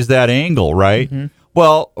was always that angle, right? Mm-hmm.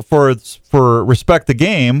 Well, for Respect the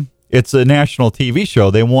Game, it's a national TV show.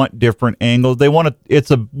 They want different angles. It's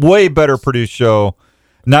a way better produced show.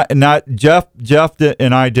 Not Jeff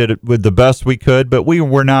and I did it with the best we could, but we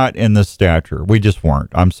were not in this stature. We just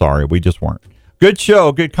weren't. I'm sorry, we just weren't. Good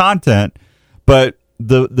show, good content, but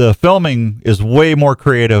the filming is way more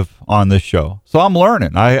creative on this show. So I'm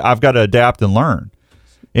learning. I've got to adapt and learn.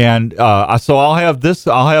 And so I'll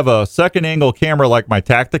have a second angle camera like my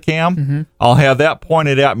Tacticam. Mm-hmm. I'll have that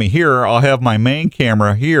pointed at me here. I'll have my main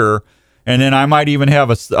camera here, and then I might even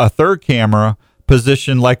have a third camera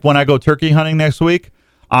positioned like when I go turkey hunting next week.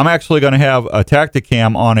 I'm actually going to have a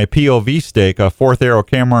Tacticam on a POV stake, a fourth arrow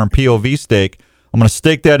camera and POV stake. I'm going to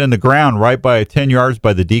stake that in the ground right by 10 yards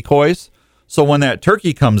by the decoys. So when that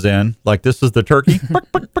turkey comes in, like this is the turkey,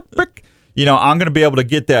 I'm going to be able to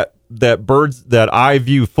get that eye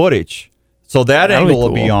view footage. So that angle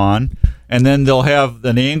will be on, and then they'll have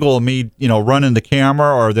an angle of me, running the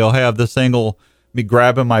camera, or they'll have this angle me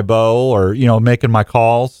grabbing my bow, or making my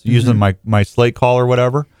calls using my slate call or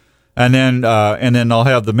whatever. And then they'll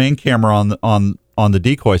have the main camera on the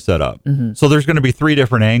decoy setup. Mm-hmm. So there's going to be 3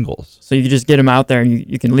 different angles. So you just get them out there and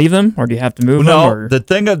you can leave them, or do you have to move them? No,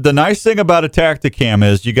 the nice thing about a Tacticam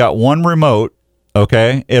is you got one remote.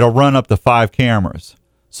 Okay, it'll run up to 5 cameras.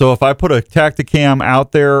 So if I put a Tacticam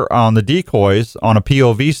out there on the decoys on a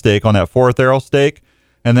POV stake on that fourth arrow stake,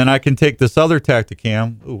 and then I can take this other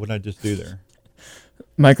Tacticam. Ooh, what did I just do there?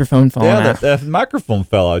 Microphone falling out. That microphone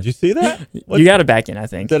fell out. Did you see that? You got it back in, I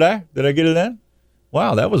think. Did I get it in?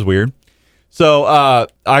 Wow, that was weird. So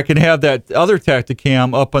I can have that other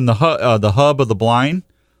Tacticam up on the hub of the blind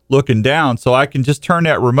looking down, so I can just turn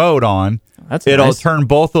that remote on. It'll nice. Turn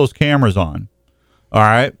both those cameras on. All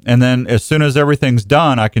right. And then as soon as everything's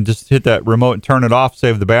done, I can just hit that remote and turn it off,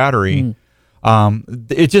 save the battery.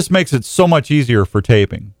 It just makes it so much easier for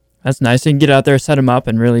taping. That's nice. You can get out there, set them up,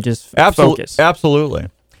 and really just focus. Absolutely.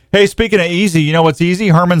 Hey, speaking of easy, you know what's easy?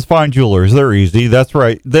 Herman's Fine Jewelers. They're easy. That's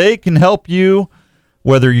right. They can help you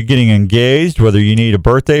Whether you're getting engaged, whether you need a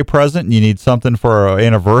birthday present, you need something for an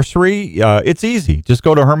anniversary, it's easy. Just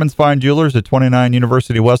go to Herman's Fine Jewelers at 29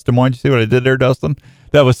 University West Des Moines. You see what I did there, Dustin?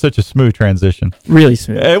 That was such a smooth transition. Really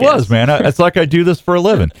smooth. It was, man. It's like I do this for a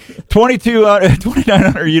living.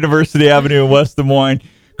 2900 University Avenue in West Des Moines.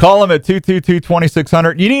 Call them at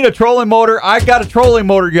 222-2600. You need a trolling motor? I got a trolling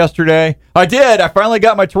motor yesterday. I did. I finally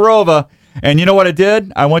got my Terova. And you know what I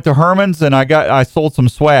did? I went to Herman's and I sold some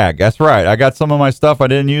swag. That's right. I got some of my stuff I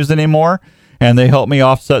didn't use anymore, and they helped me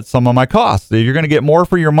offset some of my costs. You're going to get more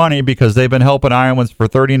for your money because they've been helping Iowans for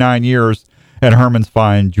 39 years at Herman's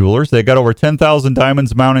Fine Jewelers. They got over 10,000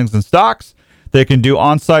 diamonds, mountings, and stocks. They can do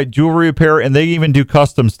on-site jewelry repair, and they even do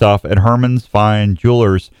custom stuff at Herman's Fine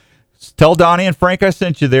Jewelers. Tell Donnie and Frank I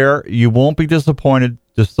sent you there. You won't be disappointed.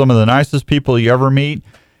 Just some of the nicest people you ever meet.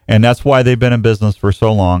 And that's why they've been in business for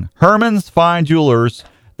so long. Herman's Fine Jewelers,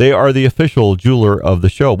 they are the official jeweler of the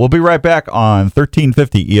show. We'll be right back on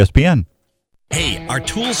 1350 ESPN. Hey, are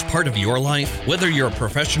tools part of your life? Whether you're a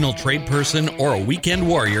professional trade person or a weekend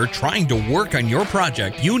warrior trying to work on your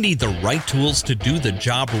project, you need the right tools to do the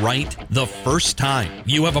job right the first time.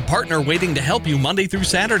 You have a partner waiting to help you Monday through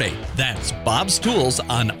Saturday. That's Bob's Tools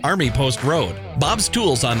on Army Post Road. Bob's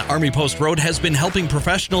Tools on Army Post Road has been helping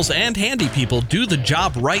professionals and handy people do the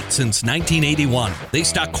job right since 1981. They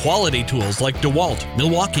stock quality tools like DeWalt,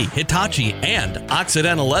 Milwaukee, Hitachi, and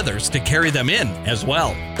Occidental Leathers to carry them in as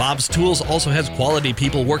well. Bob's Tools also has quality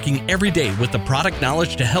people working every day with the product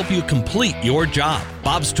knowledge to help you complete your job.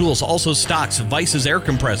 Bob's Tools also stocks Vice's air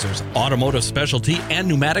compressors, automotive specialty, and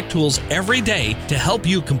pneumatic tools every day to help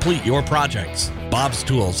you complete your projects. Bob's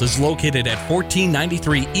Tools is located at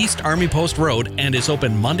 1493 East Army Post Road and is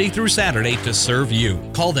open Monday through Saturday to serve you.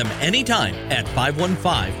 Call them anytime at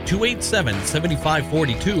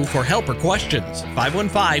 515-287-7542 for help or questions.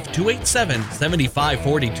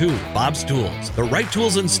 515-287-7542. Bob's Tools, the right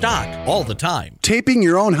tools in stock all the time. Taping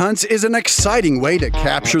your own hunts is an exciting way to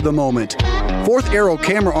capture the moment. Fourth Arrow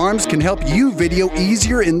camera arms can help you video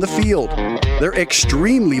easier in the field. They're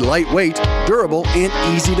extremely lightweight, durable, and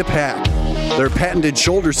easy to pack. Their patented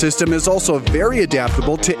shoulder system is also very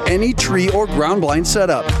adaptable to any tree or ground blind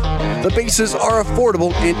setup. The bases are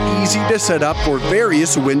affordable and easy to set up for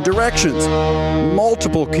various wind directions.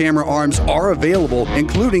 Multiple camera arms are available,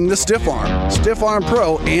 including the Stiff Arm, Stiff Arm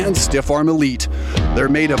Pro, and Stiff Arm Elite. They're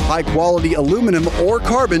made of high-quality aluminum or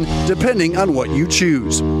carbon, depending on what you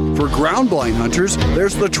choose. For ground blind hunters,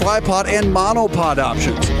 there's the tripod and monopod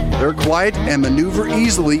options. They're quiet and maneuver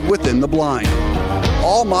easily within the blind.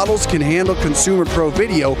 All models can handle Consumer Pro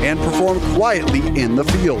video and perform quietly in the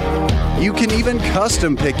field. You can even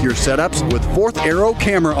custom pick your setups with Fourth Arrow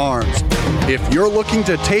camera arms. If you're looking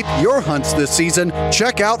to tape your hunts this season,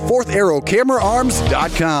 check out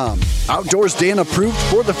FourthArrowCameraArms.com. Outdoors Dan approved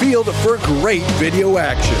for the field for great video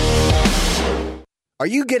action. Are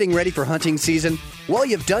you getting ready for hunting season? Well,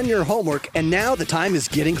 you've done your homework and now the time is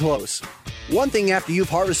getting close. One thing after you've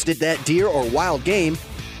harvested that deer or wild game,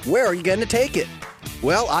 where are you going to take it?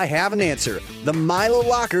 Well, I have an answer. The Milo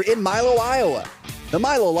Locker in Milo, Iowa. The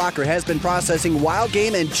Milo Locker has been processing wild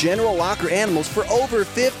game and general locker animals for over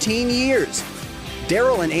 15 years.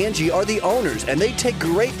 Daryl and Angie are the owners, and they take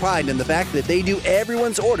great pride in the fact that they do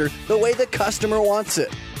everyone's order the way the customer wants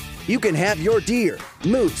it. You can have your deer,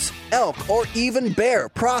 moose, elk, or even bear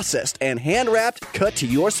processed and hand-wrapped, cut to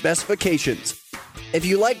your specifications. If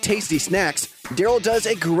you like tasty snacks, Daryl does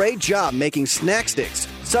a great job making snack sticks,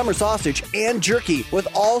 summer sausage, and jerky with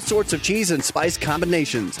all sorts of cheese and spice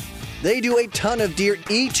combinations. They do a ton of deer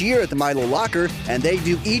each year at the Milo Locker, and they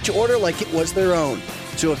do each order like it was their own.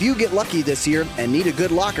 So if you get lucky this year and need a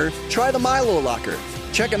good locker, try the Milo Locker.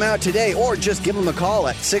 Check them out today or just give them a call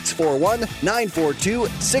at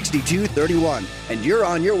 641-942-6231, and you're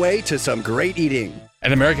on your way to some great eating.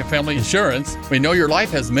 At American Family Insurance, we know your life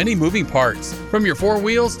has many moving parts. From your four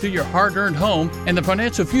wheels to your hard-earned home and the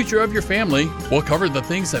financial future of your family, we'll cover the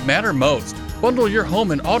things that matter most. Bundle your home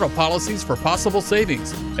and auto policies for possible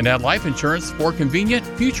savings and add life insurance for convenient,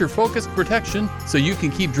 future-focused protection so you can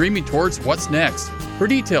keep dreaming towards what's next. For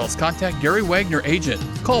details, contact Gary Wagner, agent.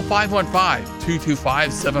 Call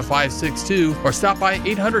 515-225-7562 or stop by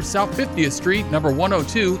 800 South 50th Street, number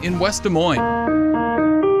 102 in West Des Moines.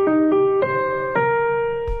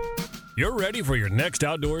 You're ready for your next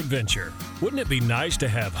outdoor adventure. Wouldn't it be nice to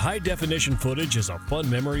have high-definition footage as a fun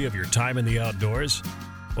memory of your time in the outdoors?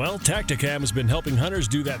 Well, Tactacam has been helping hunters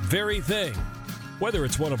do that very thing. Whether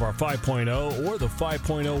it's one of our 5.0 or the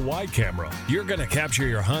 5.0 wide camera, you're going to capture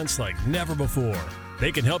your hunts like never before.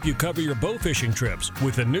 They can help you cover your bow fishing trips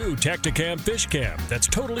with the new Tactacam Fish Cam that's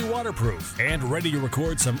totally waterproof and ready to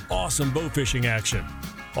record some awesome bow fishing action.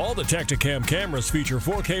 All the Tactacam cameras feature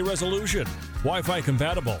 4K resolution, Wi-Fi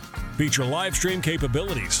compatible, feature live stream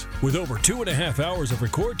capabilities, with over 2.5 hours of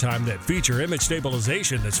record time that feature image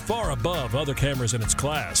stabilization that's far above other cameras in its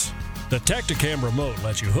class. The Tactacam remote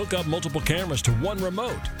lets you hook up multiple cameras to one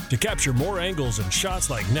remote to capture more angles and shots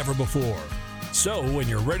like never before. So when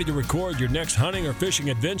you're ready to record your next hunting or fishing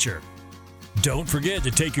adventure, don't forget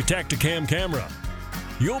to take your Tactacam camera.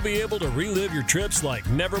 You'll be able to relive your trips like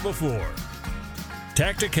never before.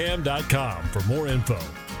 Tactacam.com for more info.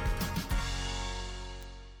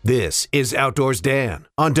 This is Outdoors Dan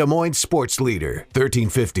on Des Moines Sports Leader,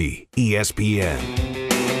 1350 ESPN.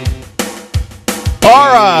 All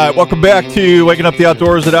right, welcome back to Waking Up the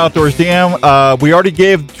Outdoors at Outdoors Dan. We already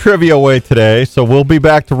gave trivia away today, so we'll be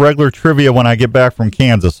back to regular trivia when I get back from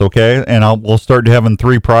Kansas, okay? And we'll start having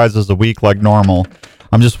 3 prizes a week like normal.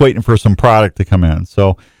 I'm just waiting for some product to come in.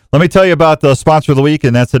 So let me tell you about the sponsor of the week,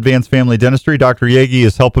 and that's Advanced Family Dentistry. Dr. Yagi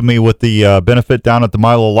is helping me with the benefit down at the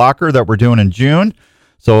Milo Locker that we're doing in June.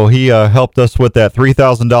 So he helped us with that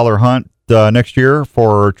 $3,000 hunt next year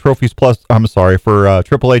for Trophies Plus. I'm sorry, for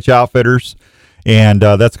Triple H Outfitters. And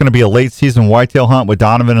that's going to be a late season whitetail hunt with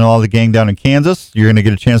Donovan and all the gang down in Kansas. You're going to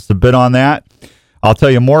get a chance to bid on that. I'll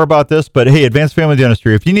tell you more about this, but hey, Advanced Family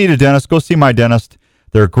Dentistry. If you need a dentist, go see my dentist.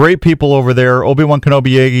 They're great people over there. Obi-Wan Kenobi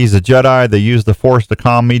Yagi, he's a Jedi. They use the Force to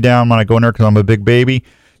calm me down when I go in there because I'm a big baby.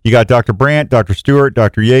 You got Dr. Brandt, Dr. Stewart,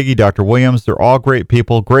 Dr. Yagi, Dr. Williams. They're all great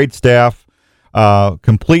people, great staff.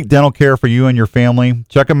 Complete dental care for you and your family.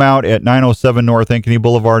 Check them out at 907 North Ankeny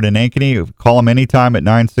Boulevard in Ankeny. Call them anytime at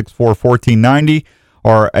 964-1490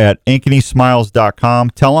 or at ankenysmiles.com.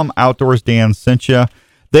 Tell them Outdoors Dan sent you.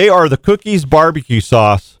 They are the cookies barbecue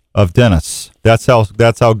sauce of dentists. That's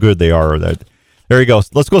how good they are. There you go.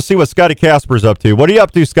 Let's go see what Scotty Casper's up to. What are you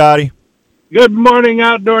up to, Scotty? Good morning,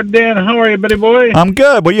 Outdoor Dan. How are you, buddy boy? I'm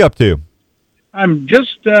good. What are you up to? I'm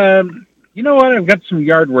just, you know what? I've got some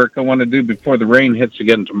yard work I want to do before the rain hits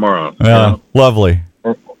again tomorrow. Lovely.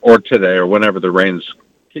 Or today, or whenever the rain's,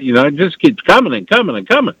 it just keeps coming and coming and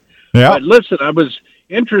coming. Yeah. But listen, I was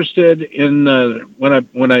interested in,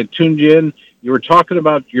 when I tuned you in, you were talking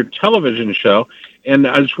about your television show, and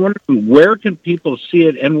I was wondering, where can people see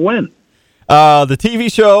it and when? The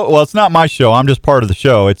TV show, well, it's not my show. I'm just part of the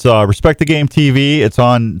show. It's Respect the Game TV. It's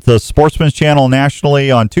on the Sportsman's Channel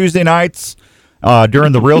nationally on Tuesday nights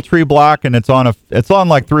during the Realtree block, and it's on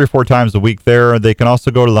like 3 or 4 times a week there. They can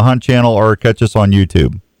also go to the Hunt Channel or catch us on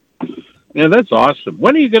YouTube. Yeah, that's awesome.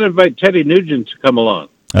 When are you going to invite Teddy Nugent to come along?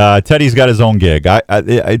 Teddy's got his own gig. I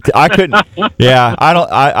couldn't. Yeah,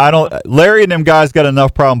 I don't. Larry and them guys got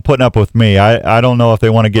enough problem putting up with me. I don't know if they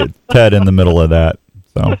want to get Ted in the middle of that.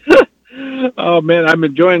 So. Oh, man, I'm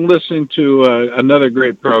enjoying listening to another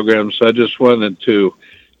great program, so I just wanted to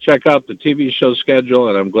check out the TV show schedule,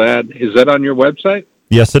 and I'm glad. Is that on your website?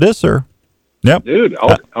 Yes, it is, sir. Yep. Dude,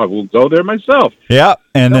 I will go there myself. Yeah,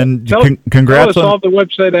 and congrats tell us all the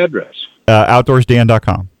website address.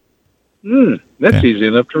 OutdoorsDan.com. That's easy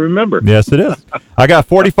enough to remember. Yes, it is. I got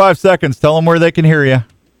 45 seconds. Tell them where they can hear you.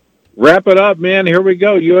 Wrap it up, man. Here we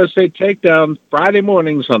go. USA Takedown, Friday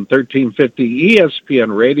mornings on 1350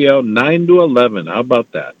 ESPN Radio, 9 to 11. How about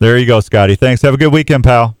that? There you go, Scotty. Thanks. Have a good weekend,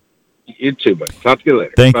 pal. You too, buddy. Talk to you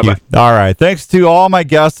later. Thank Bye-bye. you. All right. Thanks to all my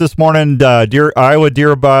guests this morning. Iowa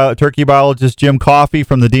turkey biologist Jim Coffey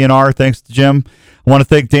from the DNR. Thanks to Jim. I want to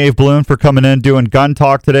thank Dave Bloom for coming in doing gun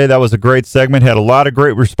talk today. That was a great segment. Had a lot of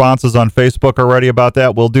great responses on Facebook already about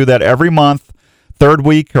that. We'll do that every month. Third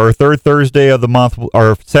week or third Thursday of the month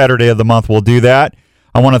or Saturday of the month, we'll do that.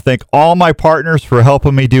 I want to thank all my partners for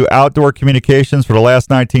helping me do outdoor communications for the last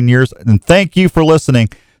 19 years. And thank you for listening.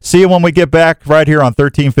 See you when we get back right here on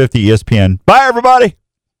 1350 ESPN. Bye, everybody.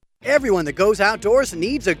 Everyone that goes outdoors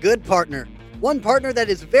needs a good partner. One partner that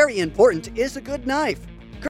is very important is a good knife.